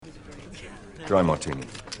Dry martini.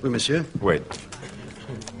 Oui, monsieur. Wait.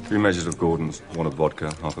 3 measures of Gordon's, 1 of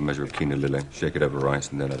vodka, half a measure of quina lily. Shake it over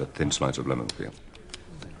ice, and then add a thin slice of lemon peel.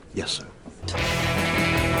 Yes, sir.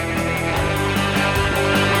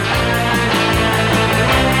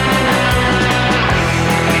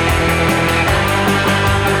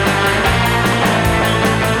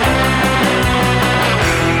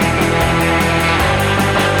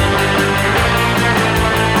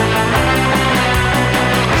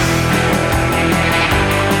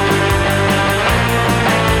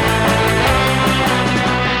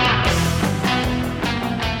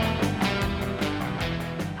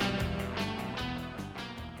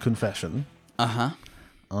 Confession. Uh-huh.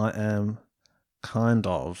 I am kind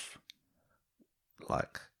of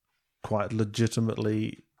like quite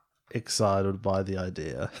legitimately excited by the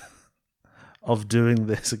idea of doing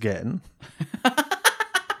this again,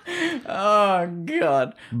 Oh,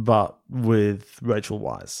 God. but with Rachel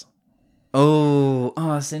Weisz.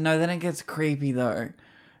 See, no, then it gets creepy, though.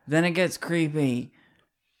 Then it gets creepy.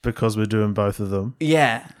 Because we're doing both of them.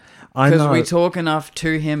 Yeah. I Because know. we talk enough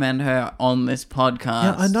to him and her on this podcast.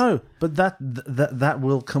 Yeah, I know, but that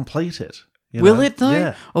will complete it. you Will know? it, though?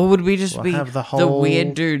 Yeah. Or would we just We'll be have the whole-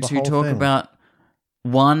 weird dudes the who whole talk thing. about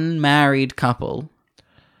one married couple?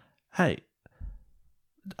 Hey,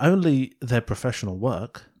 only their professional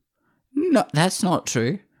work. No, that's not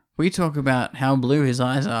true. We talk about how blue his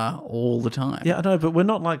eyes are all the time. Yeah, I know, but we're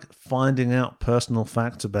not like finding out personal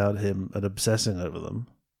facts about him and obsessing over them.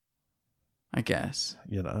 I guess.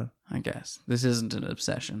 You know, This isn't an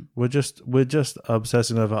obsession. we're just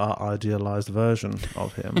obsessing over our idealized version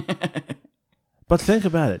of him. But think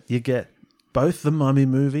about it: you get both the Mummy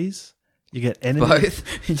movies. You get Enemy.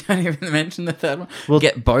 Both. You don't even mention the third one. We'll-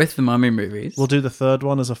 Get both the Mummy movies. We'll do the third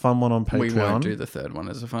one as a fun one on Patreon. We won't do the third one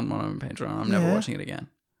as a fun one on Patreon. I'm never Yeah. watching it again.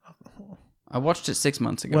 I watched it 6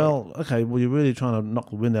 months ago. Well, okay. Well, you're really trying to knock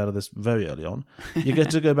the wind out of this very early on. You get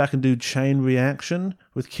to go back and do Chain Reaction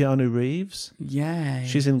with Keanu Reeves. yay.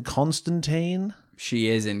 She's in Constantine, She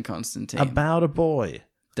is in Constantine. About a Boy,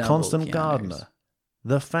 Double Constant Keanu's. Gardener,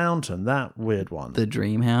 The Fountain, that weird one, The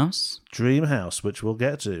Dream House. Dream House, which we'll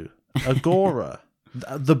get to, Agora,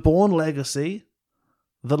 The Bourne Legacy,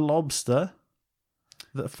 The Lobster,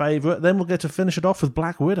 The Favourite. Then we'll get to finish it off with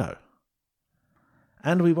Black Widow.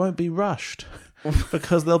 And we won't be rushed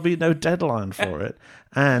because there'll be no deadline for it.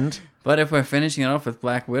 And But if we're finishing it off with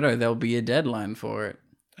Black Widow, there'll be a deadline for it.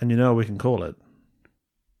 you know what we can call it?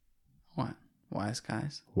 What? Wise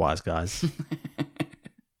guys? Wise Guys.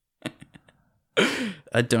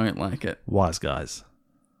 I don't like it. Wise Guys.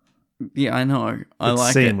 Yeah, I know. I It's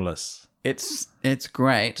like it. seamless. It's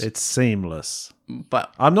great. It's seamless.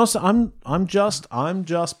 but I'm just trademarking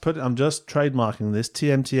this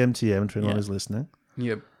TM to anyone Yeah. who's listening.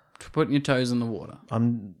 you're putting your toes in the water.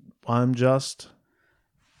 I'm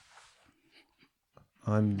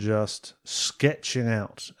just sketching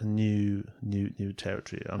out a new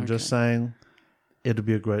territory. I'm just saying it'll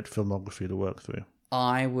be a great filmography to work through.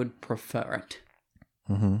 I would prefer it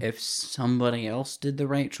Mm-hmm. if somebody else did the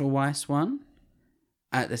Rachel Weisz one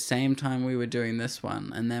at the same time we were doing this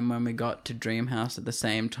one, and then when we got to Dreamhouse at the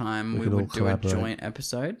same time, we could all would do a collaborate. joint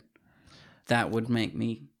episode. That would make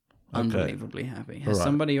me unbelievably happy. Has Alright.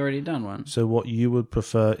 somebody already done one? So what you would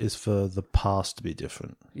prefer is for the past to be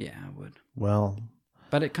different. Yeah, I would. Well,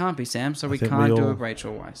 But it can't be, Sam, so we think can't we do all- a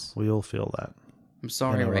Rachel Weisz. we all feel that. I'm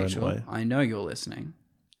sorry, in our own Rachel. way. I know you're listening,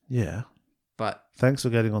 Yeah. but Thanks for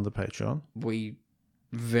getting on the Patreon. we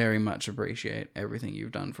very much appreciate everything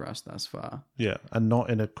you've done for us thus far. Yeah, and not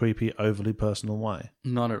in a creepy, overly personal way.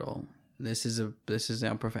 Not at all. This is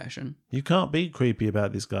our profession. You can't be creepy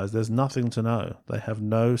about these guys. There's nothing to know. They have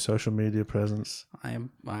no social media presence. I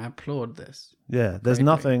applaud this. Yeah, there's Greatly.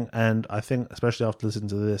 nothing, and I think, especially after listening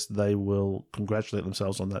to this, they will congratulate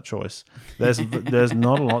themselves on that choice. There's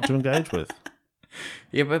not a lot to engage with.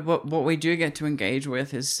 Yeah, but what we do get to engage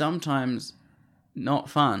with is sometimes not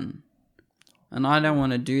fun. And I don't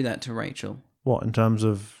want to do that to Rachel. What, in terms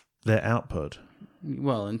of their output?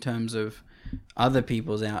 Well, in terms of other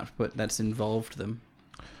people's output that's involved them.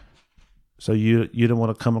 So you don't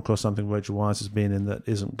want to come across something Rachel Weisz has been in that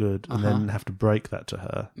isn't good, and then have to break that to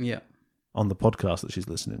her Yeah, on the podcast that she's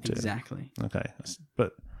listening to. exactly. Okay,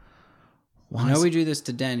 but I know we do this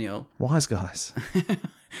to Daniel. Wise Guys.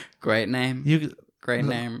 Great name. Great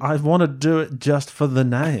name. I want to do it just for the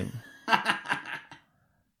name.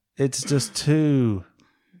 It's just too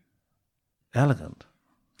elegant.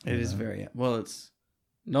 It is very... Well, it's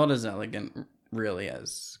not as elegant, really,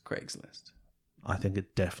 as Craigslist. I think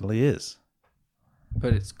it definitely is.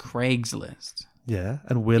 But it's Craigslist. Yeah,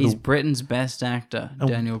 and we're He's Britain's best actor,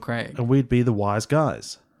 Daniel Craig. and we'd be the Wise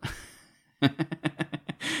Guys.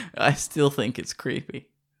 I still think it's creepy.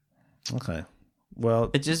 Okay.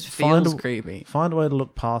 Well, It just find feels a- creepy. Find a way to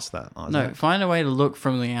look past that, Isaac. No, find a way to look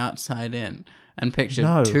from the outside in and picture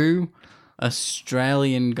No. 2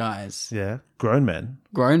 Australian guys, Yeah. Grown men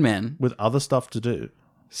grown men, with other stuff to do.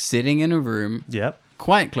 sitting in a room Yep.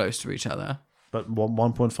 quite close to each other, But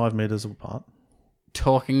 1.5 meters apart.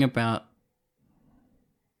 talking about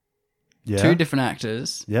Yeah. 2 different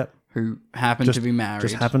actors Yep. who happen to be married.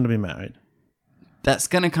 Just happen to be married. That's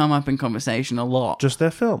going to come up in conversation a lot. Just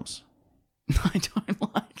their films. I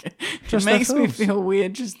don't like it. Just It their makes me films. feel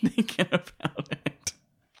weird just thinking about it.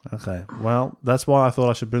 Okay. Well, that's why I thought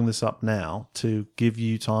I should bring this up now to give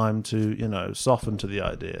you time to, soften to the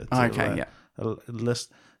idea. To, Okay, yeah.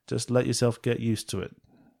 Just let yourself get used to it.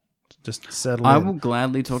 Just settle I in. will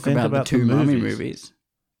gladly talk Think about about the the 2 mummy movies. movies.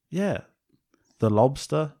 Yeah. The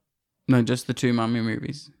Lobster, No, just the 2 mummy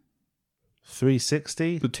movies.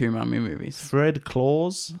 360, The 2 mummy movies. Fred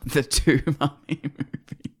Claus. The 2 mummy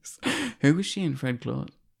movies. Who was she in Fred Claus?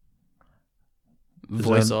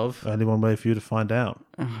 Voice There's of. Only one way for you to find out.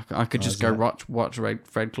 I could just go watch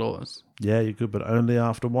Fred Claus. Yeah, you could, but only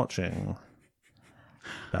after watching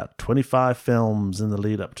about 25 films in the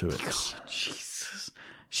lead up to it. Jesus.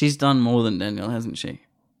 She's done more than Daniel, hasn't she?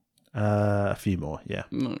 A few more, yeah.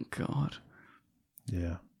 Oh, God.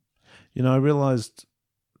 Yeah. I realized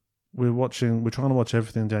we're trying to watch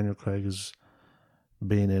everything Daniel Craig has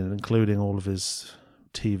been in, including all of his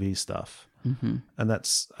TV stuff. Mm-hmm. And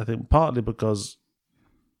that's, I think, partly because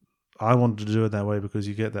I wanted to do it that way, because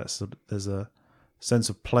you get there's a sense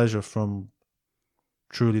of pleasure from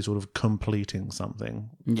truly sort of completing something.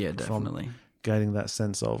 Yeah, definitely. Gaining that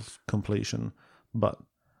sense of completion. But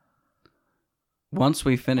Once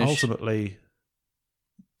we finish... ultimately,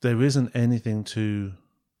 there isn't anything to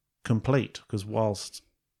complete, because whilst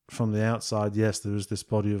from the outside, yes, there is this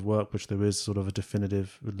body of work which there is sort of a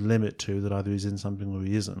definitive limit to, that either he's in something or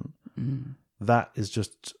he isn't. That is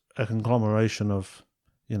just a conglomeration of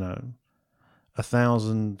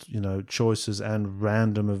 1,000 choices and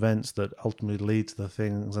random events that ultimately lead to the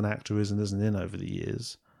things an actor is and isn't in over the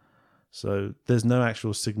years. So there's no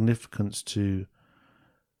actual significance to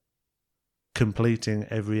completing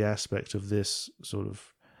every aspect of this sort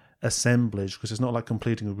of assemblage, because it's not like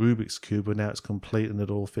completing a Rubik's Cube where now it's complete and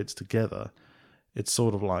it all fits together. It's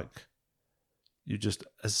sort of like you just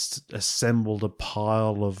assembled a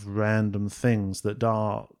pile of random things that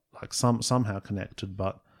are like somehow connected,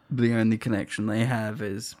 but The only connection they have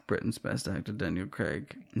is Britain's best actor, Daniel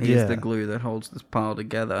Craig. He's Yeah. the glue that holds this pile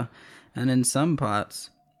together. And in some parts,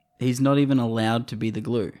 he's not even allowed to be the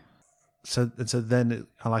glue. so then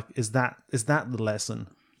is that the lesson?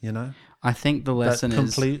 I think the lesson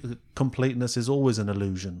that completeness is always an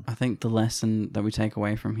illusion. I think the lesson that we take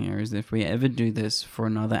away from here is if we ever do this for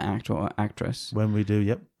another actor or actress, When we do,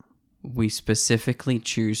 yep. we specifically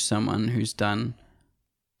choose someone who's done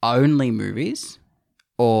only movies,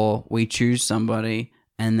 or we choose somebody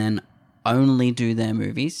and then only do their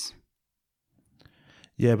movies.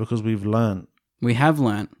 Yeah, because we've learnt We have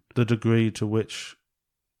learnt the degree to which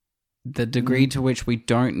the degree to which we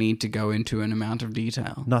don't need to go into an amount of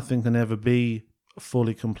detail. nothing can ever be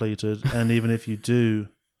fully completed, and even if you do,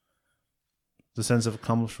 the sense of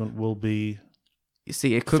accomplishment will be You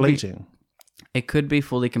see, it could be fleeting. It could be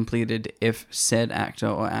fully completed if said actor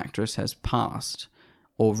or actress has passed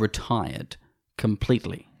or retired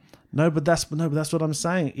completely. No, but that's what I'm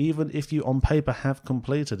saying. Even if you on paper have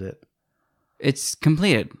completed it, It's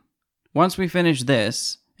completed. Once we finish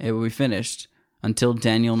this, it will be finished until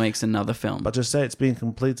Daniel makes another film. but just say it's being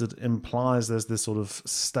completed implies there's this sort of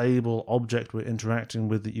stable object we're interacting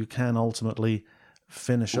with that you can ultimately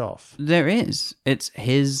finish off. There is. It's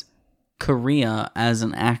his career as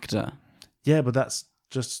an actor. Yeah, but that's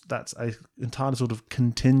a entirely sort of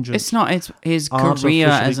contingent. It's not. It's his career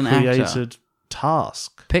as an artificially actor. created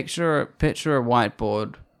task. Picture a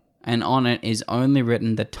whiteboard, and on it is only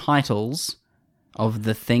written the titles of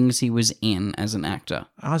the things he was in as an actor.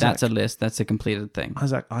 Isaac. That's a list. That's a completed thing.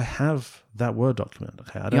 Isaac, I have that Word document.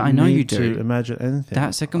 Okay, I don't I know need you do. to imagine anything.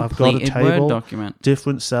 That's a I've got completed a table. Word document.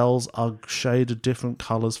 Different cells are shaded different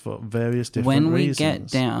colors for various different When we reasons. get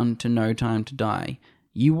down to No Time to Die,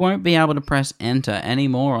 you won't be able to press enter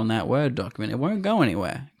anymore on that Word document. It won't go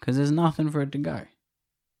anywhere because there's nothing for it to go.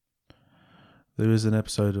 There is an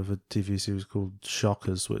episode of a TV series called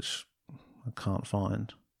Shockers, which I can't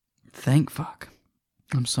find. Thank fuck.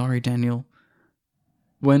 I'm sorry, Daniel.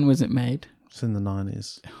 When was it made? It's in the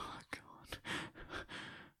 90s. Oh, God.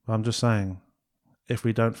 I'm just saying, if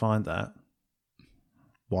we don't find that,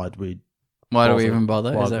 why do we Why do we even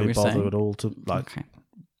bother? Why Is do that we what bother we're saying? at all to, like, Okay.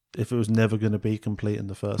 if it was never going to be complete in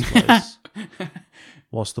the first place?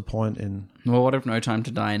 What's the point in... Well, what if No Time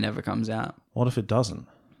to Die never comes out? What if it doesn't?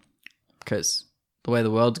 Because the way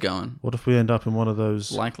the world's going, What if we end up in one of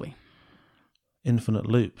those likely. infinite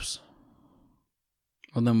loops?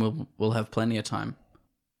 Well, then we'll have plenty of time.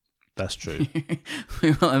 That's true.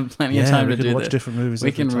 We will have plenty of time we to can do watch this. different movies We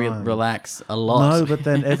every can time. relax a lot. No, but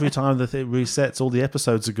then every time that it resets, all the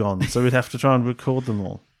episodes are gone. So we'd have to try and record them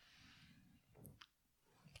all.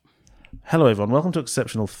 Hello, everyone. Welcome to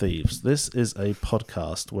Exceptional Thieves. This is a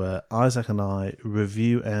podcast where Isaac and I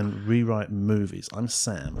review and rewrite movies. I'm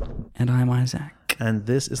Sam. And I'm Isaac. And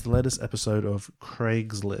this is the latest episode of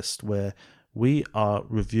Craig's List, where we are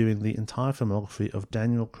reviewing the entire filmography of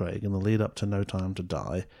Daniel Craig in the lead up to No Time to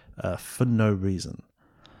Die for no reason.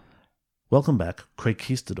 Welcome back, Craig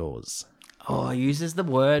Conquistadors. Oh, he uses the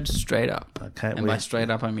word straight up. Okay, And by straight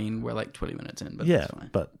up, I mean we're like 20 minutes in, but yeah, that's fine.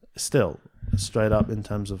 but still, straight up in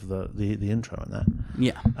terms of the intro and that.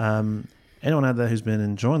 Yeah. Anyone out there who's been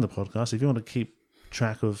enjoying the podcast, if you want to keep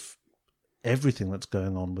track of everything that's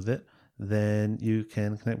going on with it, then you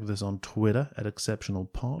can connect with us on Twitter at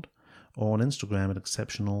ExceptionalPod or on Instagram at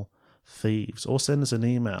Exceptional Thieves, or send us an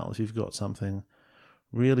email if you've got something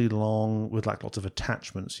really long with like lots of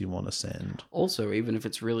attachments you want to send. Also, even if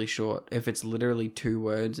it's really short, if it's literally 2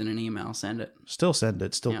 words in an email, send it. Still send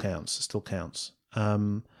it. Still Yeah. counts. Still counts.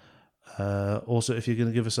 Also, if you're going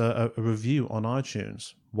to give us a review on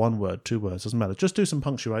iTunes, 1 word, 2 words, doesn't matter. Just do some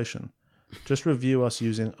punctuation. Just review us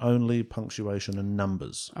using only punctuation and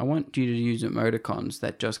numbers. I want you to use emoticons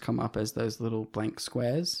that just come up as those little blank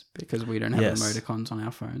squares because we don't have Yes. emoticons on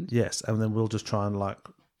our phones. Yes, and then we'll just try and like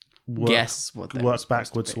Guess what they were work supposed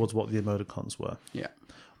to backwards be. towards what the emoticons were. Yeah.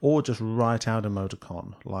 Or just write out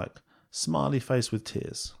emoticon, like smiley face with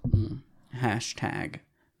tears. Hashtag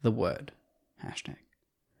the word. Hashtag.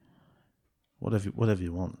 Whatever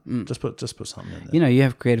you want. Just put something in there. You know, you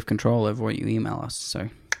have creative control over what you email us, so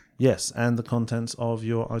Yes, and the contents of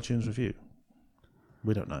your iTunes review.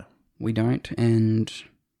 We don't know. we don't, and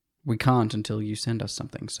we can't until you send us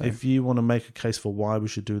something. So, If you want to make a case for why we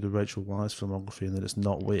should do the Rachel Weisz filmography and that it's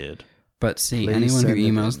not weird, but see, please anyone who send it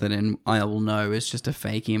emails in. that in, I will know it's just a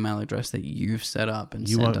fake email address that you've set up and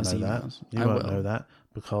you sent won't us know emails. that. You I won't will. know that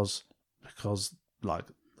because like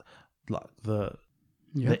the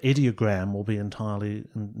Yeah. the ideogram will be entirely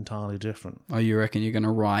different. Oh, you reckon you're going to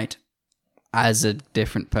write as a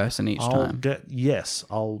different person each time? I'll Yes,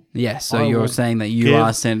 so I you're will saying that you give-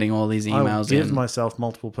 are sending all these I'll emails give in. myself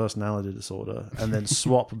multiple personality disorder and then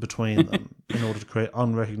swap between them in order to create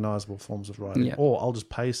unrecognizable forms of writing. Yeah. Or I'll just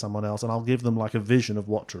pay someone else and I'll give them like a vision of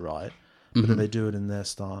what to write, but Mm-hmm. then they do it in their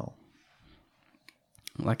style.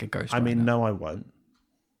 Like a ghost. I mean, no, I won't.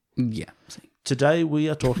 yeah. See. Today we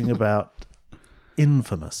are talking about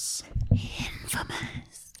Infamous.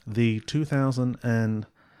 The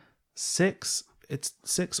 2006, it's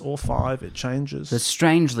 6 or 5, it changes. The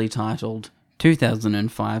strangely titled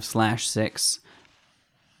 2005/6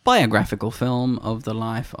 biographical film of the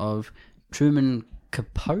life of Truman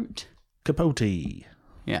Capote. Capote.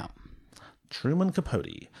 Yeah. Truman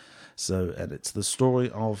Capote. So, and it's the story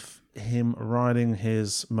of him writing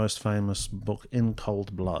his most famous book, In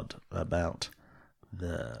Cold Blood, about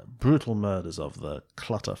the brutal murders of the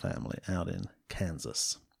Clutter family out in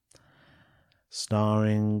Kansas.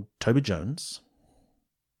 Starring Toby Jones,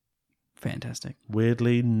 Fantastic.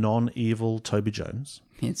 weirdly non-evil Toby Jones.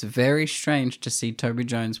 It's very strange to see Toby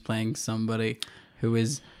Jones playing somebody who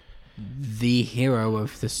is the hero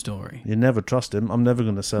of the story. You never trust him. I'm never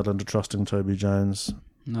going to settle into trusting Toby Jones.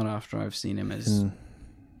 Not after I've seen him as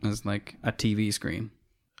like a TV screen.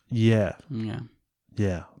 Yeah,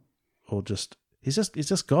 Yeah. or just he's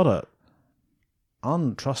just got a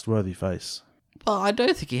untrustworthy face. Well, I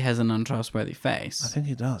don't think he has an untrustworthy I face. think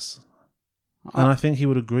he does, and I think he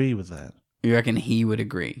would agree with that. You reckon he would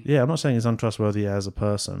agree? Yeah, I'm not saying he's untrustworthy as a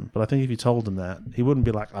person, but I think if you told him that, he wouldn't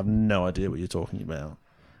be like, "I have no idea what you're talking about."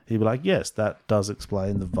 He'd be like, "Yes, that does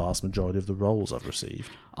explain the vast majority of the roles I've received."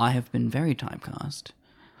 I have been very typecast.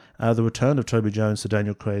 The return of Toby Jones to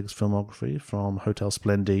Daniel Craig's filmography from Hotel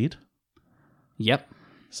Splendide. Yep.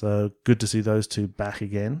 So good to see those two back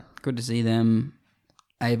again. Good to see them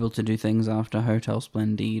able to do things after Hotel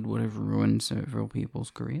Splendide would have ruined several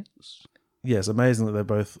people's careers. Yes, amazing that they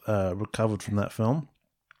both recovered from that film.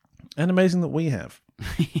 And amazing that we have.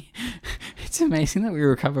 It's amazing that we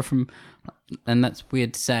recover from, and that's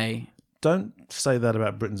weird to say. Don't say that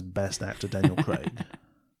about Britain's best actor, Daniel Craig.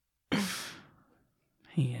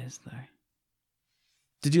 He is, though.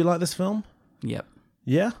 Did you like this film? Yep.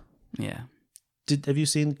 Yeah? Yeah. Have you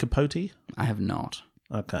seen Capote? I have not.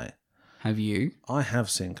 Okay. Have you? I have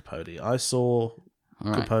seen Capote. I saw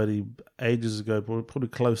All right. Capote ages ago, probably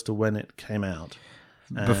close to when it came out.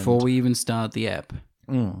 Before we even start the ep,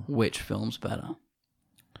 Mm, which film's better?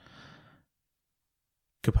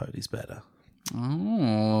 Capote's better.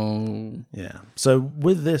 Oh. Yeah. So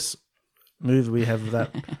with this movie, we have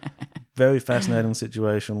that very fascinating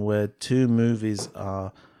situation where two movies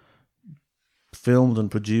are filmed and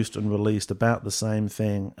produced and released about the same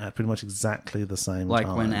thing at pretty much exactly the same Like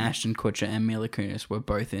time. when Ashton Kutcher and Mila Kunis were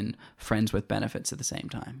both in Friends with Benefits at the same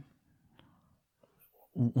time.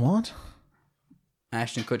 What?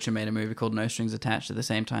 Ashton Kutcher made a movie called No Strings Attached at the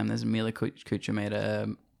same time. There's Mila Kucher made a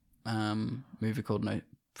movie called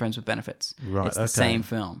Friends with Benefits. Right, It's the okay. same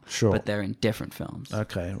film, Sure. but they're in different films.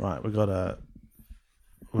 Okay, right. We got a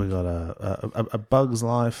Bug's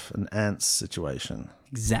Life and Ants situation.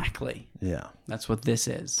 Exactly. Yeah. That's what this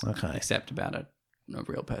is. Okay. Except about a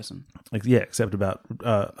real person. Yeah, except about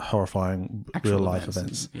horrifying Actual real life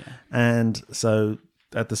events. Yeah. And so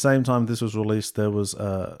at the same time this was released, there was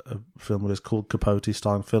a film that is called Capote,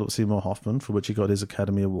 starring Philip Seymour Hoffman, for which he got his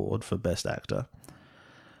Academy Award for Best Actor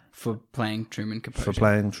For playing Truman Capote. for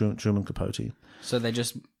playing Truman Capote. So they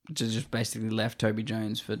just basically left Toby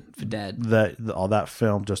Jones for dead. That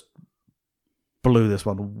film just blew this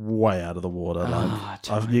one way out of the water.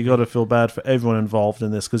 You got to feel bad for everyone involved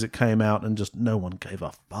in this because it came out and just no one gave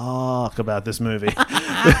a fuck about this movie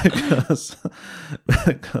because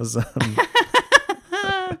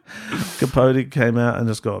Capote came out and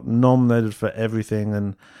just got nominated for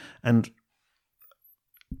everything and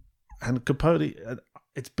Capote.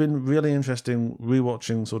 It's been really interesting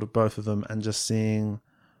rewatching sort of both of them and just seeing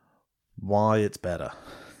why it's better.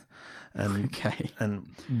 And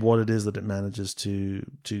what it is that it manages to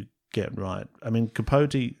get right. I mean,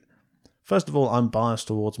 Capote, first of all, I'm biased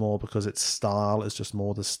towards more because its style is just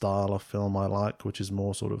more the style of film I like, which is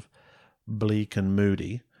more sort of bleak and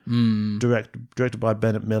moody. Directed by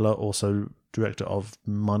Bennett Miller, also director of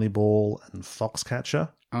Moneyball and Foxcatcher.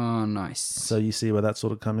 Oh, nice. So you see where that's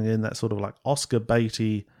sort of coming in, that sort of like Oscar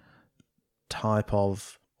Beatty type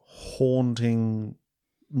of haunting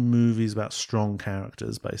movies about strong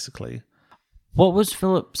characters, basically. What was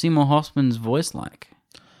Philip Seymour Hoffman's voice like?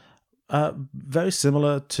 Very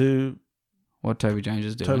similar to What Toby Jones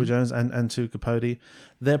is doing? Toby Jones and to Capote.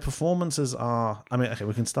 Their performances are... I mean, okay,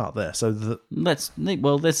 we can start there. So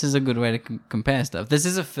this is a good way to compare stuff. This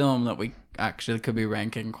is a film that we actually could be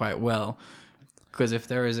ranking quite well. Because if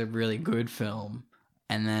there is a really good film,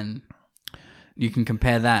 and then you can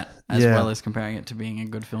compare that as well as comparing it to being a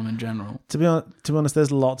good film in general. To be honest,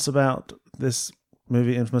 there's lots about this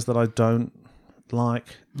movie, Infamous, that I don't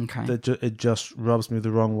like. Okay. It just rubs me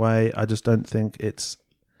the wrong way. I just don't think it's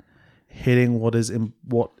hitting what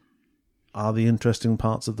are the interesting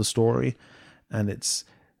parts of the story, and it's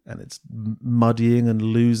muddying and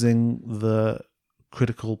losing the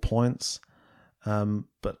critical points.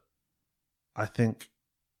 But I think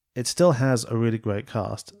it still has a really great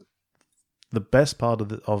cast. The best part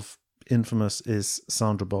of Infamous is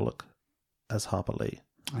Sandra Bullock as Harper Lee.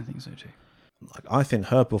 I think so too. Like, I think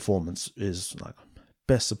her performance is like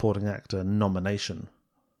Best Supporting Actor nomination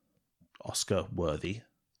Oscar worthy.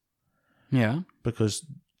 Yeah. Because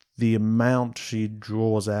the amount she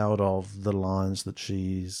draws out of the lines that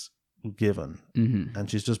she's given, and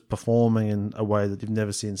she's just performing in a way that you've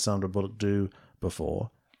never seen Sandra Bullock do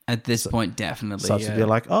before. At this point, definitely. Such that you're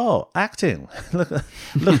like, oh, acting. look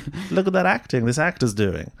at that acting this actor's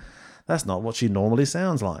doing. That's not what she normally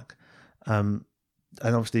sounds like. And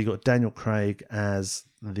obviously you got Daniel Craig as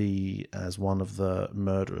one of the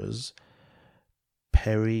murderers,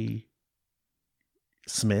 Perry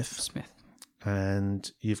Smith.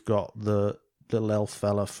 And you've got the little elf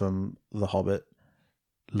fella from The Hobbit,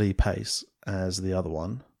 Lee Pace, as the other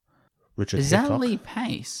one. Richard Is Hickok. that Lee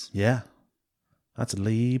Pace? Yeah. That's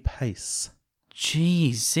Lee Pace.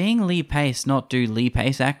 Jeez, seeing Lee Pace not do Lee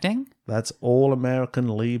Pace acting? That's all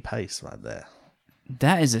American Lee Pace right there.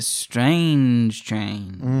 That is a strange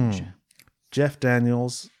change. Jeff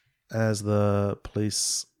Daniels as the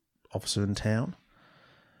police officer in town,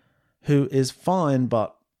 who is fine,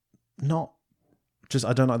 but not just,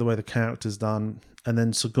 I don't like the way the character's done. And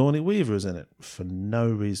then Sigourney Weaver is in it for no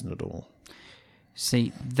reason at all.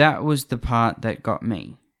 See, that was the part that got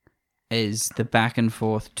me, is the back and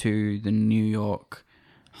forth to the New York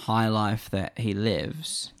high life that he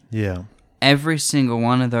lives. Yeah. Every single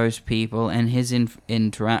one of those people and his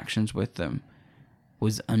interactions with them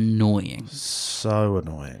was annoying. So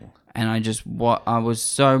annoying. And I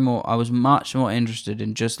was much more interested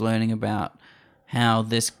in just learning about how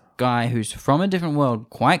this guy who's from a different world,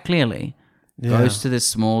 quite clearly, goes to this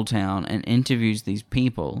small town and interviews these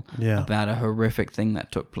people about a horrific thing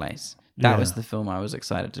that took place. That Yeah. was the film I was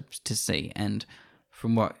excited to see. And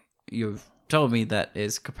from what you've told me, that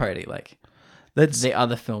is Capote. Like, That's the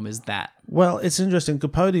other film is that. Well, it's interesting.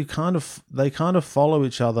 Capote they kind of follow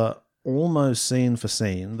each other almost scene for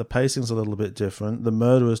scene. The pacing's a little bit different. The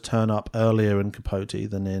murderers turn up earlier in Capote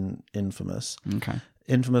than in Infamous. Okay.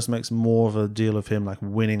 Infamous makes more of a deal of him like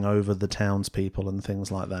winning over the townspeople and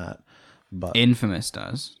things like that. But Infamous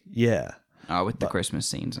does. yeah, With the Christmas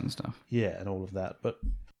scenes and stuff. yeah, and all of that. But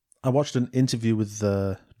I watched an interview with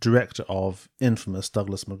the director of Infamous,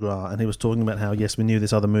 Douglas McGrath, and he was talking about how, yes, we knew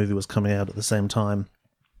this other movie was coming out at the same time,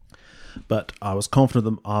 but I was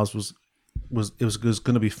confident that ours was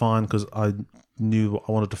going to be fine because I knew what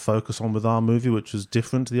I wanted to focus on with our movie, which was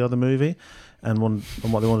different to the other movie, and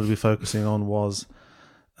what they wanted to be focusing on was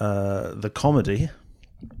the comedy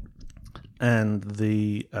and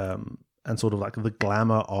the and sort of like the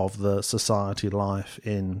glamour of the society life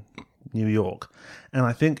in New York. And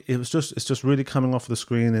I think it's just really coming off the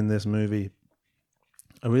screen in this movie,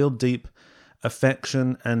 a real deep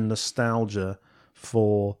affection and nostalgia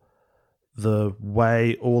for the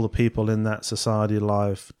way all the people in that society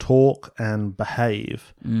life talk and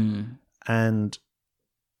behave. And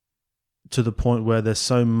to the point where there's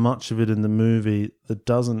so much of it in the movie that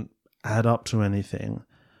doesn't add up to anything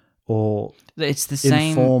or It's the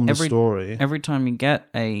same inform the story. Every time you get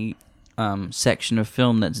a section of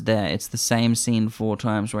film that's there, it's the same scene 4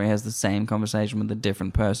 times where he has the same conversation with a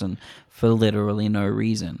different person for literally no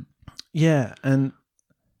reason. Yeah, and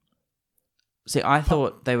See, I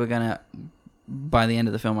thought they were going to, by the end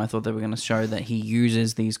of the film, I thought they were going to show that he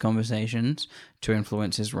uses these conversations to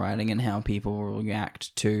influence his writing and how people will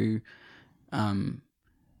react to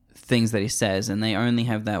things that he says. And they only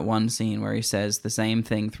have that one scene where he says the same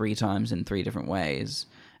thing 3 times in 3 different ways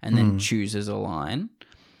and then chooses a line.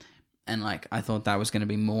 And like, I thought that was going to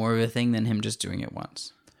be more of a thing than him just doing it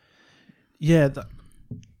once. yeah,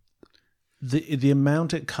 the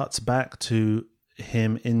amount it cuts back to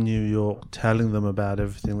him in New York telling them about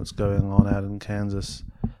everything that's going on out in Kansas,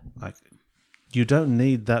 like, you don't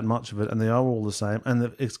need that much of it, and they are all the same,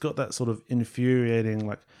 and it's got that sort of infuriating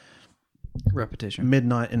like Repetition.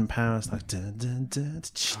 Midnight in Paris, like dun, dun, dun,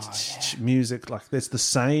 music, like there's the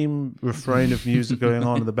same refrain of music going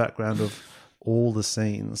on in the background of all the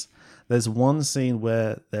scenes. There's one scene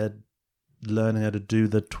where they're learning how to do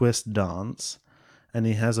the twist dance, and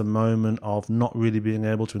he has a moment of not really being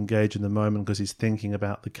able to engage in the moment because he's thinking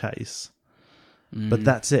about the case. But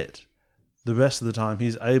that's it. The rest of the time,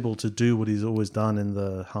 he's able to do what he's always done in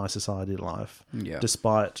the high society life,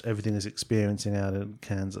 despite everything he's experiencing out in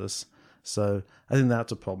Kansas. So I think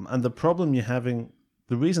that's a problem. And the problem you're having,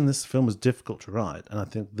 the reason this film is difficult to write, and I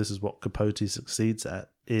think this is what Capote succeeds at,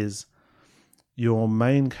 is your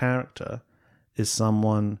main character is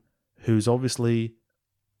someone who's obviously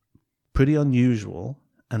pretty unusual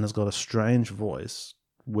and has got a strange voice,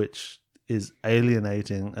 which is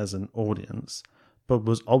alienating as an audience, but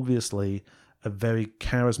was obviously a very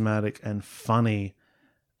charismatic and funny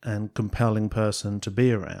and compelling person to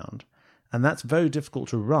be around. And that's very difficult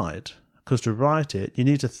to write, because to write it, you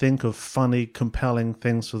need to think of funny, compelling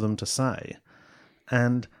things for them to say.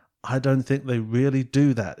 And I don't think they really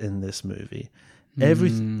do that in this movie.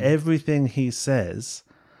 Everything he says,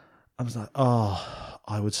 I was like, oh,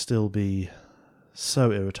 I would still be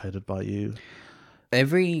so irritated by you.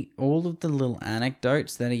 All of the little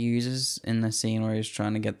anecdotes that he uses in the scene where he's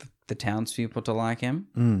trying to get the townspeople to like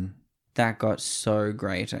him, that got so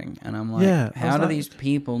grating. And I'm like, Yeah, I how was do like- these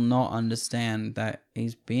people not understand that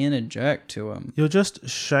he's being a jerk to them? You're just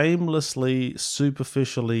shamelessly,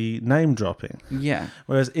 superficially name dropping. Yeah.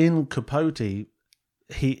 Whereas in Capote, he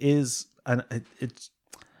is, and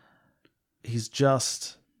he's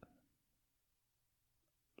just.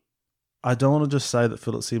 I don't want to just say that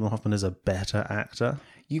Philip Seymour Hoffman is a better actor.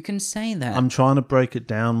 You can say that. I'm trying to break it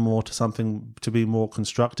down more to something to be more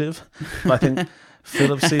constructive. But I think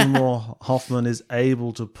Philip Seymour Hoffman is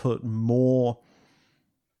able to put more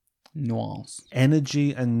Nuance.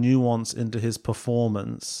 energy and nuance into his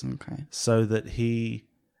performance, Okay. so that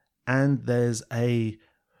there's a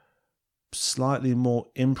slightly more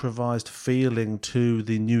improvised feeling to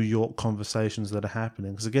the New York conversations that are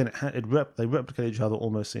happening. Because again, they replicate each other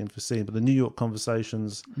almost scene for scene, but the New York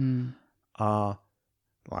conversations are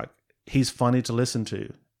like, he's funny to listen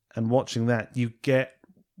to, and watching that, you get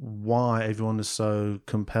why everyone is so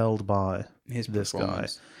compelled by His this guy.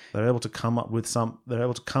 performance. They're able to come up with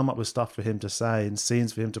stuff for him to say and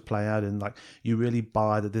scenes for him to play out in. Like, you really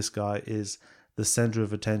buy that this guy is the center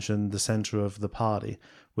of attention, the center of the party,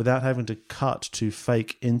 without having to cut to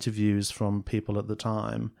fake interviews from people at the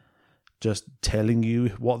time just telling you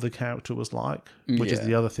what the character was like, which is Yeah.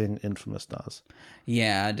 the other thing Infamous does.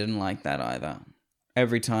 Yeah, I didn't like that either.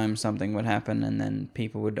 Every time something would happen and then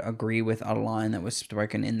people would agree with a line that was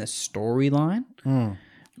spoken in the storyline.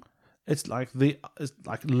 It's like they're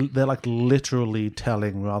like literally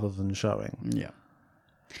telling rather than showing. Yeah.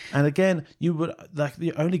 And again, you're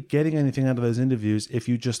only getting anything out of those interviews if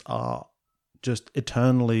you just are just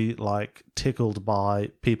eternally like tickled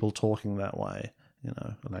by people talking that way. You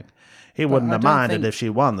know, like he wouldn't I have don't minded think- if she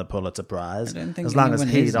won the Pulitzer Prize, I don't think as long as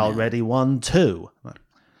anyone he'd is now. already won 2. Like,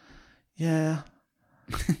 yeah,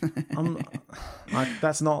 like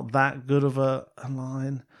that's not that good of a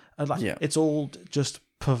line. And, like, Yeah. it's all just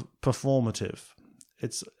performative.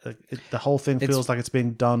 It's the whole thing It's- feels like it's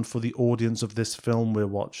being done for the audience of this film we're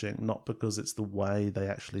watching, not because it's the way they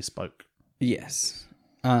actually spoke. Yes.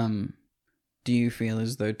 Do you feel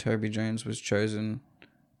as though Toby Jones was chosen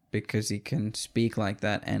because he can speak like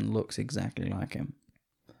that and looks exactly like him?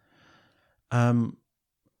 I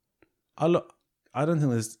don't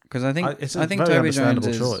think there's. Because I think It's I a think very Toby Jones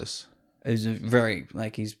understandable choice. is a very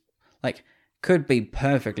he's could be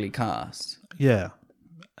perfectly cast. Yeah,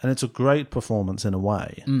 and it's a great performance in a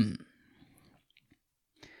way.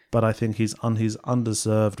 But I think he's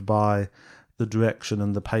underserved by the direction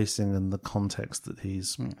and the pacing and the context that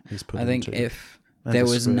he's put I think into. if And there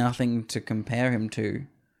the was script. nothing to compare him to,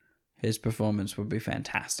 his performance would be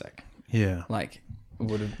fantastic. Yeah, Like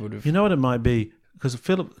would have. you know what it might be, because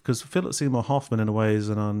Philip Seymour Hoffman in a way is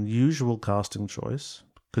an unusual casting choice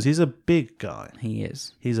because he's a big guy. He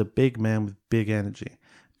is. He's a big man with big energy.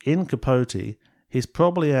 In Capote, he's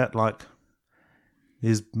probably at like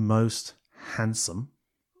his most handsome.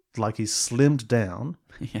 Like he's slimmed down.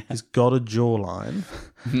 Yeah. He's got a jawline,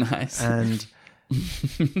 Nice. and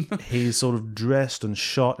he's sort of dressed and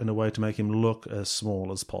shot in a way to make him look as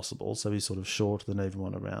small as possible. So he's sort of shorter than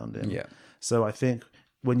everyone around him. Yeah. So I think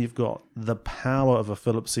when you've got the power of a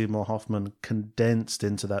Philip Seymour Hoffman condensed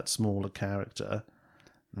into that smaller character,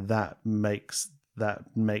 that makes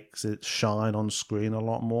it shine on screen a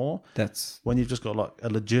lot more. That's When you've just got like a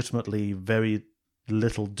legitimately very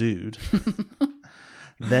little dude,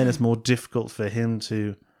 then it's more difficult for him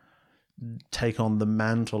to take on the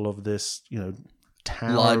mantle of this,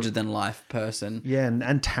 larger than life person. yeah,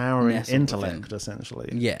 and towering Nestled within. intellect, essentially.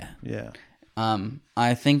 Yeah. Yeah.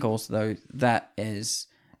 I think also though that is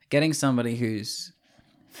getting somebody who's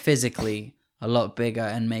physically a lot bigger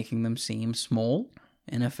and making them seem small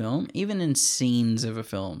in a film, even in scenes of a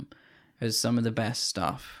film, is some of the best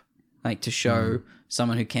stuff. Like to show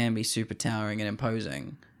someone who can be super towering and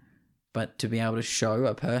imposing, but to be able to show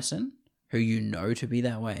a person who you know to be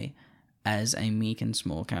that way as a meek and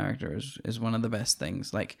small character is one of the best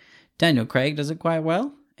things. Like Daniel Craig does it quite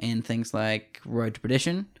well in things like Road to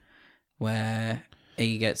Perdition, where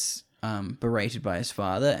he gets berated by his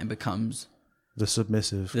father and becomes The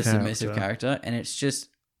submissive character, and it's just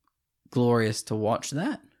glorious to watch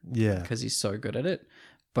that Yeah. because he's so good at it.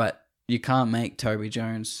 But you can't make Toby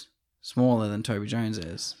Jones smaller than Toby Jones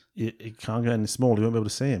is. You can't get any smaller. You won't be able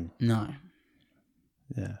to see him. No.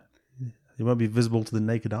 Yeah. He won't be visible to the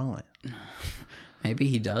naked eye. Maybe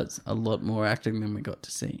he does a lot more acting than we got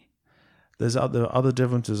to see. There's other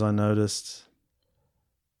differences I noticed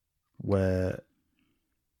where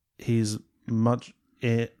he's much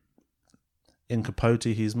in Capote.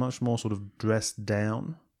 He's much more sort of dressed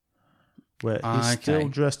down, where he's Okay. still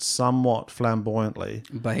dressed somewhat flamboyantly,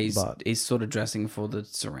 But he's sort of dressing for the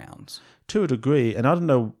surrounds. to a degree. And I don't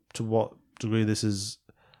know to what degree this is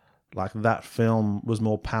like that film was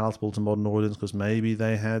more palatable to modern audience because maybe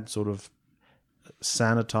they had sort of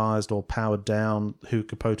sanitized or powered down who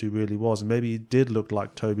Capote really was, and maybe he did look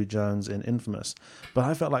like Toby Jones in Infamous. But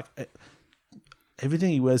I felt like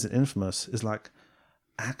everything he wears in Infamous is like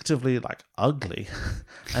actively like ugly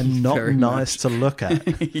and not Very nice to look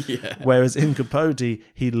at. Yeah. Whereas in Capote,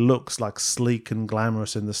 he looks like sleek and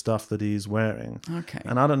glamorous in the stuff that he's wearing. Okay.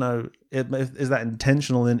 And I don't know, is that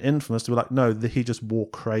intentional in Infamous to be like, no, he just wore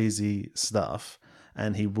crazy stuff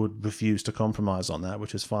and he would refuse to compromise on that,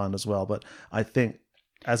 which is fine as well. But I think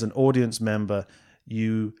as an audience member,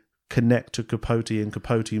 you connect to Capote and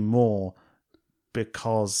Capote more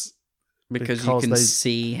because you because can they-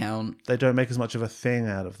 see how. they don't make as much of a thing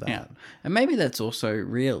out of that. Yeah. And maybe that's also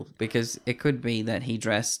real because it could be that he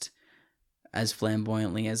dressed as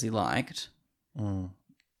flamboyantly as he liked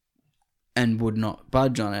and would not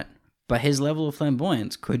budge on it. But his level of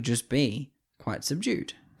flamboyance could just be quite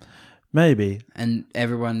subdued. Maybe. And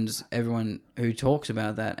everyone who talks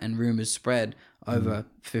about that and rumors spread over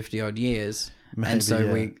 50 odd years. Maybe, and so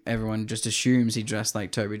yeah. everyone just assumes he dressed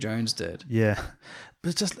like Toby Jones did. Yeah,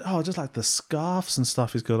 but just like the scarves and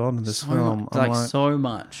stuff he's got on in this film. So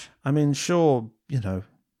much. I mean, sure,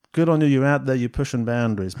 good on you. You're out there, you're pushing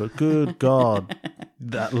boundaries, but good God,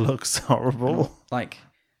 that looks horrible. Like,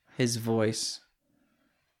 his voice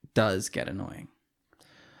does get annoying.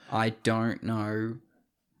 I don't know,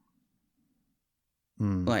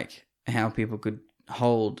 like, how people could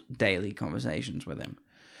hold daily conversations with him.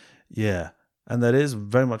 Yeah, and that is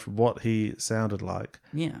very much what he sounded like.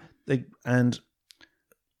 Yeah. I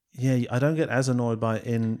don't get as annoyed by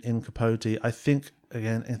in Capote. I think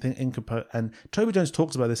in Capote, and Toby Jones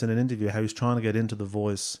talks about this in an interview, how he's trying to get into the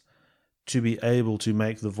voice to be able to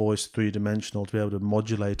make the voice three-dimensional, to be able to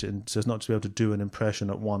modulate it, and so it's not to be able to do an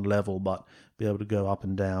impression at one level, but be able to go up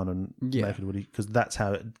and down and make it because that's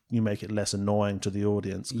how you make it less annoying to the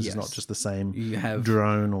audience, because it's not just the same You have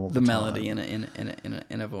drone all the time. melody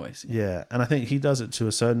in a voice. Yeah, and I think he does it to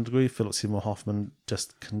a certain degree. Philip Seymour Hoffman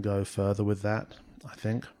just can go further with that, I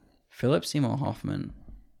think. Philip Seymour Hoffman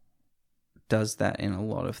does that in a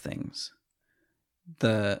lot of things.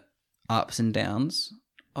 The ups and downs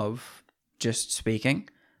of just speaking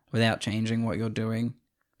without changing what you're doing.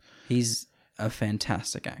 He's a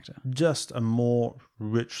fantastic actor. Just a more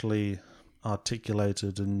richly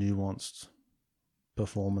articulated and nuanced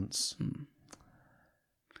performance.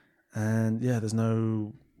 And yeah, there's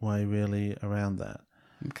no way really around that.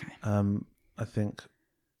 Okay. I think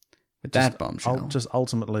With that bombshell. just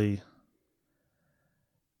ultimately,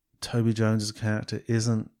 Toby Jones's character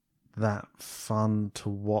isn't that fun to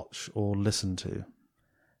watch or listen to.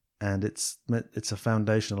 And it's a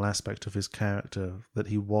foundational aspect of his character that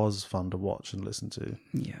he was fun to watch and listen to.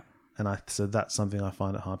 Yeah. And so that's something I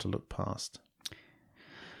find it hard to look past.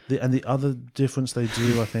 The other difference they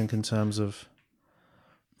do, I think, in terms of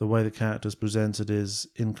the way the character's presented is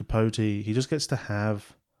in Capote, he just gets to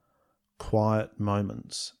have quiet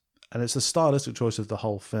moments. And it's a stylistic choice of the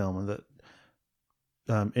whole film, and that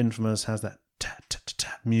Infamous has that tap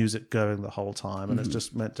music going the whole time, and it's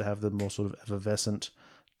just meant to have the more sort of effervescent,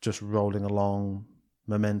 just rolling along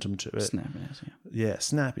momentum to it. Snappiness, Yeah,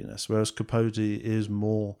 snappiness. Whereas Capote is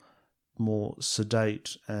more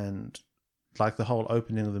sedate, and like the whole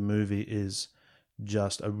opening of the movie is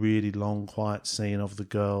just a really long, quiet scene of the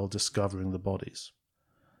girl discovering the bodies.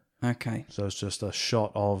 Okay. So it's just a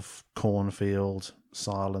shot of cornfield,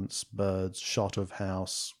 silence, birds, shot of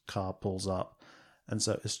house, car pulls up. And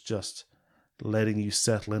so it's just letting you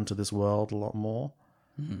settle into this world a lot more.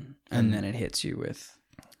 And then it hits you with...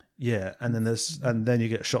 Yeah, and then you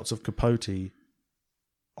get shots of Capote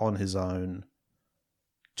on his own,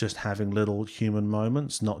 just having little human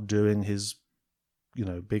moments, not doing his,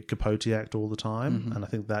 big Capote act all the time. And I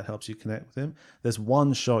think that helps you connect with him. There's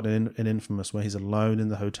one shot in Infamous where he's alone in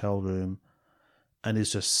the hotel room, and he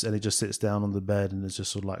just sits down on the bed and is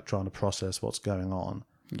just sort of like trying to process what's going on.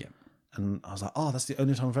 Yeah. And I was like, oh, that's the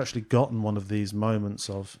only time I've actually gotten one of these moments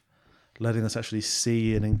of letting us actually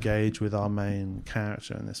see and engage with our main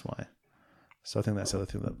character in this way. So I think that's the other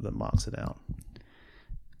thing that marks it out.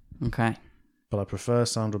 Okay. But I prefer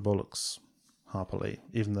Sandra Bullock's Harper Lee,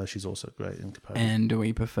 even though she's also great in Capote. And do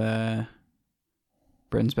we prefer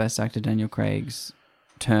Britain's Best Actor Daniel Craig's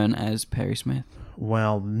turn as Perry Smith?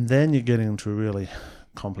 Well, then you're getting into a really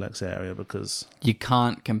complex area, because You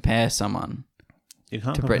can't compare someone you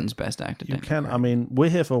can't to compare- Britain's Best Actor You Daniel can. Craig. I mean, we're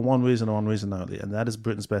here for one reason and one reason only, and that is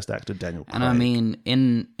Britain's Best Actor Daniel Craig. And I mean,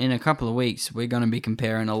 in a couple of weeks, we're going to be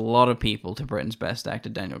comparing a lot of people to Britain's Best Actor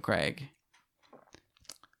Daniel Craig.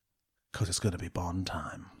 Because it's going to be Bond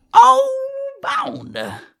time. Oh, Bond!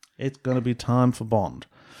 It's going to be time for Bond.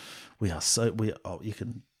 You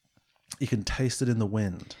can taste it in the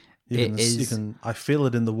wind. You can. I feel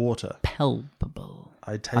it in the water. Palpable.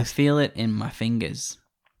 I I taste. feel it in my fingers.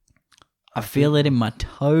 I feel it in my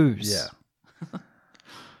toes. Yeah.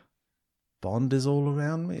 Bond is all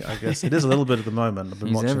around me. I guess it is a little bit at the moment. I've been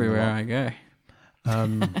He's watching everywhere a I go.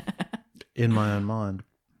 lot, in my own mind.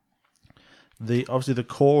 Obviously the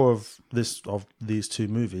core of these two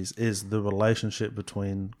movies is the relationship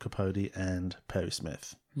between Capote and Perry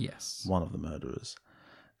Smith, Yes. one of the murderers,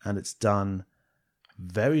 and it's done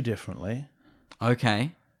very differently.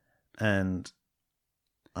 Okay. And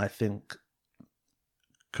I think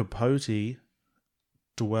Capote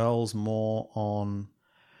dwells more on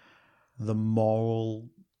the moral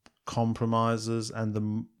compromises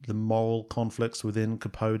and the moral conflicts within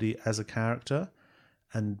Capote as a character,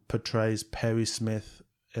 and portrays Perry Smith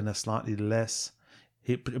in a slightly less...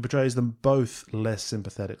 He portrays them both less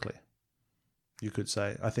sympathetically, you could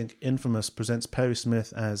say. I think Infamous presents Perry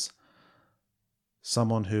Smith as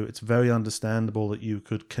someone who it's very understandable that you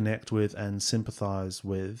could connect with and sympathize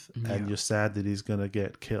with, and you're sad that he's going to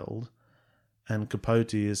get killed. And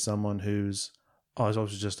Capote is someone who's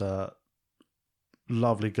obviously just a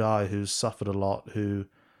lovely guy who's suffered a lot, who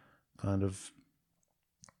kind of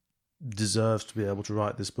deserves to be able to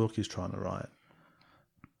write this book he's trying to write.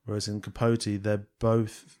 Whereas in Capote, they're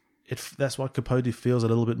both... that's why Capote feels a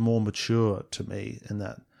little bit more mature to me, in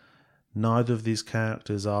that neither of these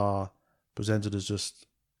characters are presented as just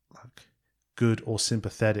like good or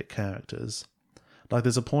sympathetic characters. Like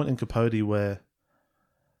there's a point in Capote where,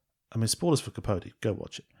 I mean, spoilers for Capote, go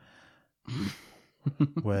watch it.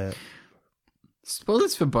 Where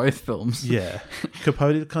Spoilers for both films. yeah,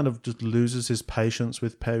 Capote kind of just loses his patience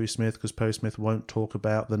with Perry Smith because Perry Smith won't talk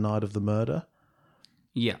about the night of the murder.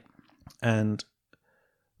 Yeah. And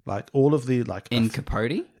like all of the like In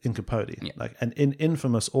Capote? in Capote, Yeah. like, and in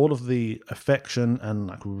Infamous, all of the affection and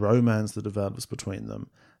like romance that develops between them,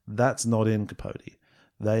 that's not in Capote.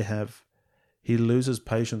 He loses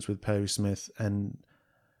patience with Perry Smith, and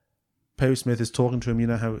Perry Smith is talking to him. You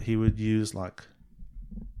know how he would use like,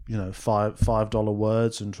 you know, $5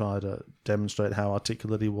 words and try to demonstrate how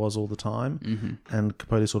articulate he was all the time. Mm-hmm. And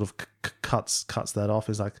Capote sort of cuts that off.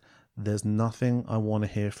 He's like, there's nothing I want to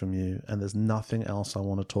hear from you, and there's nothing else I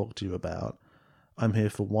want to talk to you about. I'm here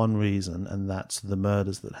for one reason, and that's the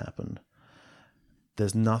murders that happened.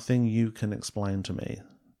 There's nothing you can explain to me.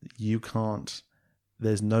 You can't.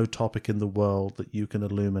 There's no topic in the world that you can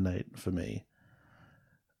illuminate for me.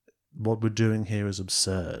 What we're doing here is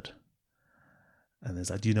absurd. And there's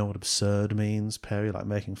like, do you know what absurd means, Perry? Like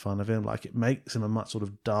making fun of him. Like it makes him a much sort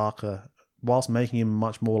of darker, whilst making him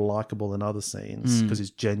much more likable than other scenes, because he's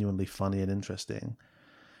genuinely funny and interesting.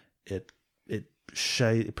 It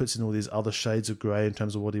puts in all these other shades of grey in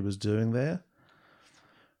terms of what he was doing there.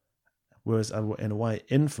 Whereas in a way,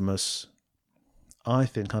 Infamous, I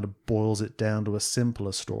think, kind of boils it down to a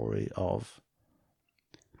simpler story of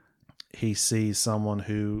he sees someone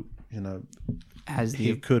who, you know,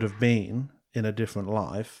 he could have been in a different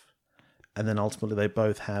life, and then ultimately they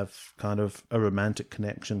both have kind of a romantic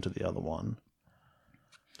connection to the other one.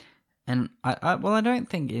 And I don't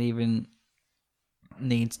think it even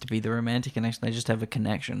needs to be the romantic connection. They just have a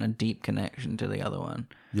connection, a deep connection to the other one.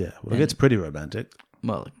 Yeah, well, it gets pretty romantic.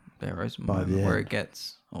 Well, there is a By the moment where end. it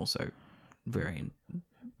gets also very...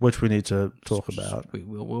 Which we need to talk about.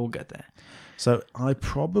 We'll get there. So I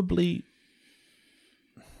probably...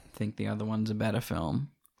 think the other one's a better film,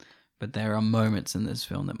 but there are moments in this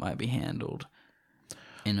film that might be handled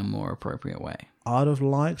in a more appropriate way. I'd have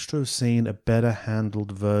liked to have seen a better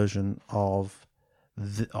handled version of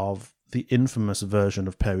the infamous version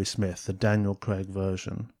of Perry Smith, the Daniel Craig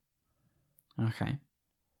version. Okay.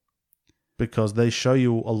 Because they show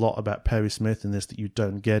you a lot about Perry Smith in this that you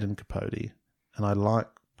don't get in Capote. And I like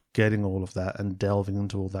getting all of that and delving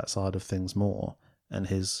into all that side of things more, and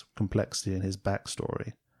his complexity and his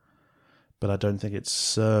backstory. But I don't think it's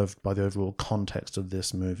served by the overall context of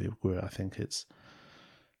this movie, where I think its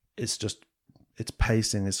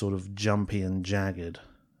pacing is sort of jumpy and jagged.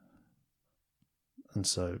 And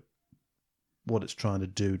so what it's trying to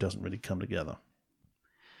do doesn't really come together.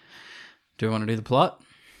 Do we want to do the plot?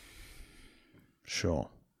 Sure.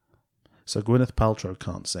 So Gwyneth Paltrow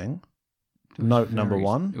can't sing. Note number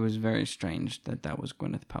one. It was very strange that was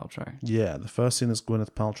Gwyneth Paltrow. Yeah, the first scene is Gwyneth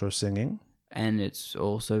Paltrow singing. And it's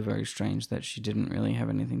also very strange that she didn't really have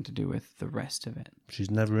anything to do with the rest of it.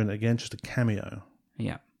 She's never in it again, just a cameo.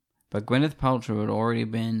 Yeah. But Gwyneth Paltrow had already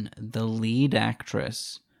been the lead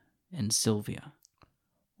actress in Sylvia.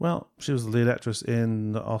 Well, she was the lead actress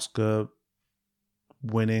in the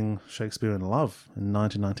Oscar-winning Shakespeare in Love in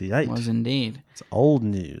 1998. Was indeed. It's old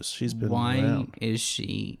news. She's been Why around. is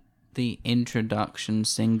she the introduction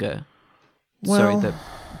singer? Well- Sorry, the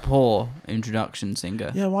poor introduction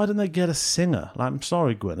singer. Yeah, why didn't they get a singer? Like, I'm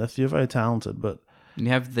sorry, Gwyneth, you're very talented, but You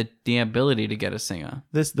have the ability to get a singer.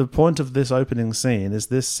 the point of this opening scene is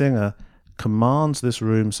this singer commands this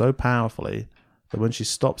room so powerfully that when she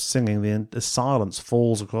stops singing, the silence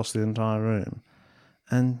falls across the entire room.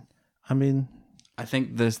 And, I mean... I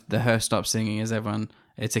think the her stop singing is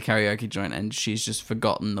it's a karaoke joint and she's just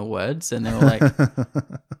forgotten the words and they were like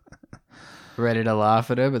ready to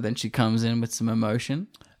laugh at her, but then she comes in with some emotion.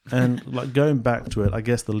 And like going back to it, I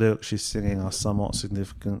guess the lyrics she's singing are somewhat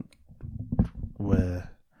significant,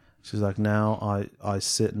 where she's like, now I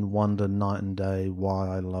sit and wonder night and day why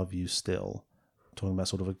I love you still. Talking about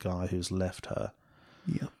sort of a guy who's left her.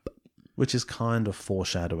 Yep. Which is kind of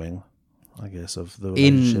foreshadowing, I guess, of the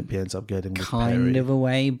relationship he ends up getting with Perry. Kind of a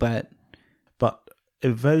way, but But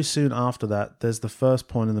very soon after that, there's the first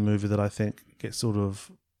point in the movie that I think gets sort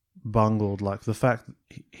of bungled. Like the fact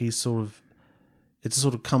he's sort of, it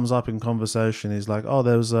sort of comes up in conversation. He's like, "Oh,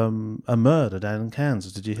 there was a murder down in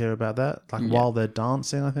Kansas. Did you hear about that?" Like while they're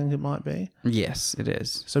dancing, I think it might be. Yes, it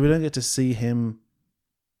is. So we don't get to see him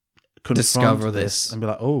confront Discover this. and be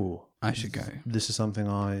like, "Oh, I should go. this is something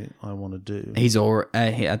I want to do." He's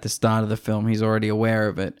at the start of the film. He's already aware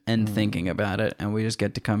of it and thinking about it, and we just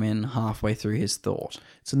get to come in halfway through his thought.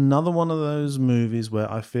 It's another one of those movies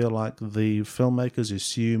where I feel like the filmmakers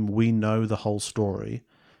assume we know the whole story,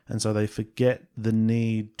 and so they forget the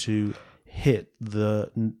need to hit the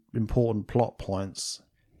important plot points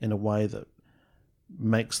in a way that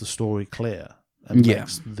makes the story clear and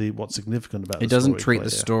makes what's significant about It the story doesn't treat clear.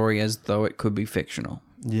 the story as though it could be fictional.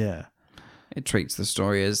 Yeah. It treats the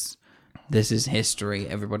story as this is history.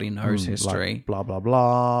 Everybody knows history. Like blah, blah,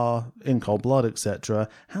 blah, in cold blood, etc.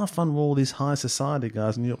 How fun were all these high society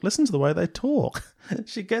guys in New York? Listen to the way they talk.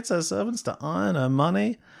 She gets her servants to iron her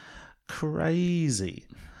money. Crazy.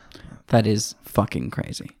 That is fucking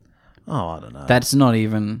crazy. Oh, I don't know. That's not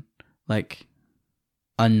even like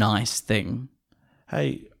a nice thing.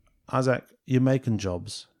 Hey, Isaac, you're making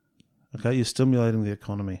jobs. Okay, you're stimulating the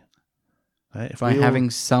economy. Okay? If By we all- having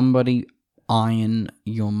somebody iron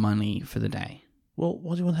your money for the day. well,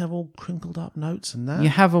 what do you want to have all crinkled up notes and that? You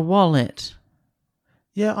have a wallet.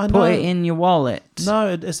 Yeah, I know. Put it in your wallet. No,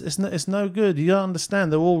 it's no good. You don't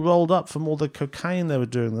understand. They're all rolled up from all the cocaine they were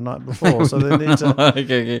doing the night before, so they need to.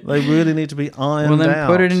 Okay. They really need to be ironed Well, then out.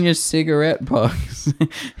 put it in your cigarette box.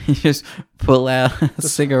 You just pull out a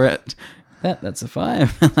cigarette. That's a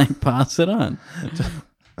 $5. Like pass it on.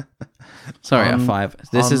 Sorry, a $5.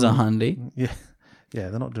 This is a $100. Yeah,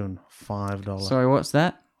 they're not doing $5. Sorry, what's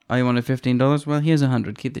that? Oh, you wanted $15? Well, here's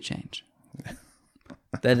 $100. Keep the change.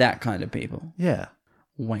 They're that kind of people. Yeah,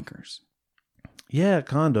 Wankers. yeah,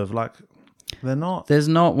 kind of like they're not. There's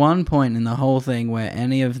not one point in the whole thing where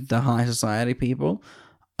any of the high society people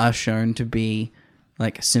are shown to be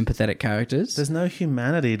like sympathetic characters. There's no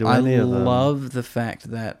humanity to I any of them. love the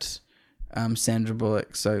fact that Sandra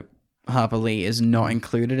Bullock, so Harper Lee, is not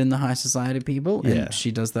included in the high society people, Yeah. and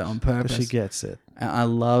she does that on But purpose. she gets it. And I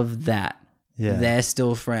love that. Yeah. They're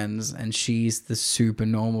still friends, and she's the super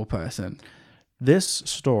normal person. This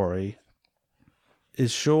story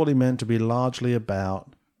is surely meant to be largely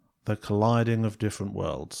about the colliding of different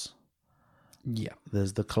worlds. Yeah.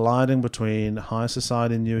 There's the colliding between high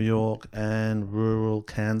society New York and rural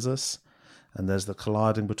Kansas. And there's the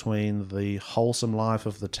colliding between the wholesome life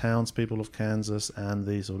of the townspeople of Kansas and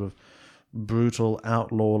the sort of brutal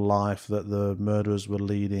outlaw life that the murderers were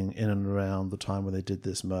leading in and around the time when they did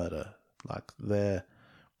this murder. Like their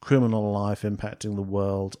criminal life impacting the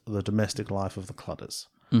world, the domestic life of the Clutters.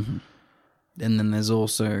 Mm-hmm. And then there's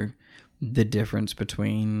also the difference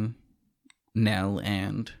between Nell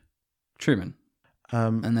and Truman.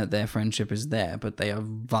 And that their friendship is there, but they are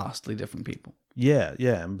vastly different people. Yeah,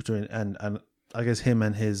 and between and I guess him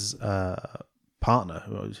and his partner,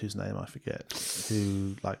 whose name I forget,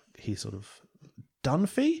 who like he sort of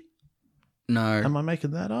Dunphy. No. Am I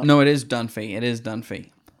making that up? No, it is Dunphy. It is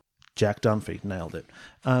Dunphy. Jack Dunphy, nailed it.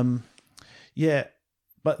 Yeah,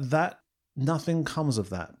 but that nothing comes of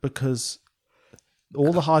that because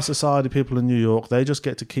all the high society people in New York, they just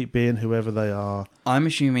get to keep being whoever they are. I'm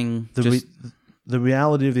assuming The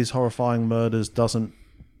reality of these horrifying murders doesn't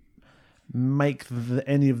make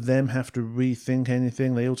any of them have to rethink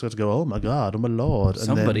anything. They also have to go, "Oh my God, oh my Lord!" And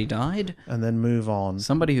somebody died. and then move on.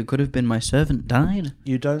 Somebody who could have been my servant died.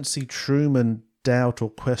 You don't see Truman doubt or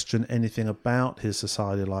question anything about his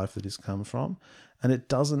society life that he's come from, and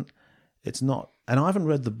it's not. And I haven't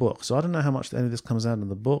read the book, so I don't know how much any of this comes out in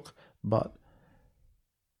the book. But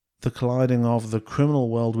the colliding of the criminal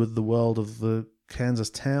world with the world of the Kansas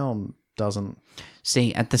town doesn't.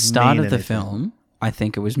 See, at the start mean of the anything. film, I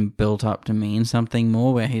think it was built up to mean something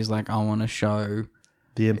more, where he's like, "I want to show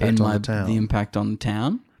The impact on the town. the impact on the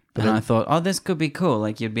town." But And then- I thought, oh, this could be cool.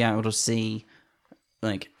 Like you'd be able to see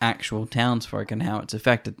like actual townsfolk and how it's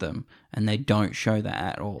affected them, and they don't show that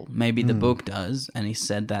at all. Maybe the book does, and he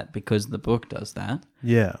said that because the book does that,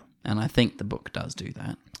 Yeah, and I think the book does do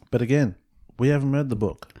that. but again, we haven't read the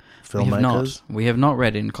book. We have Filmmakers. not. We have not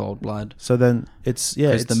read In Cold Blood So then it's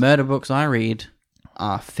because the murder books I read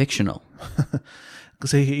are fictional.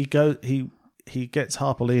 because he gets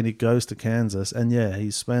Harper Lee and he goes to Kansas, and yeah, he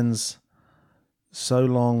spends so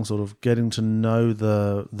long sort of getting to know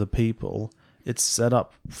the people. It's set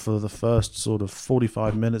up for the first sort of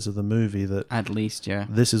 45 minutes of the movie that At least, yeah.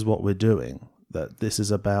 this is what we're doing. That this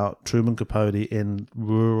is about Truman Capote in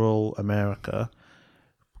rural America,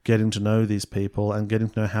 getting to know these people and getting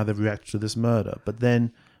to know how they've reacted to this murder. But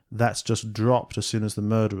then that's just dropped as soon as the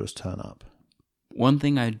murderers turn up. One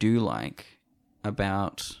thing I do like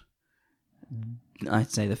about,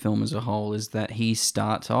 I'd say, the film as a whole is that he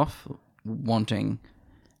starts off wanting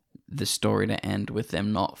the story to end with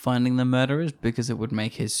them not finding the murderers because it would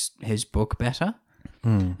make his book better.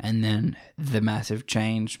 And then the massive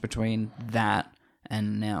change between that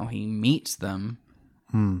and now he meets them,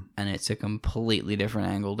 and it's a completely different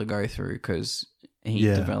angle to go through because he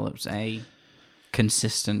develops a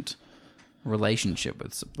consistent relationship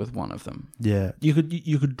with one of them. Yeah, you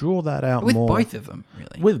could draw that out With more. both of them,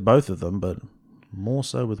 really. With both of them, but more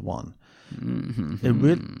so with one.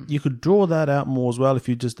 You could draw that out more as well if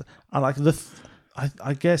you just. I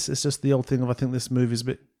guess it's just the old thing of I think this movie is a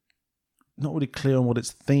bit not really clear on what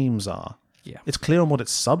its themes are. Yeah. It's clear on what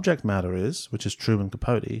its subject matter is, which is Truman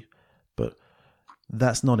Capote, but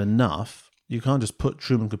that's not enough. You can't just put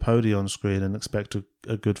Truman Capote on screen and expect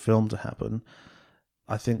a good film to happen.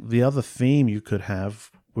 I think the other theme you could have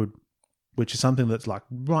which is something that's like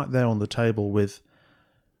right there on the table with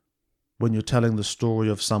when you're telling the story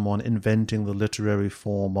of someone inventing the literary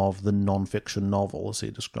form of the non-fiction novel, as he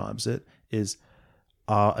describes it, is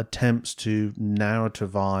our attempts to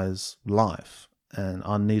narrativize life and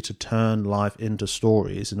our need to turn life into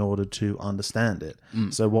stories in order to understand it.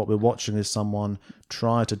 So what we're watching is someone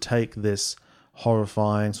try to take this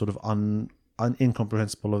horrifying sort of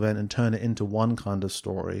incomprehensible event and turn it into one kind of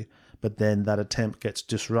story, but then that attempt gets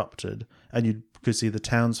disrupted and you could see the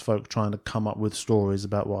townsfolk trying to come up with stories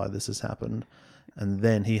about why this has happened, and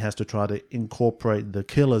then he has to try to incorporate the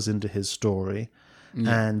killers into his story,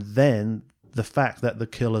 and then the fact that the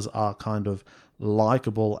killers are kind of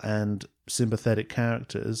likable and sympathetic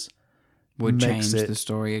characters Would makes change it, the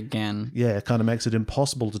story again. yeah, it kind of makes it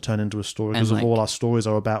impossible to turn into a story And because like, of all our stories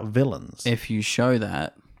are about villains. If you show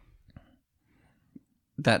that,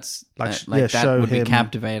 that's Like, that show would him- be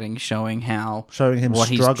captivating, showing him struggle. what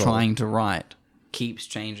he's trying to write keeps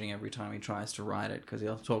changing every time he tries to write it because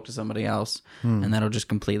he'll talk to somebody else and that'll just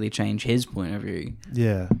completely change his point of view.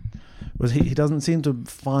 Yeah. But he doesn't seem to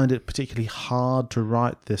find it particularly hard to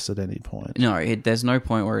write this at any point. No, there's no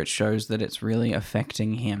point where it shows that it's really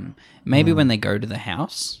affecting him. Maybe when they go to the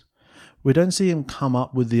house. We don't see him come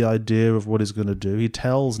up with the idea of what he's going to do. He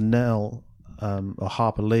tells Nell, or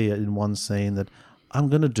Harper Lee in one scene that I'm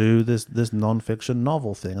going to do this non-fiction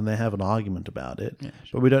novel thing, and they have an argument about it. Yeah,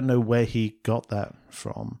 sure. But we don't know where he got that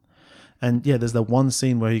from. And yeah, there's the one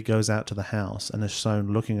scene where he goes out to the house and is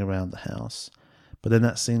shown looking around the house. But then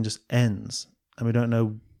that scene just ends, and we don't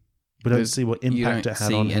know. We don't see what impact it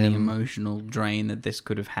had on him. You don't see any emotional drain that this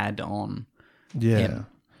could have had on him.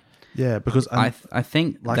 Yeah, because I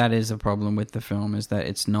think that is a problem with the film is that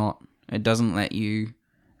it doesn't let you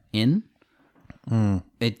in.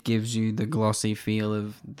 It gives you the glossy feel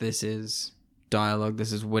of this is dialogue,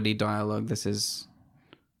 this is witty dialogue, this is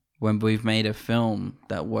when we've made a film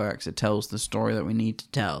that works, it tells the story that we need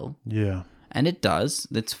to tell. Yeah. And it does,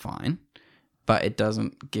 that's fine. But it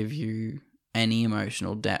doesn't give you any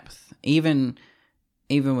emotional depth. Even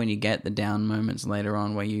when you get the down moments later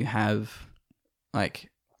on where you have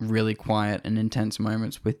like really quiet and intense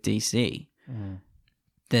moments with DC,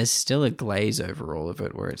 there's still a glaze over all of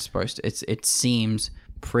it where it's supposed to, it seems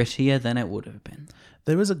prettier than it would have been.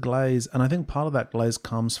 There is a glaze, and I think part of that glaze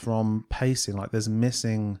comes from pacing. Like there's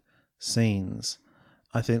missing scenes.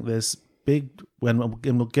 I think there's big, and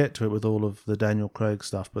we'll get to it with all of the Daniel Craig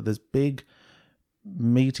stuff, but there's big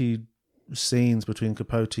meaty scenes between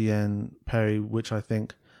Capote and Perry, which I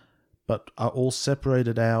think but are all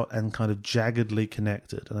separated out and kind of jaggedly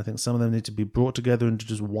connected. And I think some of them need to be brought together into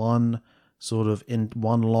just one sort of in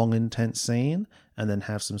one long intense scene, and then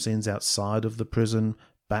have some scenes outside of the prison,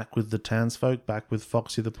 back with the townsfolk, back with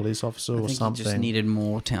Foxy the police officer, or something. You just needed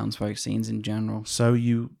more townsfolk scenes in general. So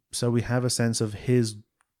we have a sense of his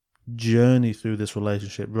journey through this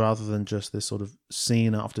relationship rather than just this sort of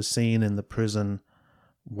scene after scene in the prison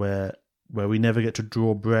where we never get to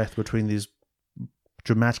draw breath between these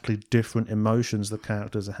dramatically different emotions the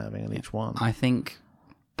characters are having in each one. I think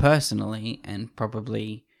personally, and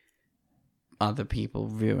probably other people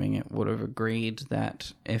viewing it would have agreed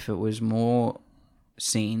that if it was more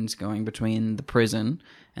scenes going between the prison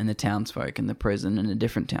and the townsfolk and the prison and the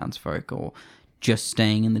different townsfolk, or just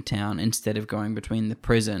staying in the town instead of going between the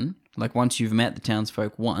prison, like once you've met the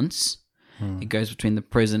townsfolk once, it goes between the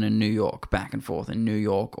prison and New York, back and forth in New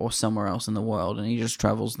York or somewhere else in the world, and he just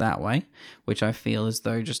travels that way, which I feel as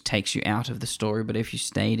though just takes you out of the story. But if you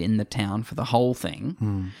stayed in the town for the whole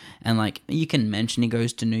thing, and like you can mention he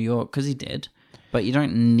goes to New York because he did, but you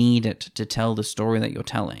don't need it to tell the story that you're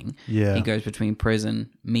telling. Yeah. He goes between prison,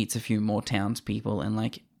 meets a few more townspeople, and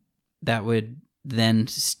like that would then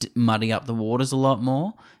muddy up the waters a lot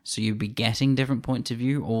more. So you'd be getting different points of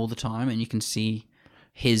view all the time, and you can see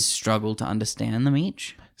his struggle to understand them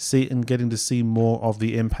each. And getting to see more of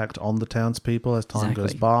the impact on the townspeople as time goes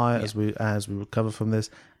Exactly. by, Yeah. as we recover from this,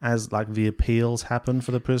 as like the appeals happen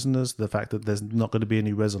for the prisoners, the fact that there's not going to be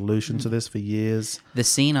any resolution to this for years. The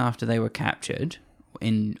scene after they were captured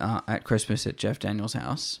in at Christmas at Jeff Daniels'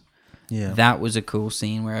 house, Yeah. that was a cool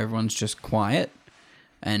scene where everyone's just quiet,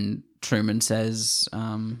 and Truman says,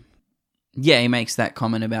 he makes that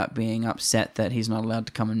comment about being upset that he's not allowed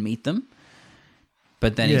to come and meet them.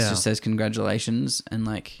 But then he Yeah. just says congratulations, and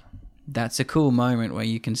like that's a cool moment where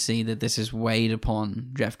you can see that this is weighed upon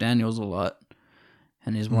Jeff Daniels a lot,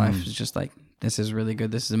 and his wife is just like, "This is really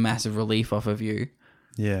good. This is a massive relief off of you.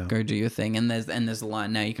 Yeah. Go do your thing." And there's the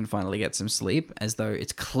line, "Now you can finally get some sleep," as though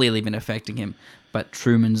it's clearly been affecting him, but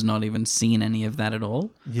Truman's not even seen any of that at all.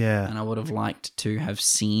 Yeah. And I would have liked to have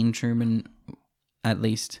seen Truman at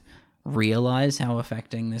least realize how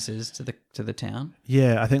affecting this is to the town.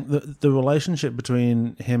 Yeah, I think the relationship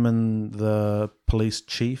between him and the police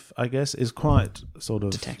chief, I guess, is quite sort of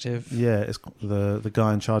Detective. Yeah, it's the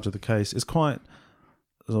guy in charge of the case is quite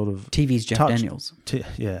sort of TV's Jeff touched- Daniels.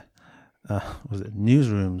 Yeah, was it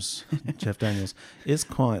Newsrooms? Jeff Daniels is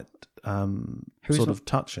quite Who's sort not- of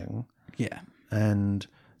touching Yeah. and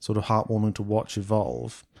sort of heartwarming to watch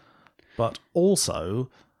evolve, but also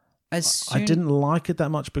I didn't like it that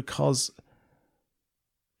much because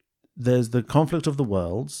there's the conflict of the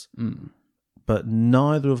worlds, but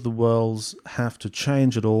neither of the worlds have to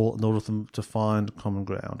change at all in order for them to find common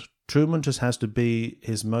ground. Truman just has to be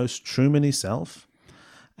his most Truman-y self,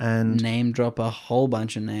 and name drop a whole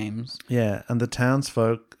bunch of names. yeah, and the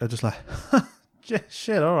townsfolk are just like,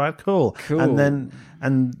 shit, all right, cool. Cool. And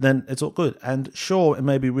then it's all good. And sure, it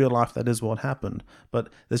may be real life, that is what happened, but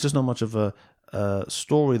there's just not much of a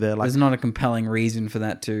story there. Like There's not a compelling reason for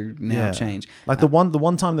that to now Yeah. change. Like the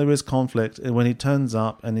one time there is conflict when he turns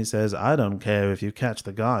up and he says, "I don't care if you catch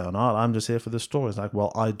the guy or not. I'm just here for the story." It's like,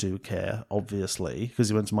 well, I do care, obviously, because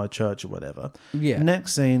he went to my church or whatever. Yeah.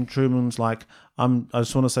 Next scene, Truman's like, I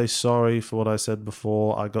just want to say sorry for what I said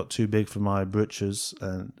before. I got too big for my britches,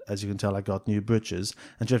 and as you can tell, I got new britches."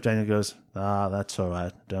 And Jeff Daniels goes, "That's all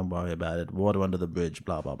right. Don't worry about it. Water under the bridge,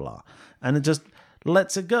 blah, blah, blah." And it just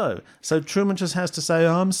lets it go. So Truman just has to say,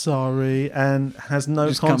 "I'm sorry," and has no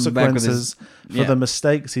Just comes back with his- consequences for yeah. the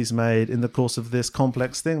mistakes he's made in the course of this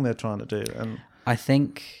complex thing they're trying to do. And I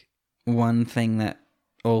think one thing that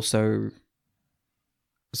also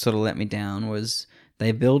sort of let me down was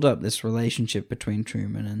they build up this relationship between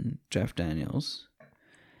Truman and Jeff Daniels,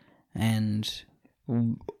 and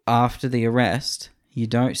after the arrest, you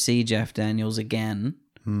don't see Jeff Daniels again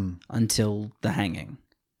until the hanging.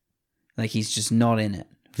 Like, he's just not in it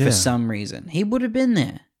for Yeah. some reason. He would have been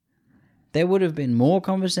there. There would have been more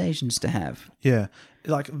conversations to have. yeah,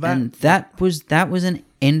 like that. And that was an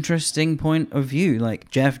interesting point of view, like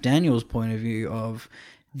Jeff Daniels' point of view of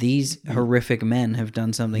these horrific men have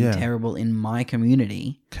done something Yeah. terrible in my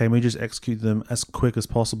community. Can we just execute them as quick as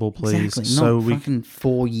possible, please? Exactly, So not we fucking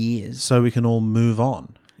 4 years. so we can all move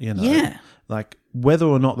on. You know, Yeah. like whether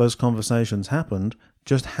or not those conversations happened,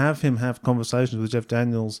 just have him have conversations with Jeff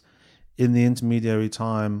Daniels in the intermediary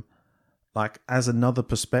time, like as another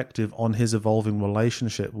perspective on his evolving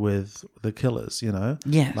relationship with the killers. You know,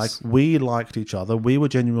 Yes. like we liked each other, we were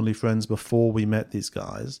genuinely friends before we met these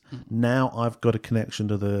guys. Now I've got a connection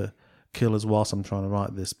to the killers whilst I'm trying to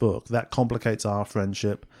write this book. That complicates our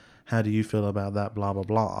friendship. How do you feel about that? Blah blah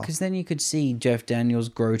blah. Because then you could see Jeff Daniels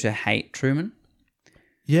grow to hate Truman,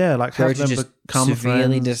 Yeah, like grow have to them just become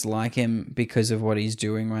severely friends. dislike him because of what he's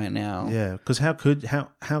doing right now. Yeah, because how could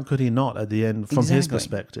he not at the end from his Exactly.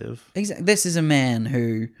 perspective? Exactly. This is a man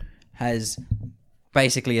who has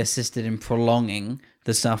basically assisted in prolonging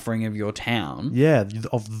the suffering of your town. Yeah,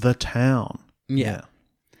 of the town. Yeah.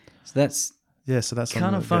 So that's So that's Kinda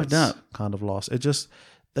something that fucked gets up. kind of lost.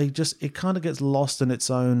 It kind of gets lost in its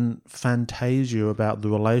own fantasia about the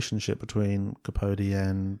relationship between Capote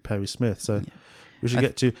and Perry Smith. So we should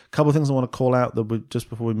get to a couple of things I want to call out that we just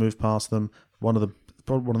before we move past them.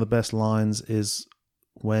 Probably one of the best lines is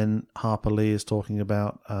when Harper Lee is talking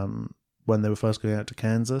about when they were first going out to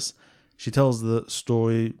Kansas. She tells the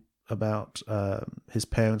story about his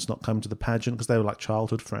parents not coming to the pageant because they were like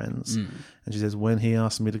childhood friends. And she says, when he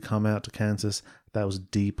asked me to come out to Kansas, that was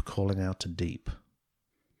deep calling out to deep.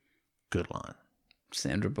 Good line.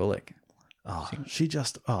 Sandra Bullock. I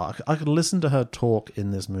could listen to her talk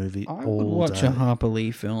in this movie I all would watch day. a Harper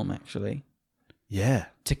Lee film, actually. Yeah.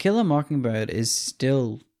 To Kill a Mockingbird is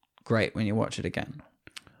still great when you watch it again.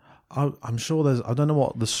 I'm sure there's. I don't know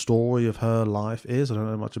what the story of her life is. I don't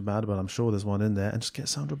know much about it, but I'm sure there's one in there. And just get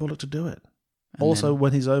Sandra Bullock to do it. And Also,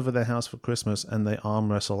 when he's over their house for Christmas and they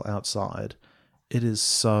arm wrestle outside, it is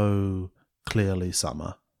so clearly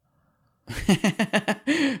summer.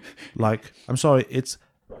 Like, I'm sorry, it's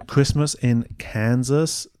Christmas in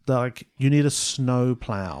Kansas. Like, you need a snow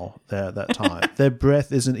plow there at that time. Their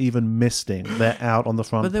breath isn't even misting. They're out on the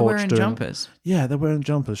front but they're porch wearing doing jumpers. Yeah, they're wearing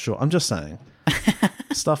jumpers. Sure, I'm just saying.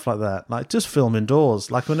 Stuff like that. Like, just film indoors.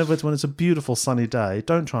 Like, when it's a beautiful sunny day,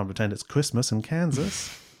 don't try and pretend it's Christmas in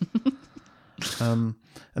Kansas. And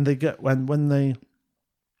they get when they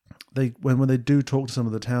do talk to some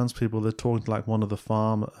of the townspeople, they're talking to like one of the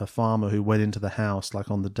a farmer who went into the house like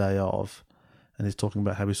on the day of, and he's talking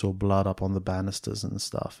about how he saw blood up on the banisters and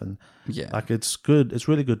stuff. And Yeah. like, it's good. It's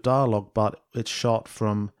really good dialogue, but it's shot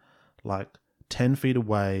from like 10 feet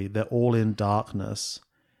away. They're all in darkness.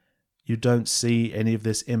 You don't see any of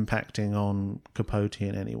this impacting on Capote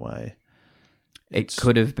in any way. It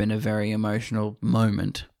could have been a very emotional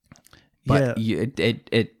moment, but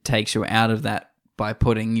it takes you out of that by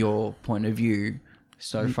putting your point of view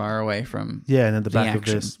so far away from Yeah, and in the back of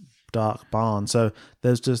action. this dark barn. So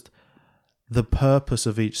there's just the purpose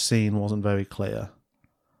of each scene wasn't very clear.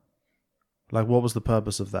 Like, what was the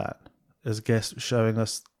purpose of that? As guess showing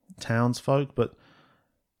us townsfolk, but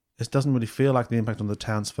it doesn't really feel like the impact on the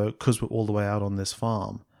townsfolk because we're all the way out on this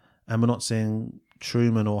farm, and we're not seeing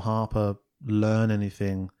Truman or Harper learn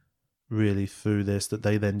anything really through this that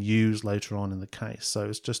they then use later on in the case. So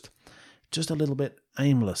it's just a little bit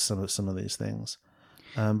aimless, some of these things.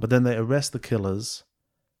 But then they arrest the killers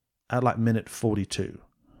at like minute 42.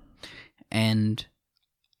 And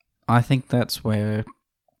I think that's where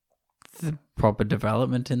the proper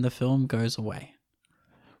development in the film goes away.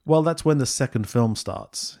 Well, that's when the second film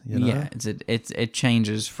starts. You know? Yeah, it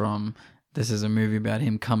changes from this is a movie about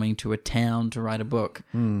him coming to a town to write a book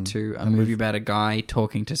to a movie about a guy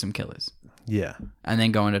talking to some killers Yeah. and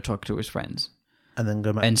then going to talk to his friends And then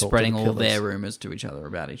go back and and talk spreading to the all killers. their rumors to each other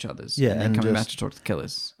about each other's. Yeah, and then and coming back just- to talk to the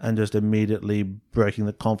killers. And just immediately breaking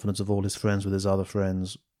the confidence of all his friends with his other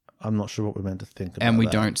friends. I'm not sure what we're meant to think about And we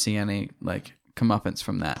that. don't see any like comeuppance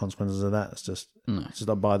from that. Consequences of that. It's just, No. it's just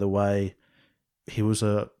like, by the way, he was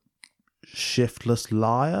a shiftless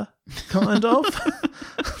liar, kind of.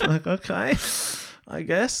 Like, okay, I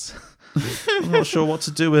guess. I'm not sure what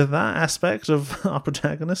to do with that aspect of our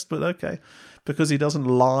protagonist, but okay. Because he doesn't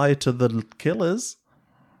lie to the killers.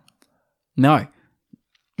 No.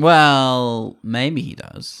 Well, maybe he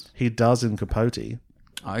does. He does in Capote.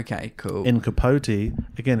 Okay, cool. In Capote,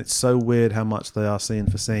 again, it's so weird how much they are scene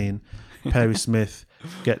for scene. Perry Smith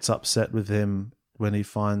gets upset with him when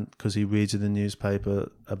because he reads in the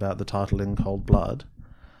newspaper about the title In Cold Blood,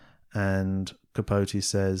 and Capote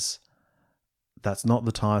says, "That's not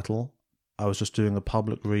the title. I was just doing a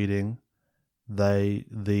public reading.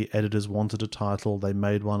 The editors wanted a title. They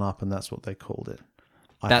made one up, and that's what they called it.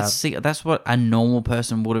 That's what a normal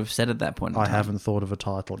person would have said at that point in I time. haven't thought of a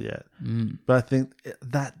title yet, but I think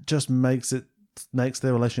that just makes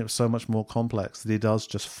their relationship so much more complex that he does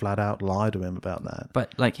just flat out lie to him about that.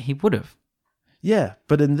 But like he would have. Yeah,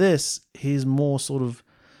 but in this, he's more sort of,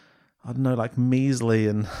 I don't know, like measly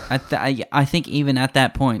and I think even at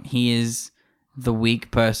that point, he is the weak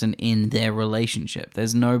person in their relationship.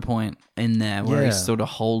 There's no point in there where Yeah. he sort of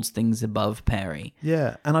holds things above Perry.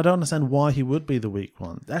 yeah, and I don't understand why he would be the weak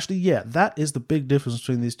one. Actually, yeah, that is the big difference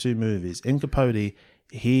between these two movies. In Capote,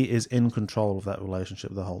 he is in control of that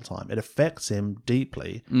relationship the whole time. It affects him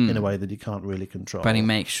deeply in a way that he can't really control. But he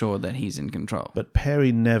makes sure that he's in control. But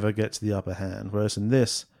Perry never gets the upper hand, whereas in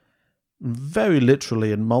this, very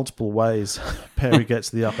literally in multiple ways, Perry gets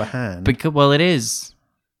the upper hand. Because, well, it is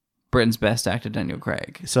Britain's best actor, Daniel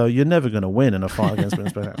Craig. So you're never going to win in a fight against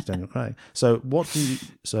Britain's best actor, Daniel Craig. So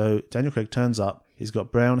so Daniel Craig turns up. He's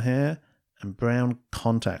got brown hair and brown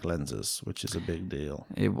contact lenses, which is a big deal.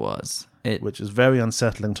 It was. Which is very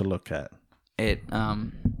unsettling to look at.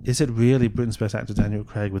 Is it really Britain's best actor, Daniel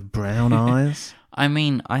Craig, with brown eyes? I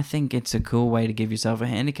mean, I think it's a cool way to give yourself a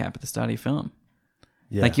handicap at the start of your film.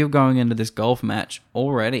 Yeah. Like you're going into this golf match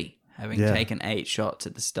already having Yeah. taken 8 shots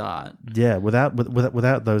at the start. Yeah, without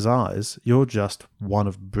those eyes, you're just one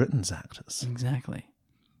of Britain's actors. Exactly.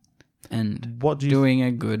 And What do you doing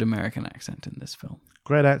a good American accent in this film.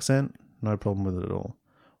 Great accent, no problem with it at all.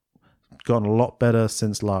 Gotten a lot better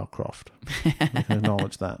since Lara Croft. We can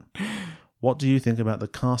acknowledge that. What do you think about the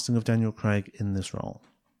casting of Daniel Craig in this role?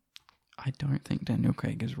 I don't think Daniel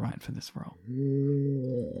Craig is right for this role.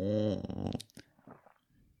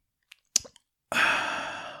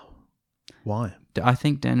 Why? I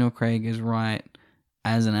think Daniel Craig is right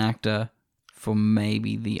as an actor for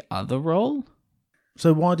maybe the other role.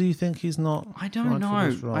 So why do you think he's not? I don't right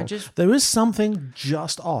for this know. role? There is something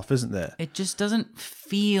just off, isn't there? It just doesn't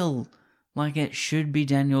feel like it should be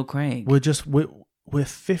Daniel Craig. We're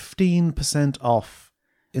 15% off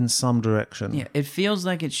in some direction. Yeah, it feels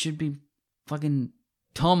like it should be fucking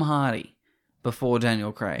Tom Hardy before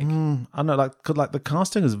Daniel Craig. I know, like the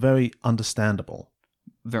casting is very understandable.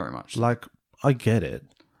 Very much. Like, I get it.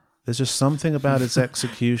 There's just something about its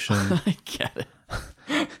execution. I get it.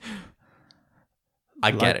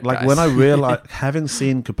 I get it. Like guys. when I realized, having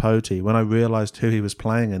seen Capote, when I realized who he was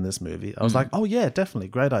playing in this movie, I was like, oh yeah, definitely,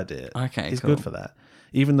 great idea. Okay, he's cool. good for that.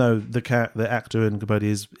 Even though the actor in Capote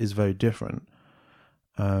is very different.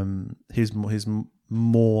 He's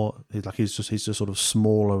just sort of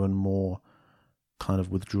smaller and more kind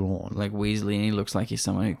of withdrawn. Like Weasley, and he looks like he's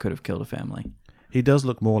someone who could have killed a family. He does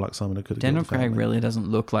look more like someone who could have Daniel killed a Craig family. really doesn't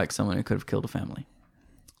look like someone who could have killed a family.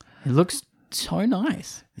 He looks so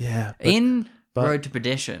nice. Yeah. In but- Road to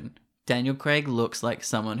Perdition, Daniel Craig looks like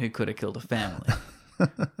someone who could have killed a family.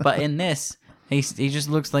 But in this, he just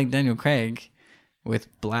looks like Daniel Craig with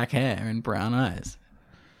black hair and brown eyes.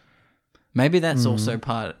 Maybe that's also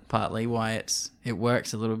partly why it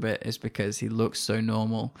works a little bit, is because he looks so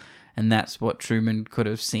normal, and that's what Truman could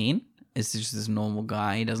have seen. Is just this normal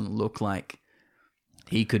guy. He doesn't look like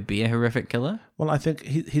he could be a horrific killer. Well, I think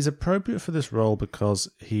he's appropriate for this role because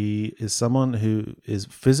he is someone who is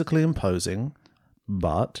physically imposing,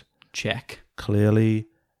 but Check. clearly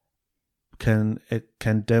can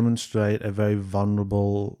demonstrate a very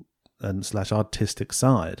vulnerable and / artistic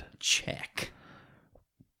side, Check.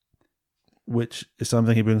 which is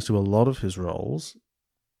something he brings to a lot of his roles.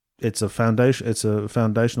 It's a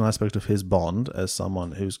foundational aspect of his Bond as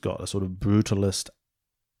someone who's got a sort of brutalist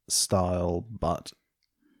style, but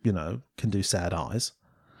can do sad eyes.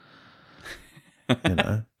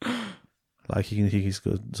 Like he's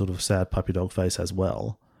got sort of sad puppy dog face as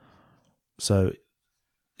well. So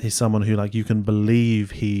he's someone who, like, you can believe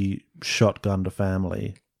he shotgunned a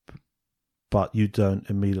family, but you don't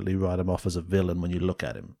immediately write him off as a villain when you look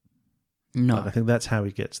at him. No. Like, I think that's how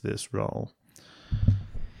he gets this role.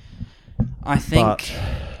 I think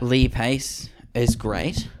Lee Pace is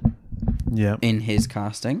great Yeah. in his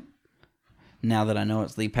casting. Now that I know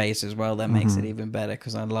it's Lee Pace as well, that makes it even better,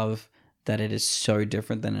 because I love that it is so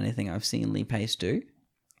different than anything I've seen Lee Pace do.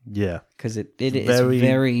 Yeah. Because it is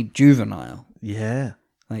very juvenile. Yeah.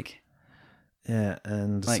 Like, Yeah.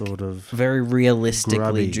 And Like, sort of. very realistically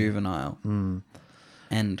grubby. juvenile.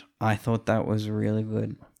 And I thought that was really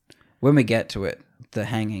good. When we get to it, the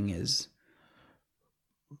hanging is...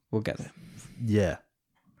 We'll get there. Yeah.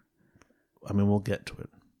 I mean, we'll get to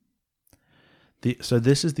it. So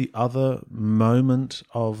this is the other moment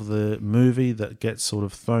of the movie that gets sort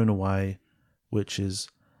of thrown away, which is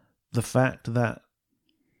the fact that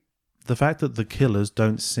the killers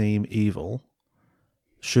don't seem evil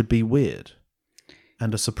should be weird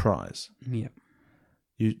and a surprise. Yep.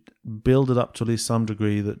 You build it up to at least some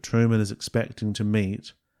degree that Truman is expecting to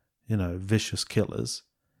meet, vicious killers.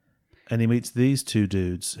 And he meets these two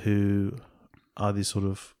dudes who are these sort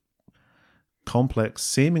of complex,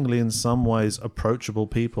 seemingly in some ways approachable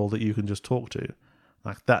people that you can just talk to.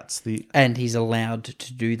 Like, that's the... And he's allowed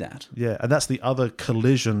to do that. Yeah, and that's the other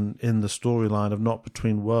collision in the storyline of not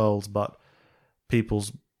between worlds, but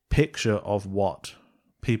people's picture of what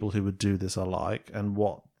people who would do this are like, and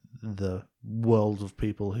what the world of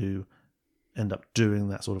people who end up doing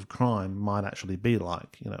that sort of crime might actually be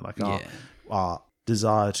like. Our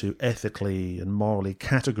desire to ethically and morally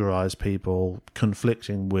categorize people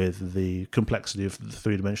conflicting with the complexity of the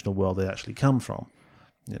three-dimensional world they actually come from,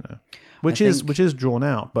 which is drawn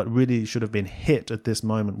out, but really should have been hit at this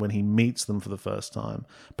moment when he meets them for the first time.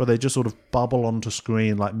 But they just sort of bubble onto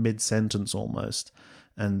screen like mid-sentence almost,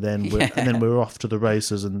 and then we're off to the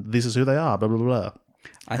races, and this is who they are, blah blah blah.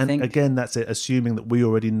 I think again, that's it, assuming that we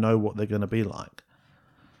already know what they're going to be like.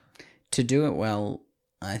 To do it well,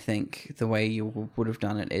 I think the way you would have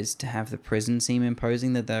done it is to have the prison seem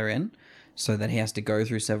imposing that they're in, so that he has to go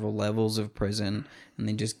through several levels of prison and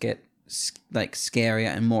then just get like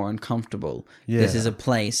scarier and more uncomfortable. Yeah. This is a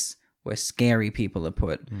place where scary people are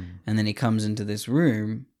put. And then he comes into this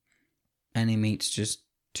room and he meets just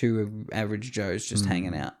two average Joes just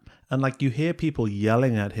hanging out. And like, you hear people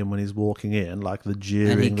yelling at him when he's walking in, like the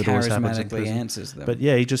jeering And he that always happens in charismatically prison. answers them. But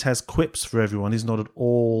yeah, he just has quips for everyone. He's not at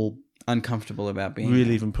all Uncomfortable about being really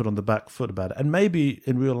there. even put on the back foot about it. And maybe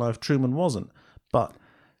in real life Truman wasn't, but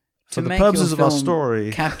for To the make purposes your of our film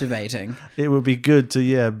story, captivating. it would be good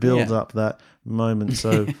to build Yeah. up that moment.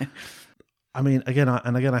 So I mean, again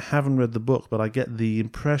I haven't read the book, but I get the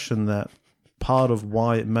impression that part of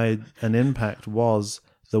why it made an impact was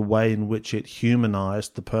the way in which it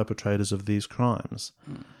humanized the perpetrators of these crimes.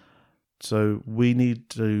 So we need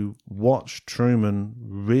to watch Truman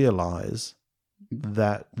realize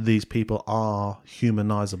that these people are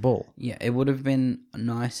humanizable. Yeah, it would have been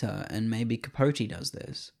nicer, and maybe Capote does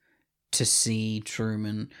this, to see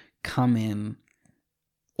Truman come in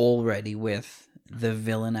already with the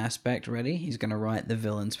villain aspect ready. He's going to write the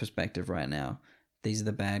villain's perspective right now. These are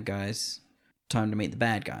the bad guys. Time to meet the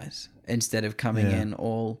bad guys. Instead of coming in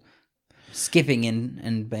all skipping in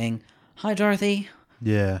and being, "Hi, Dorothy.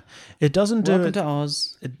 Yeah. It doesn't do Welcome it. to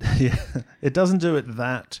Oz." It doesn't do it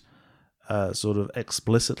that sort of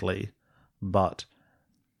explicitly, but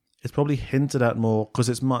it's probably hinted at more because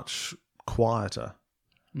it's much quieter,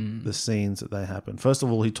 the scenes that they happen. First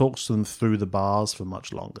of all, he talks to them through the bars for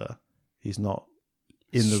much longer. He's not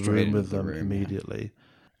in the Straight room into with the them room, immediately.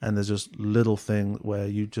 And there's just little thing where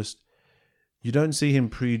you don't see him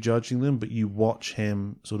prejudging them, but you watch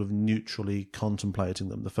him sort of neutrally contemplating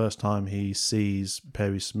them. The first time he sees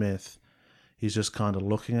Perry Smith, he's just kind of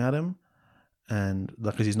looking at him, and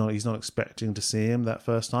because he's not expecting to see him that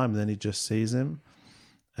first time, and then he just sees him,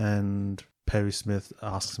 and Perry Smith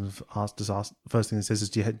asks first thing he says is,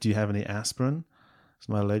 "Do you have any aspirin? 'Cause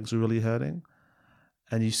my legs are really hurting."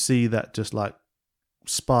 And you see that just like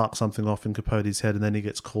spark something off in Capote's head, and then he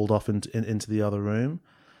gets called off into the other room.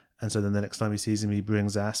 And so then the next time he sees him, he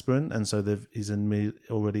brings aspirin, and so he's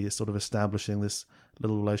already sort of establishing this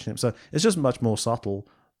little relationship. So it's just much more subtle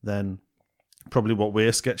than probably what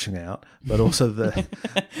we're sketching out, but also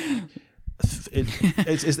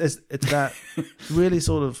it's that really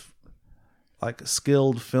sort of like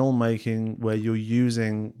skilled filmmaking where you're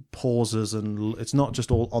using pauses, and it's not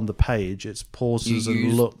just all on the page, it's pauses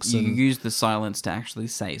and looks. You use the silence to actually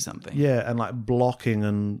say something. Yeah, and like blocking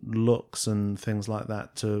and looks and things like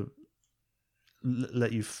that to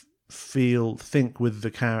let you think with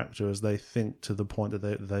the character as they think to the point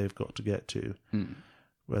that they've got to get to.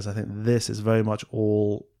 Whereas I think this is very much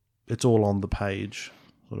all on the page,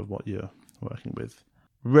 sort of what you're working with.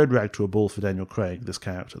 Red rag to a bull for Daniel Craig, this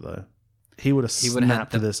character though. He would have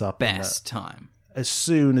snapped this up best time. As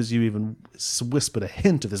soon as you even whispered a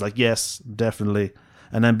hint of this, like, yes, definitely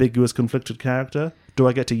an ambiguous, conflicted character. Do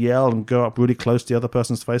I get to yell and go up really close to the other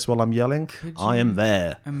person's face while I'm yelling? I am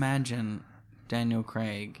there. Imagine Daniel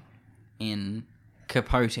Craig in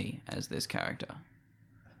Capote as this character.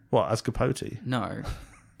 What, as Capote? No,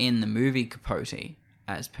 in the movie Capote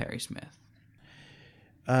as Perry Smith.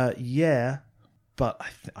 Yeah, but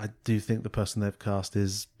I do think the person they've cast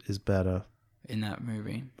is better In that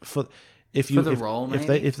movie. for role,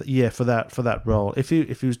 maybe? For that role. If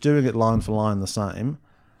he was doing it line for line the same,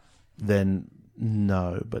 then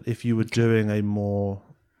no. But if you were doing a more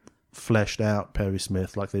fleshed out Perry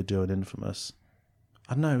Smith like they do in Infamous,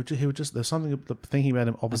 I don't know. He would just there's something the thinking about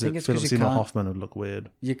him opposite Philip Seymour Hoffman would look weird.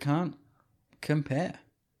 You can't compare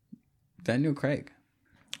Daniel Craig.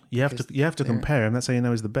 You have to compare him. That's how you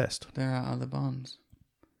know he's the best. There are other Bonds.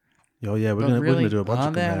 Oh yeah, we're gonna do a bunch of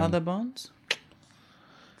Are there comparing. other Bonds?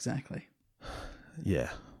 Exactly. Yeah,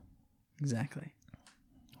 Exactly.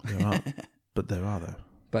 there are, but there are though.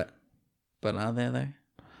 But are there though?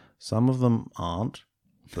 Some of them aren't,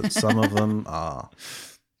 but some of them are.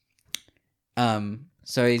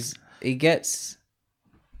 So he gets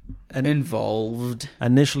involved.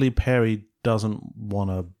 Initially, Perry doesn't want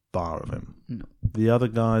to borrow him. No. The other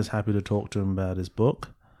guy's happy to talk to him about his book,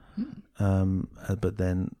 but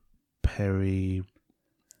then Perry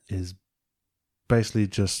is basically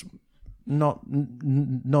just not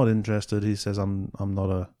interested. He says, "I'm not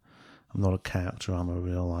a character. I'm a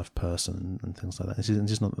real life person," and things like that. He's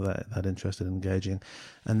just not that interested in engaging.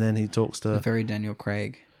 And then he talks to Very Daniel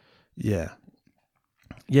Craig. yeah,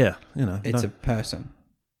 you know, It's a person.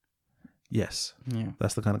 yes, Yeah.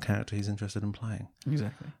 that's the kind of character he's interested in playing.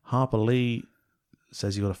 Exactly. Harper Lee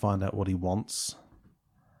says you got to find out what he wants.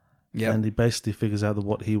 Yeah. And he basically figures out that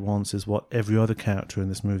what he wants is what every other character in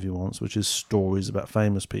this movie wants, which is stories about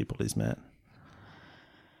famous people he's met.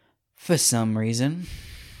 For some reason.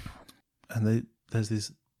 And there's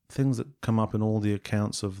these things that come up in all the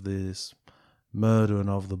accounts of this murder and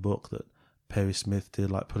of the book that Perry Smith did,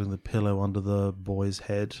 like putting the pillow under the boy's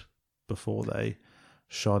head before they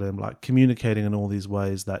shot him, like communicating in all these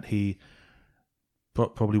ways that he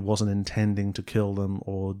probably wasn't intending to kill them,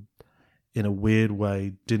 or in a weird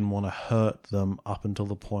way didn't want to hurt them up until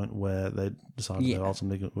the point where they decided they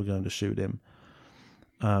ultimately were going to shoot him.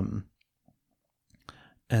 And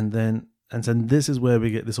so this is where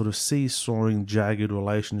we get this sort of seesawing, jagged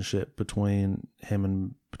relationship between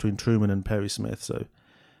Truman and Perry Smith. So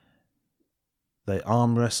they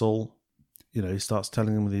arm wrestle, he starts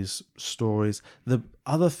telling him these stories. The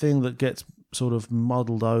other thing that gets sort of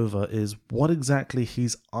muddled over is what exactly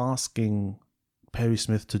he's asking Perry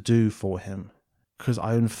Smith to do for him. Because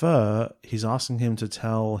I infer he's asking him to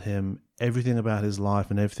tell him everything about his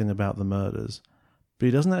life and everything about the murders. But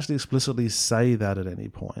he doesn't actually explicitly say that at any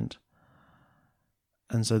point.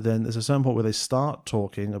 And so then there's a certain point where they start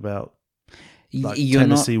talking about like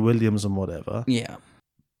Tennessee Williams and whatever. Yeah.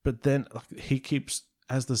 But then he keeps,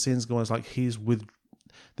 as the scenes go on, it's like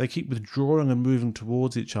they keep withdrawing and moving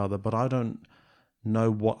towards each other, but I don't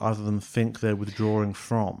know what other than think they're withdrawing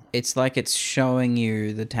from. It's like it's showing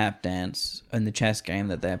you the tap dance and the chess game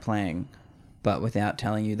that they're playing, but without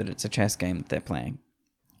telling you that it's a chess game that they're playing.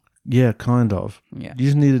 Yeah, kind of. Yeah. You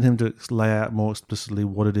just needed him to lay out more explicitly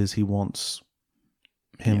what it is he wants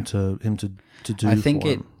him to do. I think for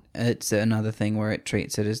him. it's another thing where it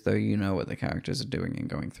treats it as though you know what the characters are doing and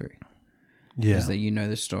going through. Yeah. Is that you know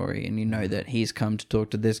the story and you know that he's come to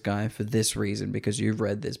talk to this guy for this reason because you've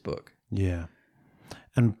read this book. Yeah.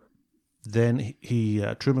 And then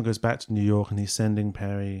Truman goes back to New York and he's sending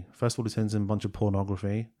Perry, first of all he sends him a bunch of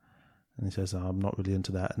pornography and he says, I'm not really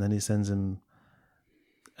into that. And then he sends him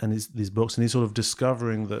these books and he's sort of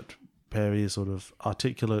discovering that Perry is sort of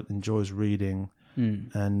articulate, enjoys reading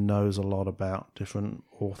and knows a lot about different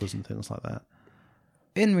authors and things like that.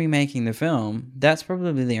 In remaking the film, that's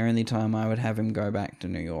probably the only time I would have him go back to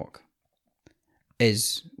New York.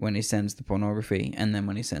 Is when he sends the pornography and then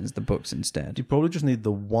when he sends the books instead. You probably just need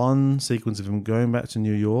the one sequence of him going back to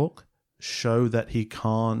New York, show that he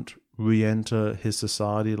can't re-enter his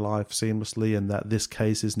society life seamlessly and that this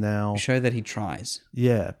case is now... Show that he tries.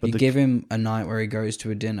 Yeah. But you give him a night where he goes to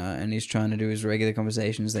a dinner and he's trying to do his regular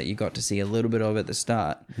conversations that you got to see a little bit of at the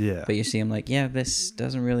start. Yeah. But you see him like, yeah, this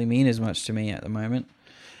doesn't really mean as much to me at the moment.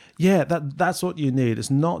 Yeah, that's what you need.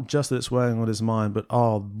 It's not just that it's weighing on his mind, but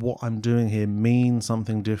what I'm doing here means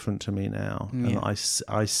something different to me now, and I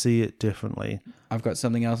see it differently. I've got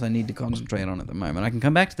something else I need to concentrate on at the moment. I can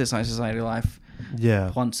come back to this high society life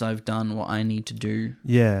once I've done what I need to do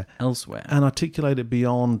elsewhere. And articulate it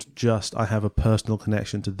beyond just I have a personal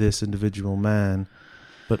connection to this individual man,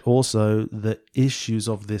 but also the issues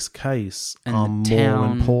of this case and are more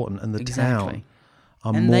important, and the town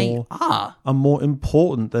are more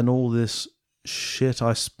important than all this shit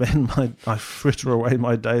I I fritter away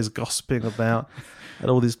my days gossiping about at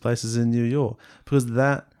all these places in New York. Because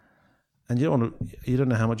and you don't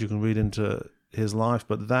know how much you can read into his life,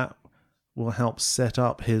 but that will help set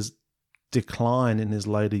up his decline in his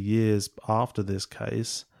later years after this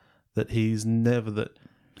case, that he's never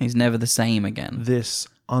the same again. This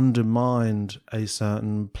undermined a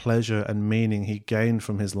certain pleasure and meaning he gained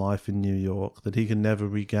from his life in New York that he can never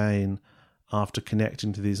regain after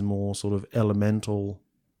connecting to these more sort of elemental,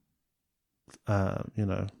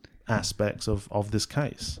 aspects of this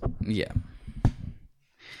case. Yeah.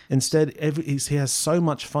 Instead, he has so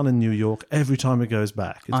much fun in New York every time he goes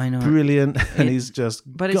back. It's I know. Brilliant, and he's just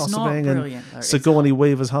but gossiping. It's not brilliant, and Sigourney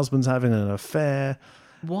Weaver's husband's having an affair.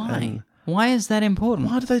 Why? Why is that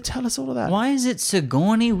important? Why do they tell us all of that? Why is it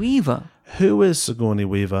Sigourney Weaver? Who is Sigourney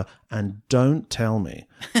Weaver? And don't tell me,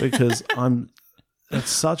 because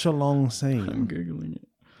it's such a long scene. I'm Googling it.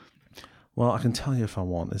 Well, I can tell you if I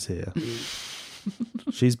want. It's here.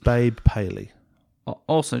 She's Babe Paley.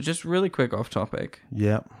 Also, just really quick off topic.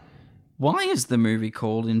 Yep. Why is the movie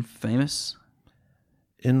called Infamous?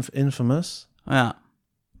 Infamous? Yeah.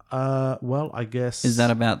 Well, I guess... Is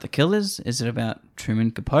that about the killers? Is it about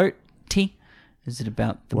Truman Capote? Is it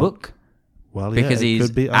about the book? Well, because he's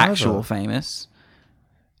could be actual famous.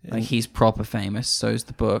 Like, he's proper famous, so's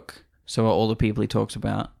the book. So are all the people he talks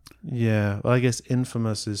about. Yeah, well, I guess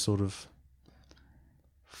Infamous is sort of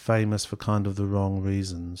famous for kind of the wrong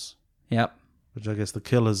reasons. Yep. Which I guess the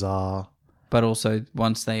killers are. But also,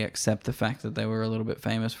 once they accept the fact that they were a little bit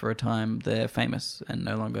famous for a time, they're famous and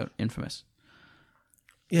no longer infamous.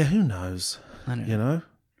 Yeah, who knows? I don't know. You know?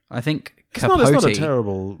 I think it's not a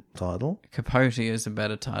terrible title. Capote is a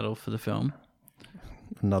better title for the film.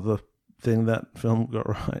 Another thing that film got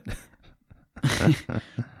right.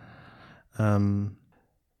 Then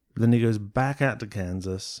he goes back out to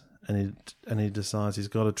Kansas and he decides he's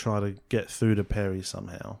got to try to get through to Perry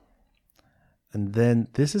somehow. And then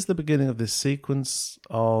this is the beginning of this sequence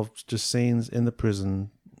of just scenes in the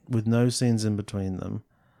prison with no scenes in between them,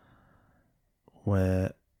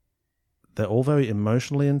 where they're all very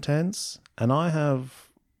emotionally intense, and I have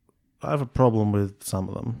a problem with some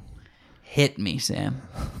of them. Hit me, Sam.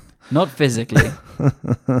 Not physically,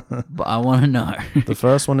 but I want to know. The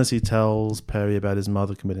first one is he tells Perry about his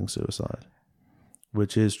mother committing suicide,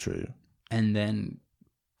 which is true. And then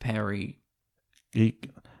Perry...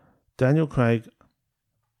 Daniel Craig.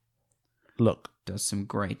 Look, Does some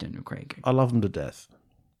great Daniel Craig. I love him to death.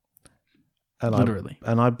 And Literally.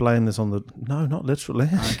 I blame this on the... No, not literally.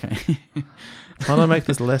 Okay. Trying to make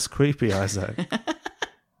this less creepy, Isaac.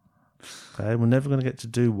 Okay, we're never going to get to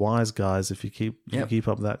do Wise Guys if you keep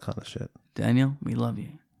up that kind of shit. Daniel, we love you.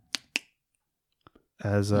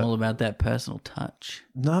 As All about that personal touch.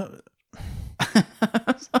 no,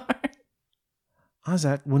 Sorry.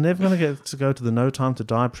 Isaac, we're never going to get to go to the No Time to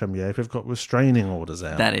Die premiere if we've got restraining orders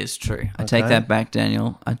out. That is true. I take Okay. that back,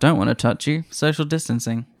 Daniel. I don't want to touch you. Social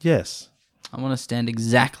distancing. Yes. I want to stand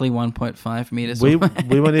exactly 1.5 meters We away.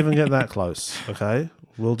 won't even get that close, okay?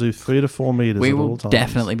 We'll do 3 to 4 meters We at will all times.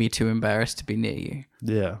 definitely be too embarrassed to be near you.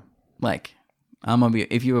 Yeah. Like, I'm gonna be.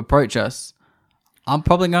 If you approach us, I'm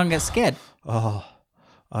probably gonna get scared. Oh,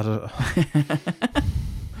 I don't...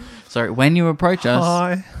 Sorry, when you approach us,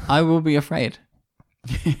 Hi. I will be afraid.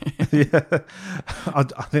 Yeah.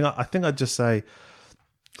 I think I'd just say,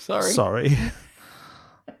 sorry.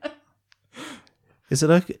 Is it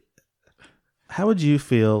okay? How would you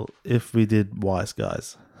feel if we did Wise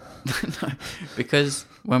Guys? No, because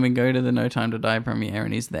when we go to the No Time to Die premiere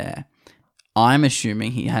and he's there, I'm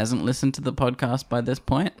assuming he hasn't listened to the podcast by this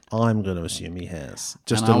point. I'm going to assume he has.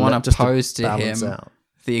 Just And I want to just pose to balance him out.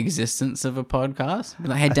 the existence of a podcast. Be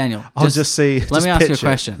like, hey, Daniel, I'll just see. let just me ask you a picture.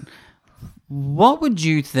 question. What would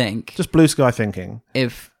you think Just blue sky thinking.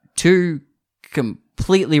 if two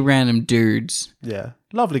completely random dudes, Yeah.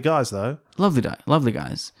 Lovely guys, though. lovely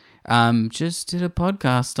guys, just did a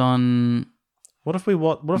podcast on... What if we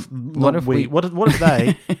what if What if we- what if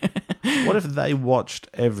they what if they watched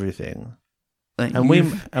everything Like and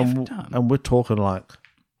you've ever done? and we're talking like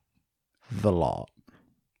the lot.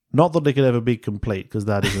 Not that they could ever be complete, because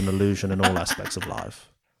that is an illusion in all aspects of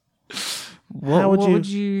life. What, How would what you- would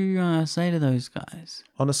you say to those guys?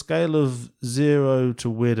 On a scale of 0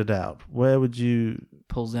 to weirded out, where would you?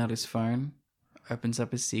 Pulls out his phone, opens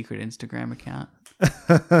up his secret Instagram account,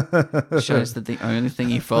 shows that the only thing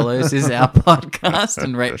he follows is our podcast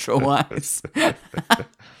and Rachel Weisz,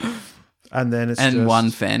 And then it's and just,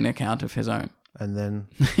 one fan account of his own. and then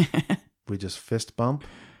we just fist bump.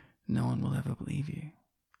 No one will ever believe you.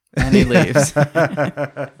 And he leaves.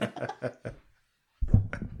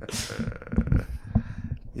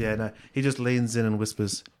 Yeah, no. He just leans in and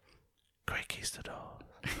whispers, "Great keys to door."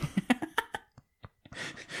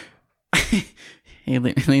 He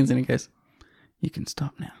leans in and goes, "You can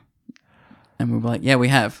stop now." And we'll be like, "Yeah, we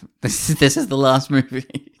have. This is the last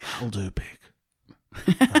movie." That'll do, pig.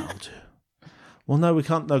 That'll do. Well, no, we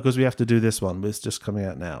can't, though, because we have to do this one. It's just coming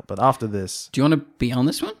out now. But after this, Do you want to be on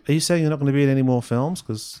this one? are you saying you're not going to be in any more films?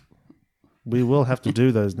 Because we will have to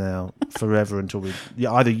do those now forever until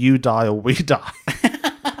either you die or we die.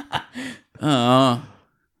 Oh,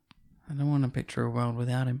 I don't want to picture a world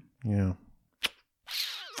without him. Yeah.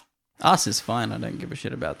 Us is fine. I don't give a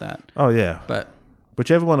shit about that. Oh, yeah. But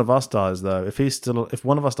Whichever one of us dies, though, if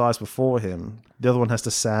one of us dies before him, the other one has to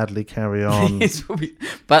sadly carry on.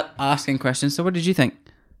 but asking questions. So, what did you think?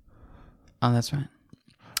 Oh, that's right.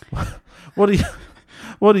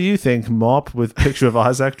 What do you think, mop with picture of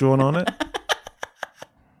Isaac drawn on it?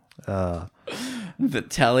 The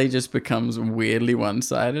tally just becomes weirdly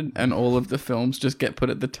one-sided, and all of the films just get put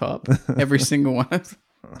at the top. Every single one.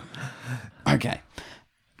 Okay,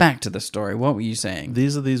 back to the story. What were you saying?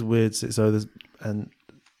 These are these weird. So there's and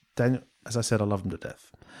Daniel, as I said, I love him to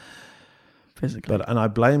death. Physically, But I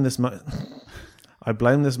blame this. I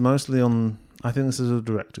blame this mostly on. I think this is a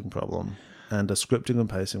directing problem and a scripting and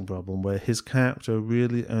pacing problem, where his character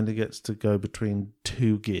really only gets to go between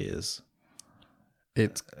two gears.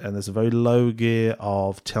 And there's a very low gear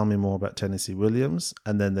of "tell me more about Tennessee Williams,"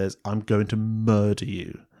 and then there's "I'm going to murder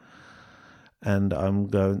you," and I'm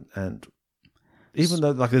going and even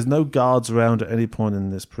though like there's no guards around at any point in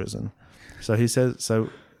this prison, so he says so.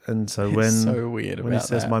 And so it's so weird when he about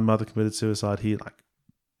says that. my mother committed suicide, he like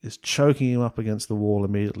is choking him up against the wall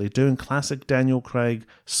immediately, doing classic Daniel Craig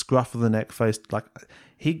scruff of the neck face. Like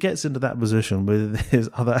he gets into that position with his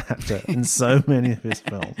other actor in so many of his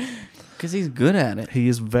films. Because he's good at it. He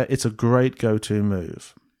is. It's a great go-to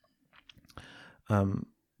move,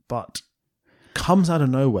 but comes out of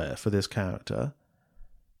nowhere for this character,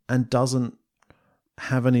 and doesn't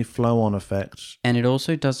have any flow-on effect. And it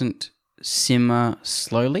also doesn't simmer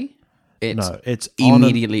slowly. It's It's on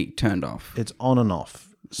immediately turned off. it's on and off.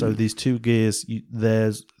 So these two gears,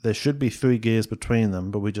 there should be three gears between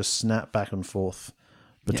them, but we just snap back and forth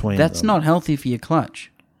between That's them. not healthy for your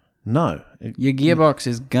clutch. No. Your gearbox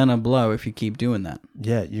is gonna blow if you keep doing that.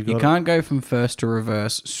 Yeah, You can't go from first to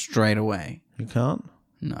reverse straight away. You can't?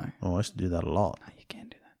 No. Oh, I used to do that a lot. You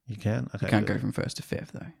can't do that. You can? Okay. You can't good. go from first to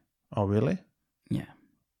fifth, though. Oh, really? Yeah,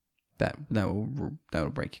 that will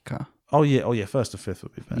break your car. Oh yeah. First to fifth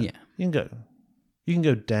would be bad. Yeah. You can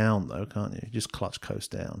go down though, can't you? Just clutch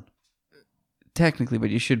coast down. Technically, but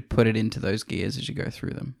you should put it into those gears as you go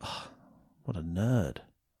through them. What a nerd.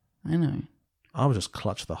 I know. I would just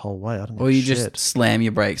clutch the whole way. I don't give Or a you shit. just slam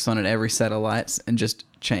your brakes on at every set of lights and just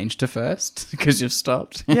change to first because you've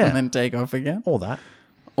stopped Yeah. and then take off again. Or that.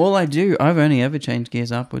 All I do, I've only ever changed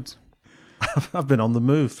gears upwards. I've been on the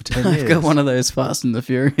move for 10 years. I've got one of those Fast and the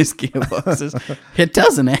Furious gearboxes. It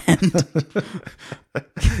doesn't end.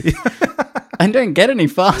 I don't get any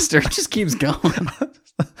faster. It just keeps going.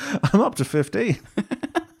 I'm up to 15.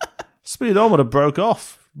 Speedometer broke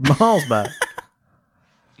off miles back.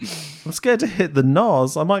 I'm scared to hit the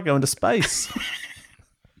NOS. I might go into space.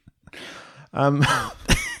 Does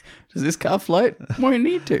this car float? Won't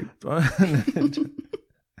need to.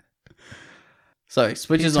 So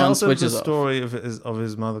switches on, switches the off. story of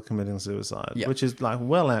his mother committing suicide, Yeah. which is like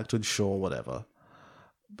well acted, sure, whatever.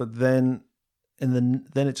 But then then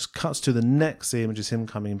it just cuts to the next scene, which is him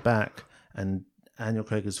coming back, and Daniel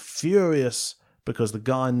Craig is furious because the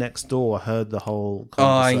guy next door heard the whole Oh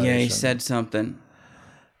conversation. yeah, he said something.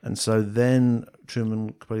 And so then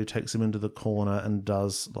Truman Capote takes him into the corner and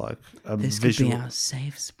does like a This could be our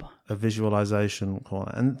safe spot. a visualization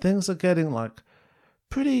corner, and things are getting like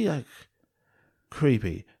pretty like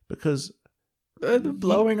creepy because The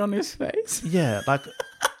blowing on his face. yeah,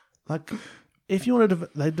 like if you want to,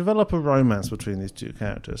 they develop a romance between these two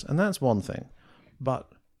characters, and that's one thing. But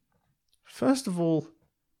first of all,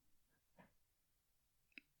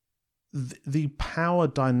 the power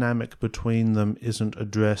dynamic between them isn't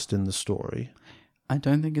addressed in the story. I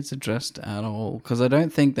don't think it's addressed at all because I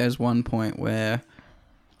don't think there's one point where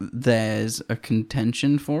there's a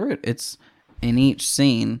contention for it. It's in each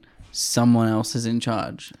scene, someone else is in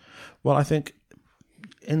charge. Well, I think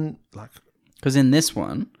in like Because in this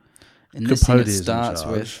one, in this scene, Capote is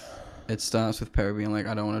in it starts with Perry being like,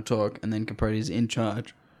 "I don't want to talk," and then Capote's in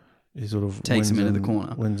charge. he sort of Takes him wins into the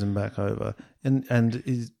corner. wins him back over, and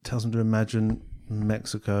he tells him to imagine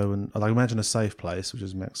Mexico and like imagine a safe place, which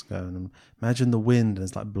is Mexico, and imagine the wind and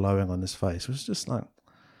it's like blowing on his face. It's just like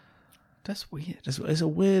That's weird. it's a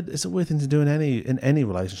weird thing to do in any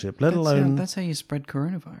relationship, let alone that's how you spread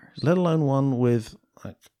coronavirus. let alone one with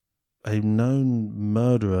like a known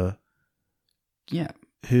murderer Yeah,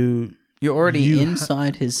 who you're already You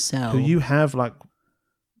inside his cell. who you have like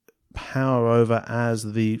power over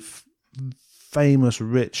as the famous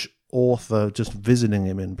rich author, just visiting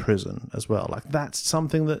him in prison as well. Like that's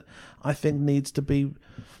something that I think needs to be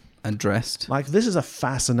addressed. like. This is a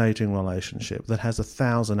fascinating relationship that has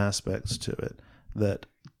 1,000 aspects to it that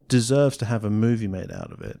deserves to have a movie made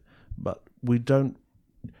out of it, but we don't.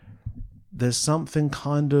 There's something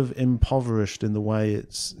kind of impoverished in the way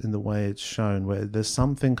it's shown, where there's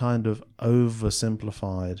something kind of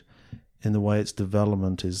oversimplified in the way its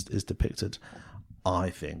development is depicted, I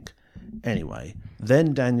think. Anyway,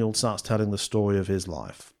 then Daniel starts telling the story of his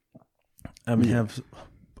life, and we have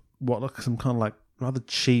what look some kind of like rather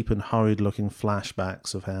cheap and hurried looking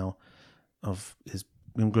flashbacks of him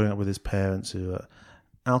growing up with his parents who are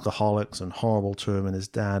alcoholics and horrible to him, and his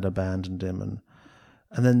dad abandoned him,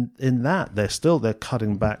 and then in that they're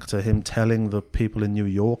cutting back to him telling the people in New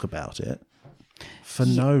York about it for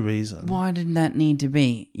no reason. Why did that need to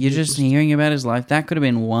be? You're just hearing about his life. That could have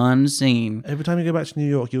been one scene. Every time you go back to New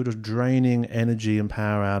York, you're just draining energy and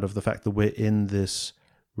power out of the fact that we're in this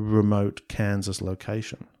remote Kansas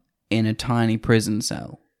location. In a tiny prison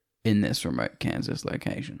cell in this remote Kansas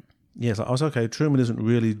location. Yes, I was okay. Truman isn't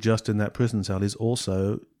really just in that prison cell. He's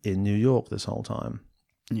also in New York this whole time.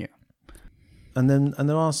 Yeah. And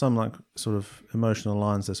there are some like sort of emotional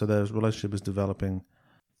lines there. So their relationship is developing.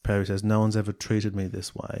 Perry says, "No one's ever treated me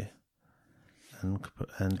this way," and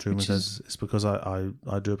Truman says, "It's because I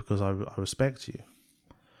do it because I respect you,"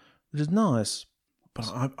 which is nice. But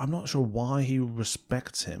I'm not sure why he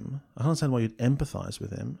respects him. I don't understand why you'd empathize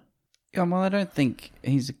with him. Yeah, well, I don't think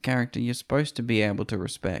he's a character you're supposed to be able to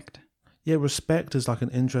respect. Yeah, respect is like an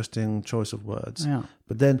interesting choice of words. Yeah.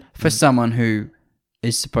 But then For someone who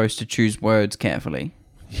is supposed to choose words carefully.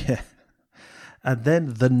 yeah. And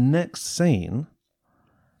then the next scene,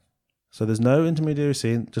 so there's no intermediary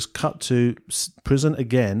scene, just cut to prison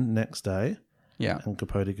again next day. Yeah. And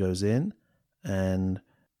Capote goes in, and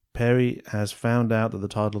Perry has found out that the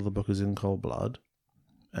title of the book is In Cold Blood,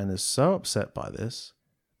 and is so upset by this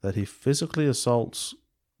that he physically assaults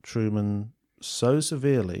Truman so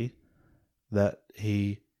severely that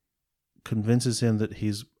he convinces him that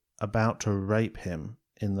he's about to rape him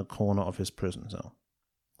in the corner of his prison cell.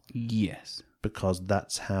 Yes. Because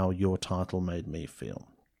that's how your title made me feel.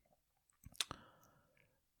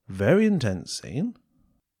 Very intense scene.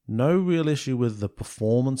 No real issue with the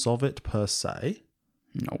performance of it per se.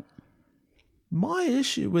 Nope. My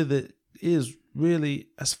issue with it is really,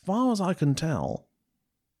 as far as I can tell,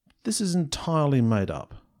 this is entirely made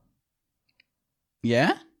up.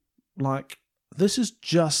 Yeah? Like, this is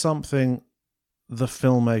just something the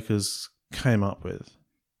filmmakers came up with.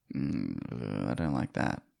 I don't like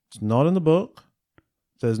that. It's not in the book.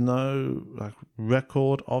 There's no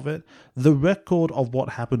record of it. The record of what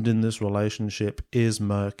happened in this relationship is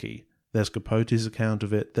murky. There's Capote's account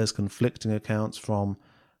of it. There's conflicting accounts from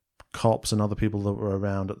cops and other people that were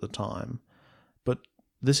around at the time. But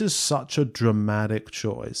this is such a dramatic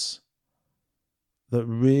choice that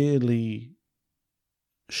really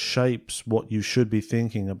shapes what you should be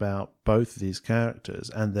thinking about both these characters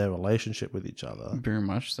and their relationship with each other. Very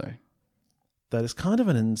much so. That is kind of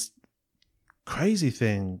an crazy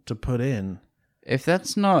thing to put in. If that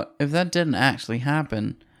didn't actually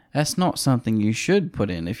happen, that's not something you should put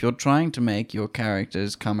in. If you're trying to make your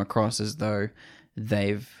characters come across as though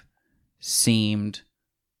they've seemed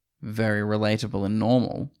very relatable and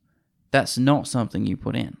normal, that's not something you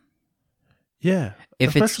put in. Yeah.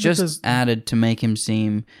 If it's especially just because- added to make him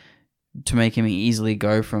easily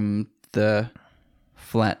go from the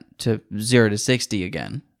flat to 0 to 60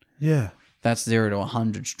 again, Yeah. that's 0 to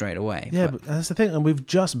 100 straight away. Yeah, but that's the thing. And we've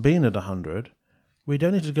just been at 100. We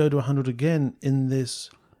don't need to go to 100 again in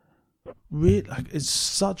this. It's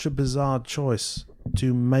such a bizarre choice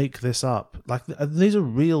to make this up. Like, these are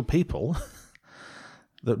real people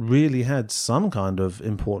that really had some kind of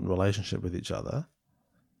important relationship with each other.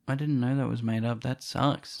 I didn't know that was made up. That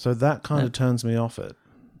sucks. So that kind of turns me off it,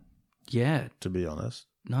 Yeah, to be honest.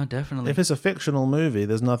 no, definitely. If it's a fictional movie,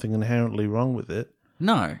 there's nothing inherently wrong with it.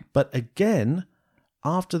 No. But again,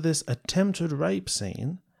 after this attempted rape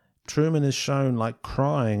scene, Truman is shown like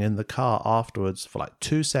crying in the car afterwards for like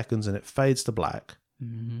 2 seconds and it fades to black.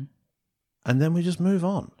 Mm-hmm. And then we just move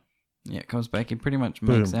on. Yeah, it comes back. He pretty much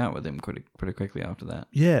Boom. makes out with him pretty quickly after that.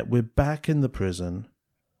 Yeah, we're back in the prison.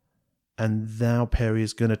 And now Perry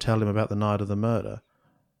is going to tell him about the night of the murder.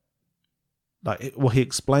 He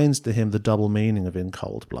explains to him the double meaning of in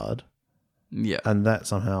cold blood. Yeah. And that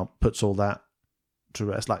somehow puts all that to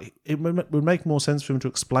rest. Like, it would make more sense for him to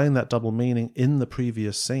explain that double meaning in the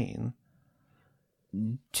previous scene.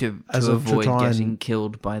 To As of to avoid try and- getting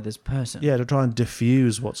killed by this person. Yeah, to try and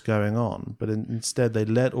diffuse what's going on. But instead, they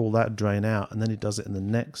let all that drain out, and then he does it in the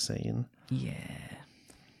next scene. Yeah.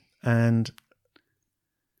 And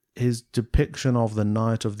his depiction of the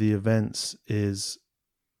night of the events is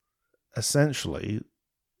essentially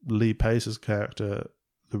Lee Pace's character.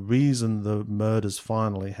 The reason the murders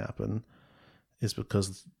finally happen is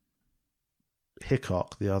because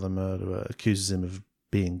Hickok, the other murderer, accuses him of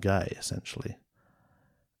being gay, essentially.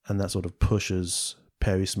 And that sort of pushes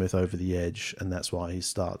Perry Smith over the edge, and that's why he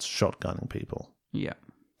starts shotgunning people. Yeah.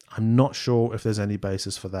 I'm not sure if there's any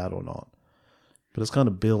basis for that or not. But it's kind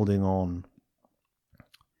of building on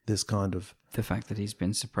this kind of... The fact that he's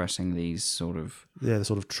been suppressing these sort of... Yeah, the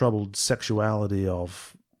sort of troubled sexuality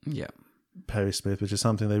of Yeah. Perry Smith, which is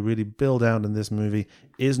something they really build out in this movie,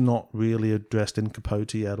 is not really addressed in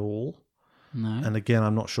Capote at all. No. And again,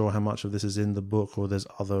 I'm not sure how much of this is in the book or there's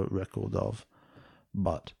other record of.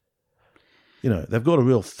 But, they've got a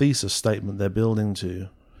real thesis statement they're building to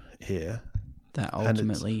here. That and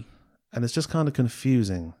ultimately... And it's just kind of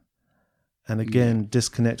confusing. And again,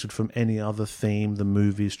 disconnected from any other theme the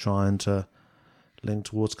movie's trying to link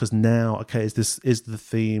towards. Because now, okay, is the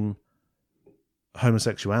theme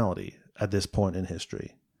homosexuality at this point in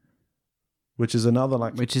history? Which is another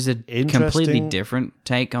Which is a completely interesting- different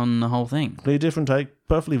take on the whole thing. completely different take,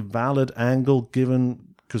 perfectly valid angle given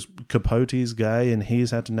because Capote's gay and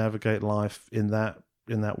he's had to navigate life in that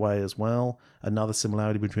way as well. Another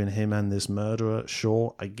similarity between him and this murderer,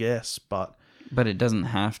 sure, I guess, but But it doesn't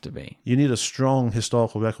have to be. you need a strong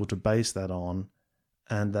historical record to base that on,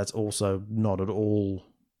 and that's also not at all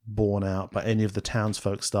borne out by any of the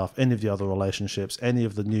townsfolk stuff, any of the other relationships, any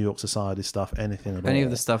of the New York society stuff, anything at all. Any of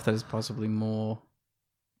the stuff that is possibly more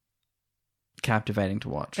captivating to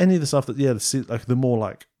watch. Any of the stuff that, the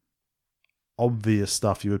more obvious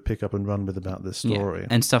stuff you would pick up and run with about this story. Yeah.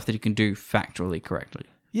 And stuff that you can do factually correctly.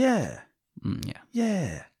 Yeah. Yeah.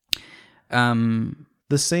 Yeah. Um.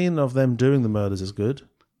 The scene of them doing the murders is good.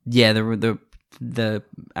 Yeah. The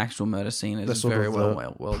actual murder scene The is sort very of well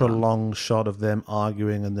done. prolonged shot of them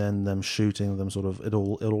arguing and then them shooting them. Sort of it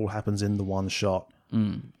all happens in the one shot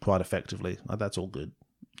quite effectively. That's all good.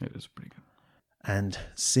 It is pretty good. And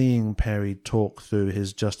seeing Perry talk through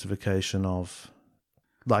his justification of,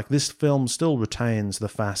 this film still retains the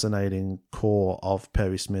fascinating core of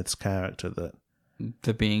Perry Smith's character that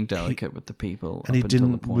the being delicate with the people, and he up until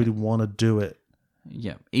didn't the point. really want to do it.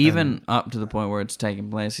 Yeah, even up to the point where it's taking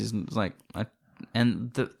place, he's like,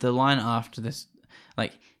 and the line after this,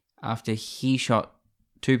 like after he shot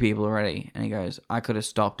 2 people already, and he goes, "I could have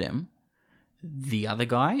stopped him." The other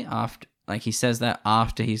guy, after, like, he says that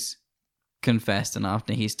after he's confessed and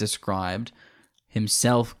after he's described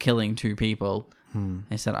himself killing 2 people.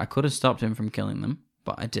 He said, "I could have stopped him from killing them,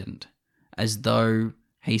 but I didn't," as though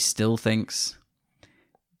he still thinks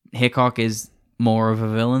Hickok is more of a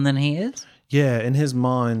villain than he is. Yeah, in his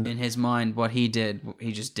mind, In his mind, what he did,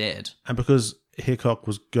 he just did. and because Hickok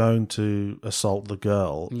was going to assault the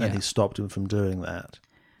girl, Yeah. and he stopped him from doing that.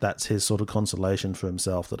 That's his sort of consolation for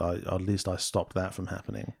himself that at least I stopped that from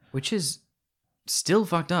happening. Which is still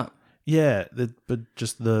fucked up. Yeah, but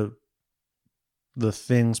just the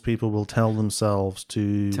things people will tell themselves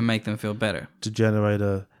to To make them feel better. generate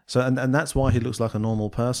a and that's why he looks like a normal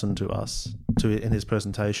person to us in his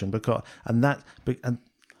presentation, because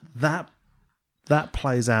that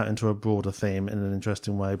plays out into a broader theme in an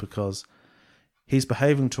interesting way, because he's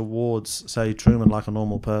behaving towards, say, Truman like a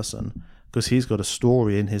normal person because he's got a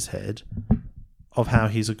story in his head of how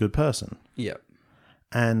he's a good person. Yep.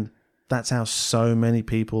 And that's how so many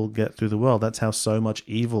people get through the world. That's how so much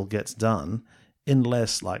evil gets done in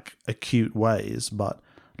less like acute ways, but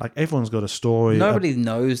like everyone's got a story. Nobody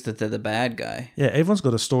knows that they're the bad guy. Yeah, everyone's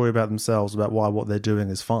got a story about themselves about why what they're doing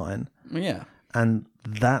is fine. Yeah. And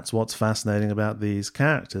that's what's fascinating about these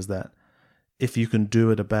characters, that if you can do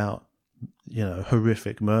it about,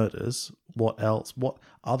 horrific murders, what else? What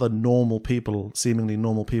other normal people, seemingly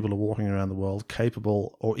normal people, are walking around the world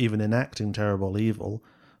capable or even enacting terrible evil,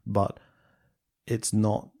 but it's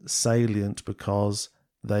not salient because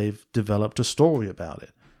they've developed a story about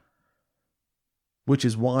it. Which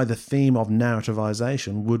is why the theme of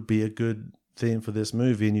narrativization would be a good theme for this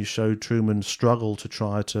movie, and you showed Truman struggle to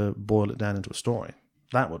try to boil it down into a story.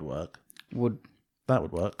 That would work. That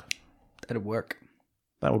would work. That'd work.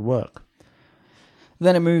 That would work.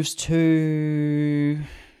 Then it moves to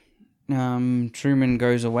Truman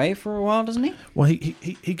goes away for a while, doesn't he? Well,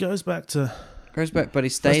 he goes back to Goes back, but he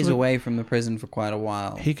stays First, away from the prison for quite a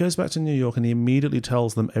while. he goes back to New York, and he immediately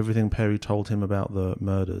tells them everything Perry told him about the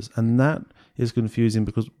murders, and that is confusing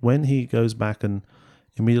because when he goes back and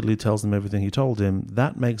immediately tells them everything he told him,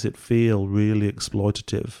 that makes it feel really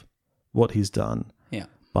exploitative what he's done. Yeah.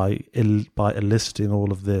 By eliciting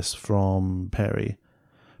all of this from Perry.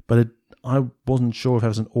 But I wasn't sure if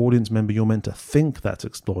as an audience member you're meant to think that's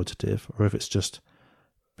exploitative, or if it's just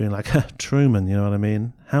being like, Truman, you know what I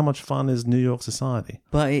mean? How much fun is New York society?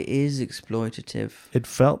 But it is exploitative. It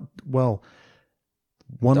felt, well,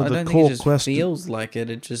 one of the I don't think core it just questions... feels like it.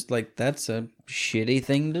 It's just like, that's a shitty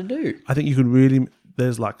thing to do. I think you can really...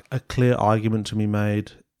 There's like a clear argument to be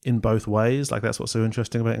made in both ways. Like that's what's so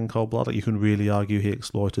interesting about it in Cold Blood. Like you can really argue he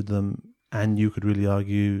exploited them, and you could really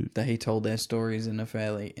argue That he told their stories in a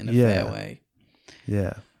fair way.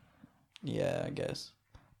 Yeah. Yeah, I guess.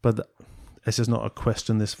 But it's just not a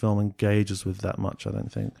question this film engages with that much, I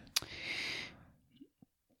don't think.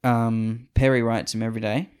 Perry writes him every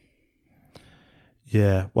day.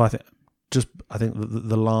 Yeah. Well, I think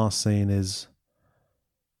the last scene is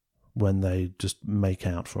when they just make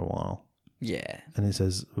out for a while. Yeah. And he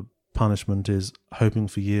says, punishment is hoping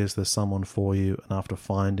for years there's someone for you, and after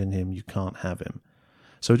finding him, you can't have him.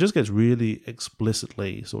 So it just gets really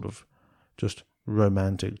explicitly sort of just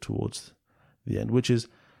romantic towards the end, which is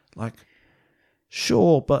like,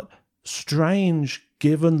 sure, but strange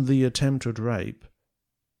given the attempted rape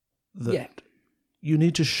that you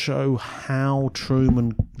need to show how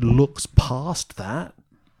Truman looks past that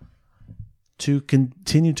to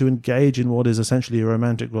continue to engage in what is essentially a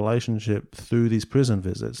romantic relationship through these prison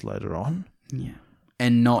visits later on. Yeah.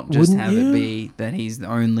 And not just Wouldn't have you? it be that he's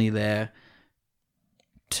only there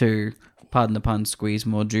to, pardon the pun, squeeze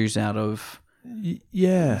more juice out of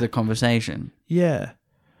Yeah. the conversation. Yeah.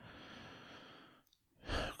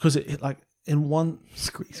 Because it like in one...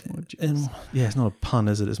 Squeeze more juice. It's not a pun,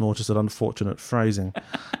 is it? It's more just an unfortunate phrasing.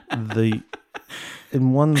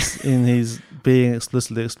 In one scene, he's being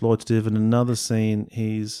explicitly exploitative. In another scene,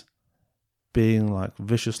 he's being like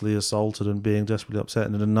viciously assaulted and being desperately upset.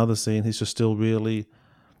 And in another scene, he's just still really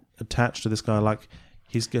attached to this guy. Like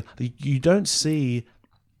you don't see.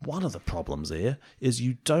 One of the problems here is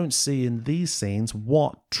you don't see in these scenes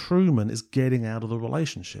what Truman is getting out of the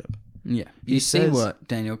relationship. Yeah. He You see says- what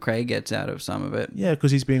Daniel Craig gets out of some of it. Yeah, because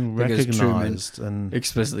he's being Because recognized and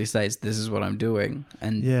Explicitly states, this is what I'm doing.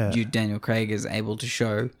 And Yeah. Daniel Craig is able to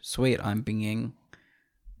show, sweet,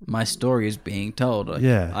 my story is being told. Like,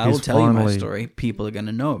 Yeah, I will he's tell you my finally- story. People are going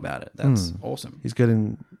to know about it. That's awesome. he's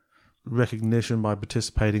getting recognition by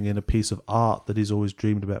participating in a piece of art that he's always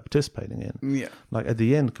dreamed about participating in. Yeah. Like at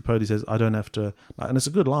the end, Capote says, "I don't have to," and it's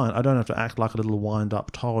a good line. "I don't have to act like a little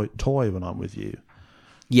wind-up toy when I'm with you."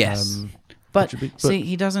 Yes. But which would be- see,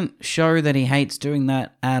 he doesn't show that he hates doing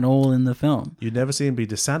that at all in the film. You never see him be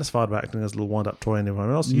dissatisfied about acting as a little wind-up toy and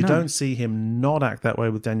everyone else. You No. don't see him not act that way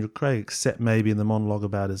with Daniel Craig, except maybe in the monologue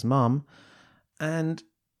about his mum. And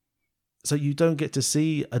so you don't get to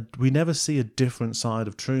see we never see a different side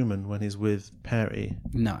of Truman when he's with Perry.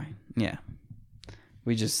 No. Yeah.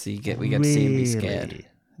 We just get to see him be scared. Really?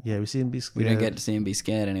 Yeah, we see him be scared. We don't get to see him be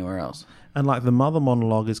scared anywhere else. And like the mother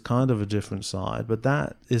monologue is kind of a different side, but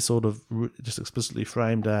that is sort of just explicitly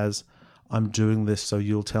framed as, "I'm doing this so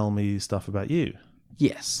you'll tell me stuff about you."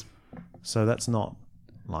 Yes. So that's not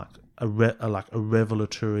like a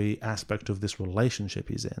revelatory aspect of this relationship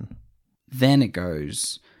he's in. Then it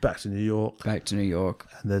goes Back to New York, back to New York.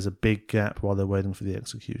 and there's a big gap while they're waiting for the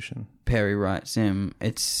execution. Perry writes him.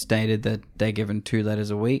 It's stated that they're given 2 letters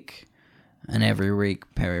a week, and every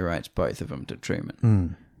week Perry writes both of them to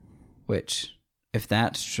Truman. Which, if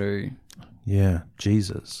that's true, Yeah,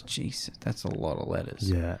 Jesus. jeez, that's a lot of letters.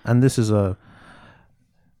 Yeah, and this is a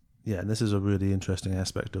really interesting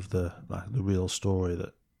aspect of the real story,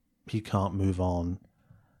 that he can't move on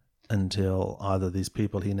until either these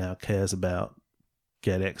people he now cares about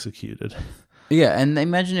get executed. Yeah, and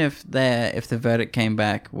imagine if the verdict came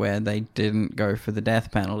back where they didn't go for the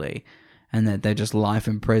death penalty, and that they're just life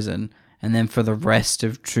in prison, and then for the rest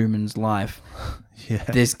of Truman's life, Yeah,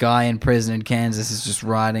 this guy in prison in Kansas is just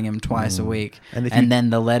writing him twice a week, And if and then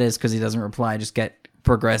the letters, because he doesn't reply, just get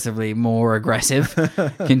progressively more aggressive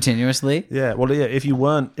continuously. yeah. Well, yeah. If you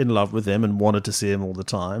weren't in love with him and wanted to see him all the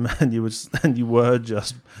time, and you were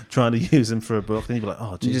just trying to use him for a book, then you'd be like,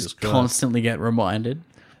 "Oh, You Jesus just Christ." constantly get reminded.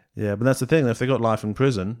 Yeah, but that's the thing. If they got life in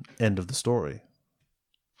prison, end of the story.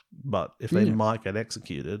 But if they Yeah. might get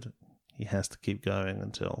executed, he has to keep going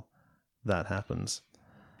until that happens.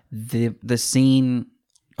 The scene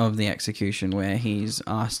of the execution where he's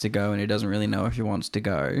asked to go and he doesn't really know if he wants to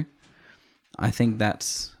go, I think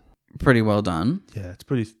that's pretty well done. Yeah, it's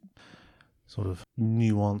pretty sort of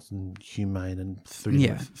nuanced and humane and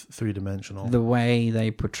three-dimensional. The way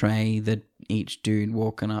they portray each dude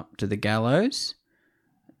walking up to the gallows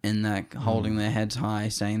and that holding their heads high,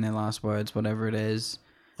 saying their last words, whatever it is,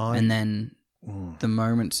 and then the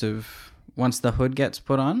moments of once the hood gets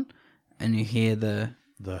put on and you hear the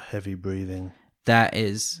heavy breathing. that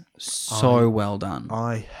is so well done.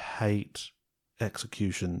 I hate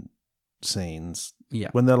execution scenes Yeah.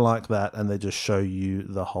 when they're like that and they just show you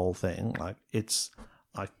the whole thing. Like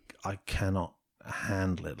I cannot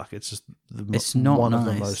handle it. Like it's just It's not one of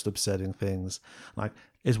the nice. most upsetting things. Like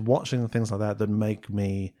it's watching things like that make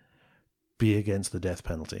me be against the death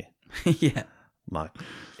penalty. Yeah. Like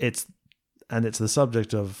it's the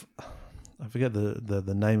subject of, I forget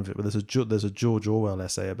the name of it, but there's a George Orwell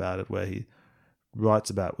essay about it where he writes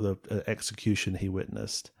about an execution he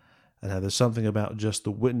witnessed, and how there's something about just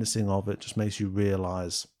the witnessing of it just makes you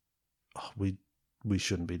realize, we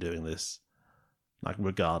shouldn't be doing this. Like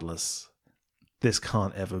regardless, this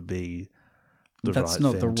can't ever be the That's right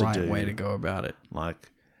not thing the right to do. way to go about it.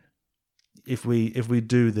 Like if we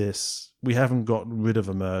do this, we haven't got rid of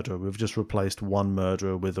a murderer. We've just replaced one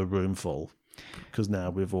murderer with a room full, because now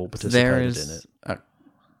we've all participated in it.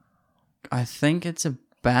 I think it's a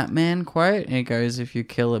Batman quote. It goes, "If you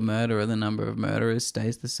kill a murderer, the number of murderers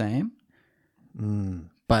stays the same."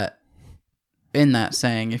 But in that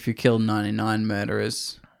saying, if you kill 99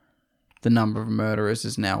 murderers, the number of murderers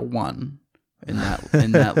is now 1 in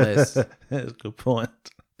that list. That's a good point.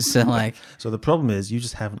 So like, So the problem is you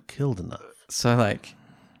just haven't killed enough.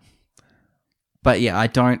 but yeah,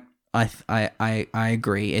 I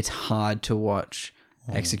agree. It's hard to watch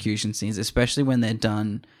execution scenes, especially when they're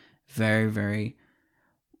done very, very,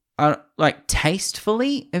 like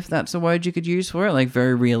tastefully, if that's a word you could use for it, like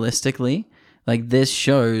very realistically. Like this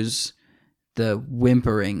shows the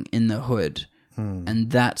whimpering in the hood, and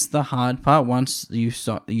that's the hard part. Once you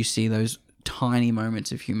see those tiny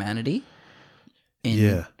moments of humanity,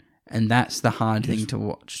 and that's the hard thing to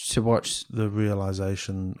watch. The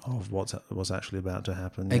realization of what's actually about to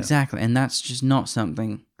happen. Yeah. Exactly, and that's just not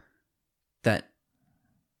something that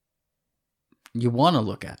you want to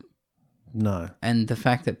look at. No. And the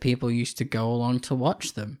fact that people used to go along to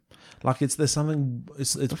watch them. Like there's something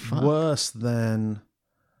it's worse than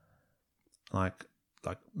like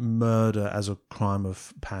murder as a crime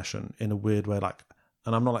of passion in a weird way. Like,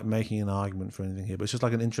 and I'm not like making an argument for anything here, but it's just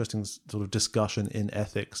like an interesting sort of discussion in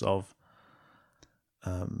ethics of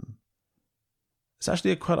It's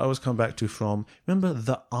actually a quote I always come back to from, remember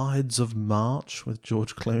The Ides of March with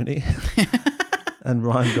George Clooney and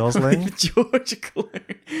Ryan Gosling? George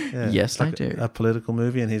Clooney. Yeah, Yes, it's I do. A political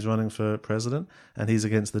movie, and he's running for president, and he's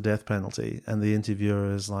against the death penalty. And the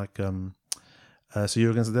interviewer is like, so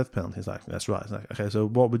you're against the death penalty? He's like, that's right. He's like, okay, so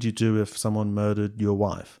what would you do if someone murdered your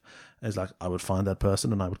wife? And he's like, I would find that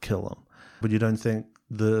person and I would kill them. But you don't think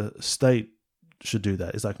the state should do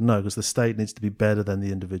that? It's like, no, because the state needs to be better than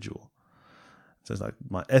the individual. So it's like,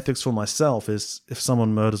 my ethics for myself is if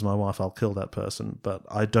someone murders my wife, I'll kill that person. But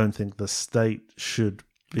I don't think the state should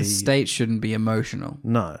be... The state shouldn't be emotional.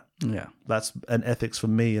 No. Yeah. That's an ethics for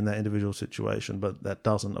me in that individual situation, but that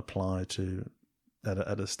doesn't apply to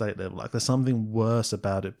at a state level. Like, there's something worse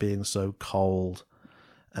about it being so cold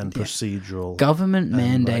and procedural. Government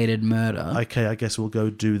mandated murder. Okay, I guess we'll go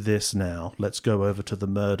do this now. Let's go over to the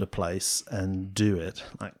murder place and do it.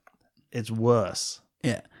 Like, it's worse.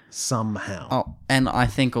 Yeah. Somehow. Oh, and I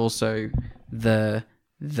think also the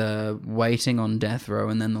waiting on death row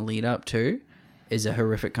and then the lead up to is a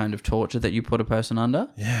horrific kind of torture that you put a person under.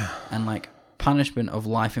 Yeah. And like punishment of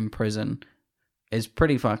life in prison is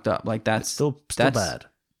pretty fucked up. Like that's Still that's bad.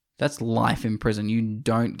 That's life in prison. You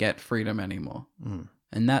don't get freedom anymore.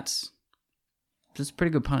 And that's a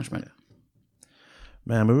pretty good punishment.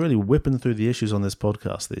 Man, we're really whipping through the issues on this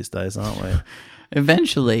podcast these days, aren't we?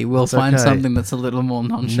 Eventually, we'll find okay. something that's a little more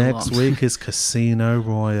nonchalant. Next week is Casino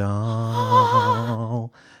Royale,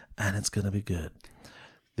 and it's going to be good.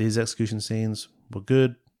 These execution scenes were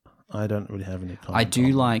good. I don't really have any comment. I do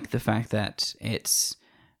like the fact that it's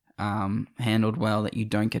handled well, that you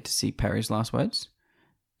don't get to see Perry's last words.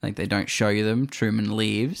 Like, they don't show you them. Truman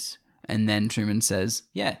leaves, and then Truman says,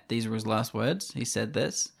 yeah, these were his last words. He said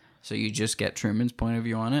this. So you just get Truman's point of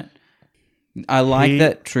view on it. I like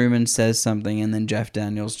that Truman says something and then Jeff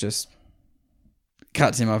Daniels just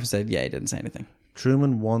cuts him off and said, yeah, he didn't say anything.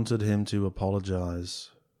 Truman wanted him to apologize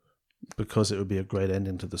because it would be a great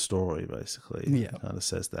ending to the story, basically. Yeah. He kind of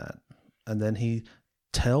says that. And then he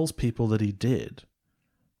tells people that he did,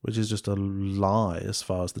 which is just a lie as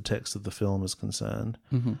far as the text of the film is concerned.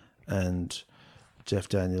 Mm-hmm. And Jeff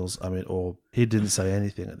Daniels, or he didn't say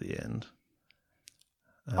anything at the end.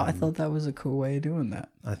 I thought that was a cool way of doing that.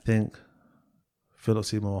 I think Philip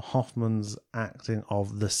Seymour Hoffman's acting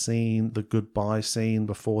of the scene, the goodbye scene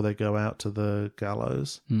before they go out to the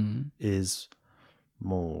gallows, is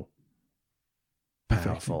more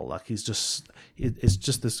powerful. Like, he's just, it's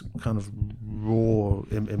just this kind of raw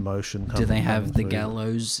emotion. Do they have the through.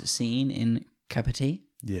 gallows scene in Capati?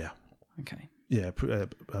 Yeah. Okay. Yeah,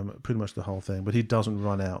 pretty much the whole thing. But he doesn't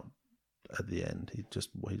run out at the end. He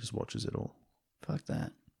just watches it all. Fuck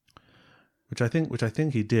that. Which I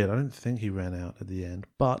think he did. I don't think he ran out at the end,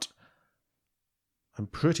 but I'm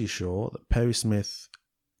pretty sure that Perry Smith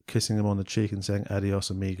kissing him on the cheek and saying "Adios,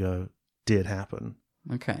 amigo" did happen.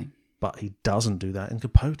 Okay. But he doesn't do that in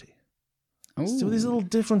Capote. Ooh. So these little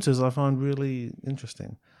differences I find really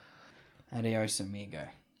interesting. Adios, amigo.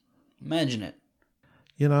 Imagine it.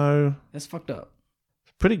 You know, That's fucked up.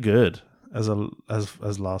 pretty good as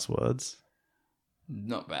last words.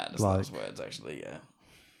 Not bad as Like- those words, actually, yeah.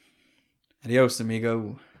 Adios,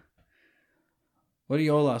 amigo. What are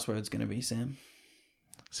your last words going to be, Sam?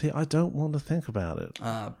 See, I don't want to think about it.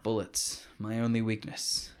 Bullets. My only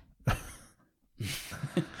weakness.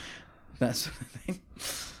 That sort of thing.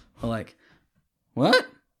 Or like, what?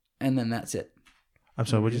 And then that's it. I'm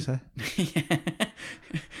sorry, what'd you say? Yeah.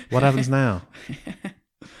 What happens now?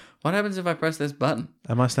 What happens if I press this button?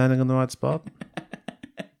 Am I standing in the right spot?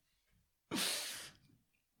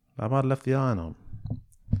 I might have left the iron on.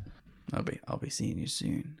 I'll be seeing you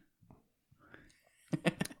soon.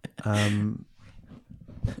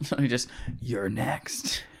 So you're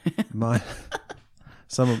next. One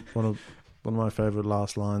of my favorite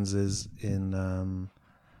last lines is in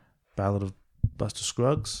Ballad of Buster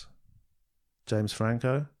Scruggs, James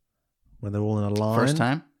Franco, when they're all in a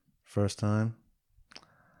line. First time.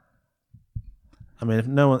 I mean,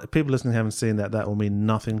 if people listening haven't seen that will mean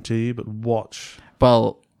nothing to you. But watch.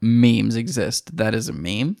 Well, memes exist. That is a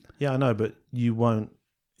meme. Yeah, I know, but you won't.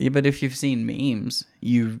 Yeah, but if you've seen memes,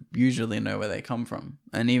 you usually know where they come from.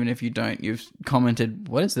 And even if you don't, you've commented,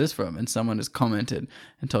 what is this from? And someone has commented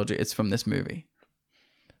and told you it's from this movie.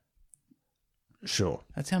 Sure.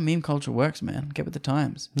 That's how meme culture works, man. Get with the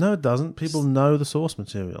times. No, it doesn't. People know the source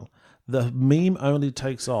material. The meme only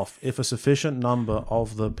takes off if a sufficient number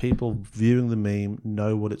of the people viewing the meme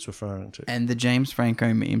know what it's referring to. And the James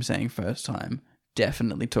Franco meme saying first time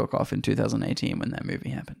definitely took off in 2018 when that movie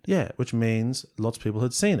happened. Yeah, which means lots of people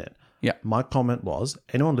had seen it. Yeah. My comment was,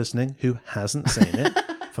 anyone listening who hasn't seen it,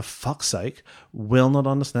 for for fuck's sake, will not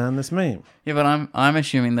understand this meme. Yeah, but I'm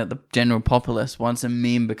assuming that the general populace, once a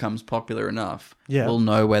meme becomes popular enough, Yeah. will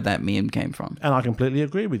know where that meme came from. And I completely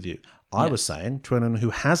agree with you. I was saying, to anyone who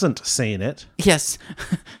hasn't seen it, Yes.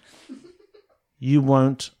 you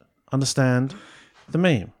won't understand the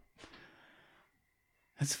meme.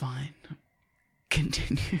 That's fine.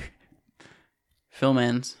 Continue. Phil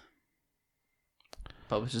Mans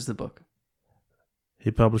publishes the book.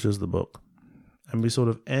 He publishes the book. And we sort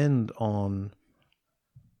of end on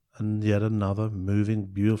yet another moving,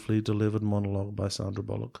 beautifully delivered monologue by Sandra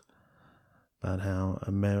Bullock about how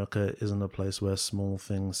America isn't a place where small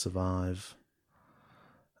things survive.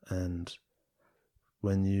 And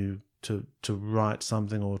when you, to write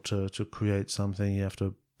something or to create something, you have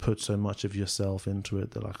to put so much of yourself into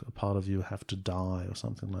it that like a part of you have to die or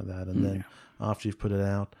something like that. And then after you've put it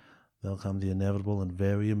out, there'll come the inevitable and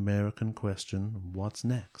very American question, what's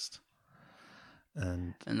next?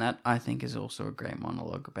 And that, I think, is also a great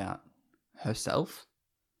monologue about herself.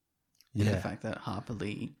 And the fact that Harper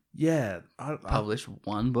Lee published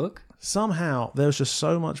one book. Somehow there's just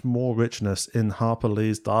so much more richness in Harper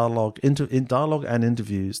Lee's dialogue, in dialogue and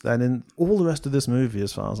interviews than in all the rest of this movie,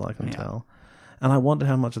 as far as I can tell. And I wonder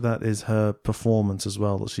how much of that is her performance as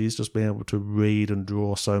well, that she's just been able to read and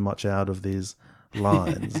draw so much out of these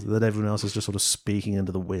lines that everyone else is just sort of speaking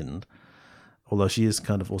into the wind. Although she is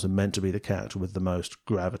kind of also meant to be the character with the most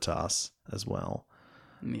gravitas as well.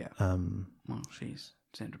 Yeah. Well, she's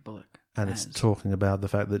Sandra Bullock. And it's talking about the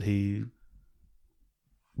fact that he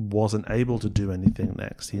wasn't able to do anything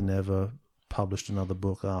next. He never published another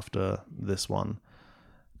book after this one.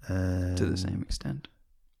 And, to the same extent.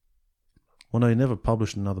 Well, no, he never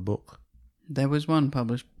published another book. There was one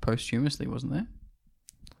published posthumously, wasn't there?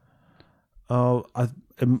 Oh,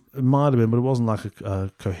 it might have been, but it wasn't like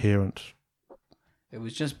a coherent... It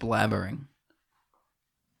was just blabbering.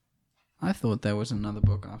 I thought there was another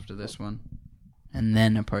book after this one. And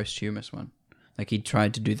then a posthumous one. Like he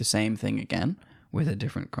tried to do the same thing again with a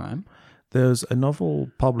different crime. There's a novel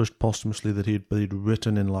published posthumously that he'd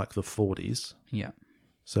written in like the 40s. Yeah.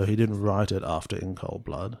 So he didn't write it after In Cold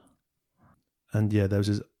Blood. And yeah, there was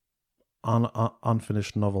his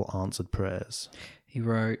unfinished novel Answered Prayers. He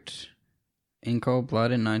wrote In Cold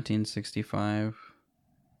Blood in 1965.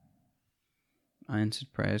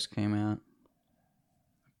 Answered Prayers came out.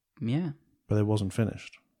 Yeah. But it wasn't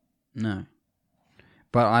finished. No.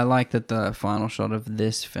 But I like that the final shot of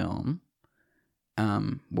this film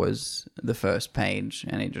was the first page,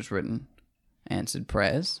 and he just written Answered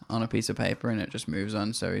Prayers on a piece of paper, and it just moves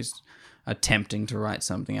on, so he's attempting to write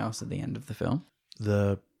something else at the end of the film.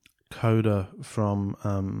 The coda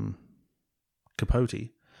from Capote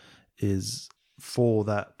is for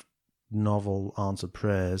that novel Answered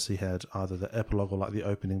Prayers. He had either the epilogue or like the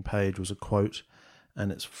opening page was a quote,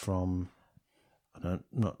 and it's from, I'm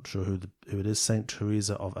not sure who it is, Saint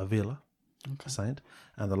Teresa of Avila, saint,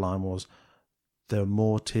 and the line was, "There are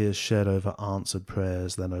more tears shed over answered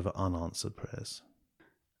prayers than over unanswered prayers."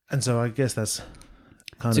 And so I guess that's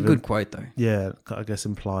kind It's of a good quote, though. Yeah, I guess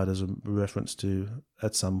implied as a reference to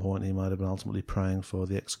at some point he might have been ultimately praying for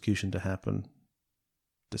the execution to happen,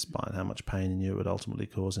 despite how much pain he knew it would ultimately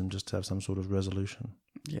cause him, just to have some sort of resolution.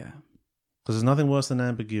 Yeah. Because there's nothing worse than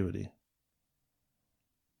ambiguity.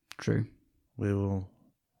 True. We will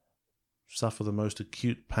suffer the most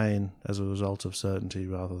acute pain as a result of certainty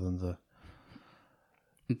rather than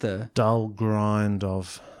the dull grind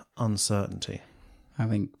of uncertainty. I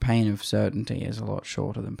think pain of certainty is a lot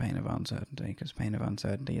shorter than pain of uncertainty, because pain of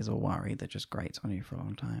uncertainty is a worry that just grates on you for a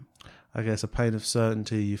long time. I guess a pain of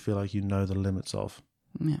certainty you feel like you know the limits of.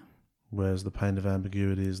 Yeah. Whereas the pain of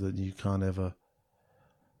ambiguity is that you can't ever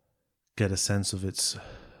get a sense of its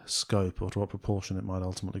scope or to what proportion it might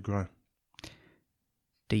ultimately grow.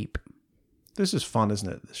 Deep. This is fun, isn't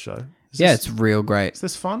it, this show? It's real great. Is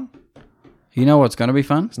this fun? You know what's going to be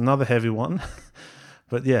fun? It's another heavy one.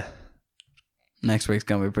 But yeah. Next week's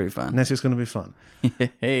going to be pretty fun. Next week's going to be fun.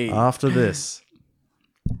 Hey. After this,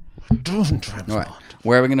 we're doing James All right. Bond.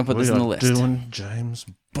 Where are we going to put this in the list? We're doing James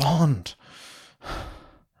Bond.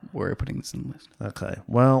 Where are we putting this in the list? Okay.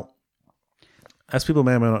 Well, as people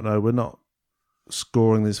may or may not know, we're not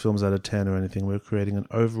scoring these films out of 10 or anything. We're creating an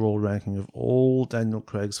overall ranking of all Daniel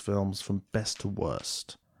Craig's films from best to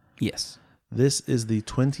worst. Yes. This is the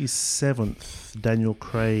 27th Daniel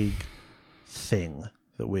Craig thing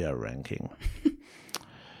that we are ranking.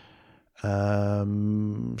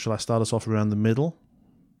 Shall I start us off around the middle?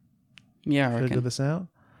 Yeah, I Figure reckon. this out.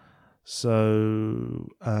 So,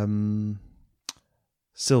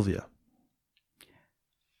 Sylvia.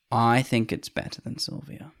 I think it's better than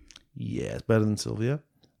Sylvia. Yeah, it's better than Sylvia.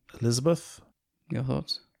 Elizabeth. Your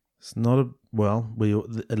thoughts? It's not a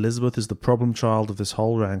Elizabeth is the problem child of this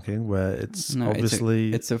whole ranking, where it's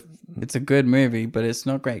obviously it's a good movie, but it's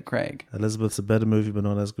not great, Craig. Elizabeth's a better movie, but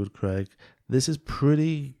not as good, Craig. This is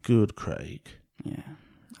pretty good, Craig. Yeah,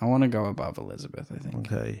 I want to go above Elizabeth, I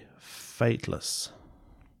think. Okay, Fateless.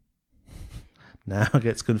 Now it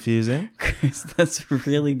gets confusing. Chris, that's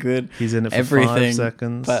really good. He's in it for Everything, 5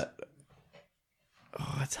 seconds. But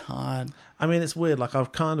it's hard. I mean, it's weird. Like,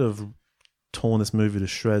 I've kind of torn this movie to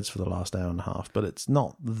shreds for the last hour and a half, but it's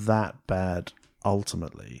not that bad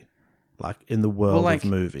ultimately. Like, in the world of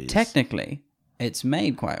movies. Technically, it's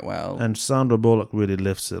made quite well. And Sandra Bullock really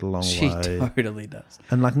lifts it a long way. She totally does.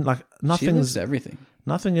 And like She lifts everything.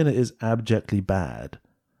 Nothing in it is abjectly bad.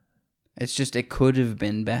 It's just it could have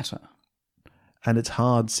been better. And it's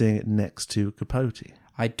hard seeing it next to Capote.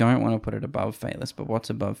 I don't want to put it above Fateless, but what's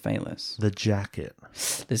above Fateless? The Jacket.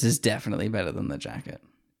 This is definitely better than The Jacket.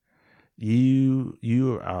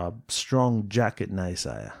 You are a strong Jacket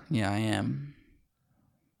naysayer. Yeah, I am.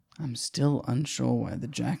 I'm still unsure why The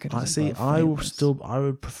Jacket is above Fateless. I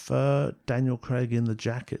would prefer Daniel Craig in The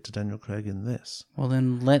Jacket to Daniel Craig in this. Well,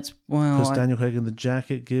 then because Daniel Craig in The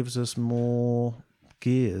Jacket gives us more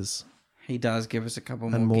gears. He does give us a couple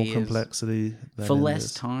more and more gears. Complexity for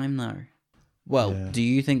less time, though. Well, Yeah. do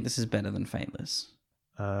you think this is better than Fateless?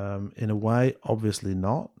 In a way, obviously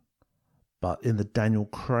not. But in the Daniel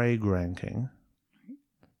Craig ranking,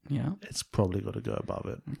 Yeah. it's probably got to go above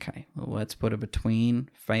it. Okay. Well, let's put it between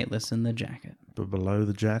Fateless and The Jacket. But below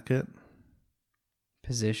The Jacket,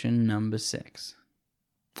 Position number 6.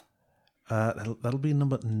 that'll be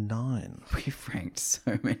number 9. We've ranked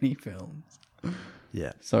so many films.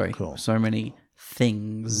 Yeah. Sorry. Cool. So many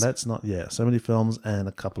things. So many films and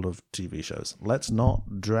a couple of TV shows. Let's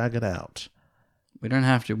not drag it out. We don't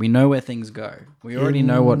have to. We know where things go. We already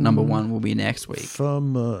know what number 1 will be next week.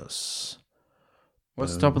 Famous.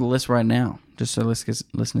 What's the top of the list right now? Just so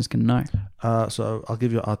listeners can know. So I'll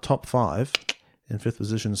give you our top 5. In 5th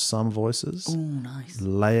position, Some Voices. Oh, nice.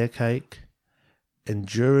 Layer Cake.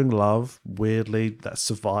 Enduring Love. Weirdly, that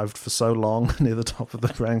survived for so long near the top of the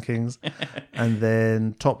rankings. And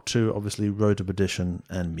then top 2, obviously, Road to Perdition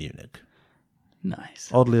and Munich. Nice.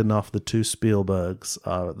 Oddly enough, the 2 Spielbergs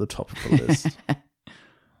are at the top of the list.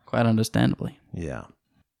 Quite understandably. Yeah.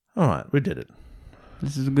 All right, we did it.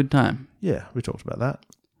 This is a good time. Yeah, we talked about that.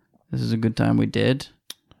 This is a good time we did.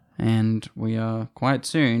 And we are quite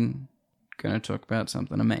soon going to talk about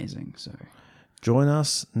something amazing. So join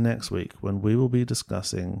us next week when we will be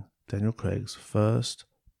discussing Daniel Craig's first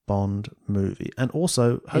Bond movie. And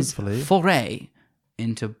also, hopefully... his foray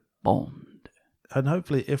into Bond. And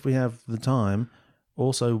hopefully, if we have the time,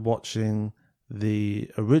 also watching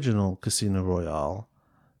the original Casino Royale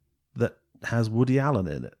that has Woody Allen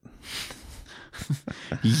in it.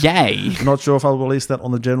 Yay! I'm not sure if I'll release that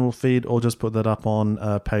on the general feed or just put that up on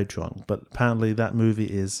Patreon. But apparently that movie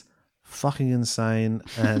is fucking insane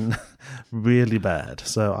and really bad.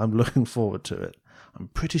 So I'm looking forward to it. I'm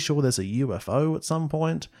pretty sure there's a UFO at some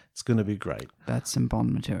point. It's going to be great. That's some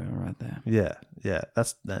Bond material right there. Yeah.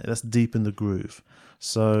 That's deep in the groove.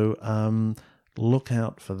 So look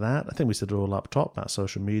out for that. I think we said it all up top about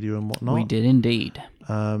social media and whatnot. We did indeed.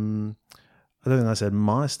 I don't think I said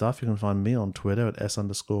my stuff. You can find me on Twitter at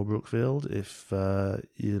 @S_Brookfield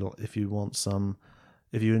if you want some,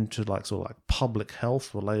 if you're into like sort of like public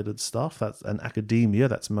health related stuff. That's and academia.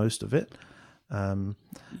 That's most of it.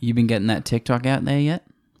 You been getting that TikTok out there yet?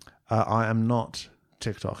 I am not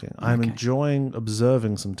TikToking. I'm enjoying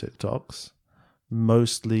observing some TikToks,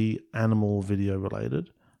 mostly animal video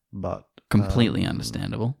related, but completely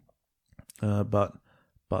understandable. But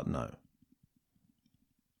no.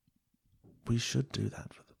 We should do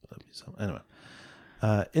that for the anyway.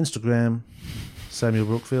 Instagram, Samuel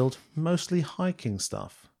Brookfield, mostly hiking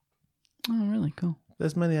stuff. Oh, really cool.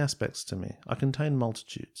 There's many aspects to me. I contain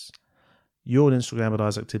multitudes. You're on Instagram at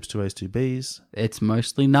IsaacTibbs2A's2B's. It's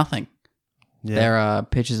mostly nothing. Yeah. There are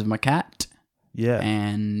pictures of my cat. Yeah.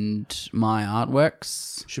 And my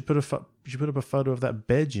artworks. You should put up a photo of that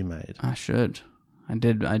bed you made. I should. I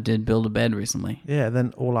did build a bed recently. Yeah,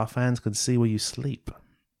 then all our fans could see where you sleep.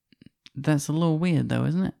 That's a little weird though,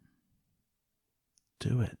 isn't it?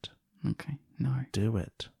 Do it. Okay. No. Do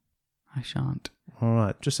it. I shan't. All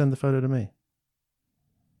right. Just send the photo to me.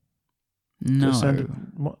 No. Just send it.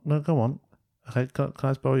 No, go on. Okay, can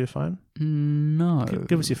I borrow your phone? No.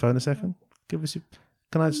 Give us your phone a second. Give us your...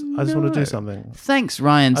 I just want to do something. Thanks,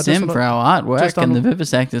 Ryan Sim, for our artwork and the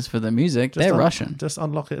vivisectors for the music. They're Russian. Just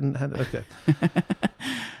unlock it and hand it.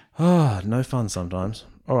 Okay. No fun sometimes.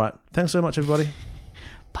 All right. Thanks so much, everybody.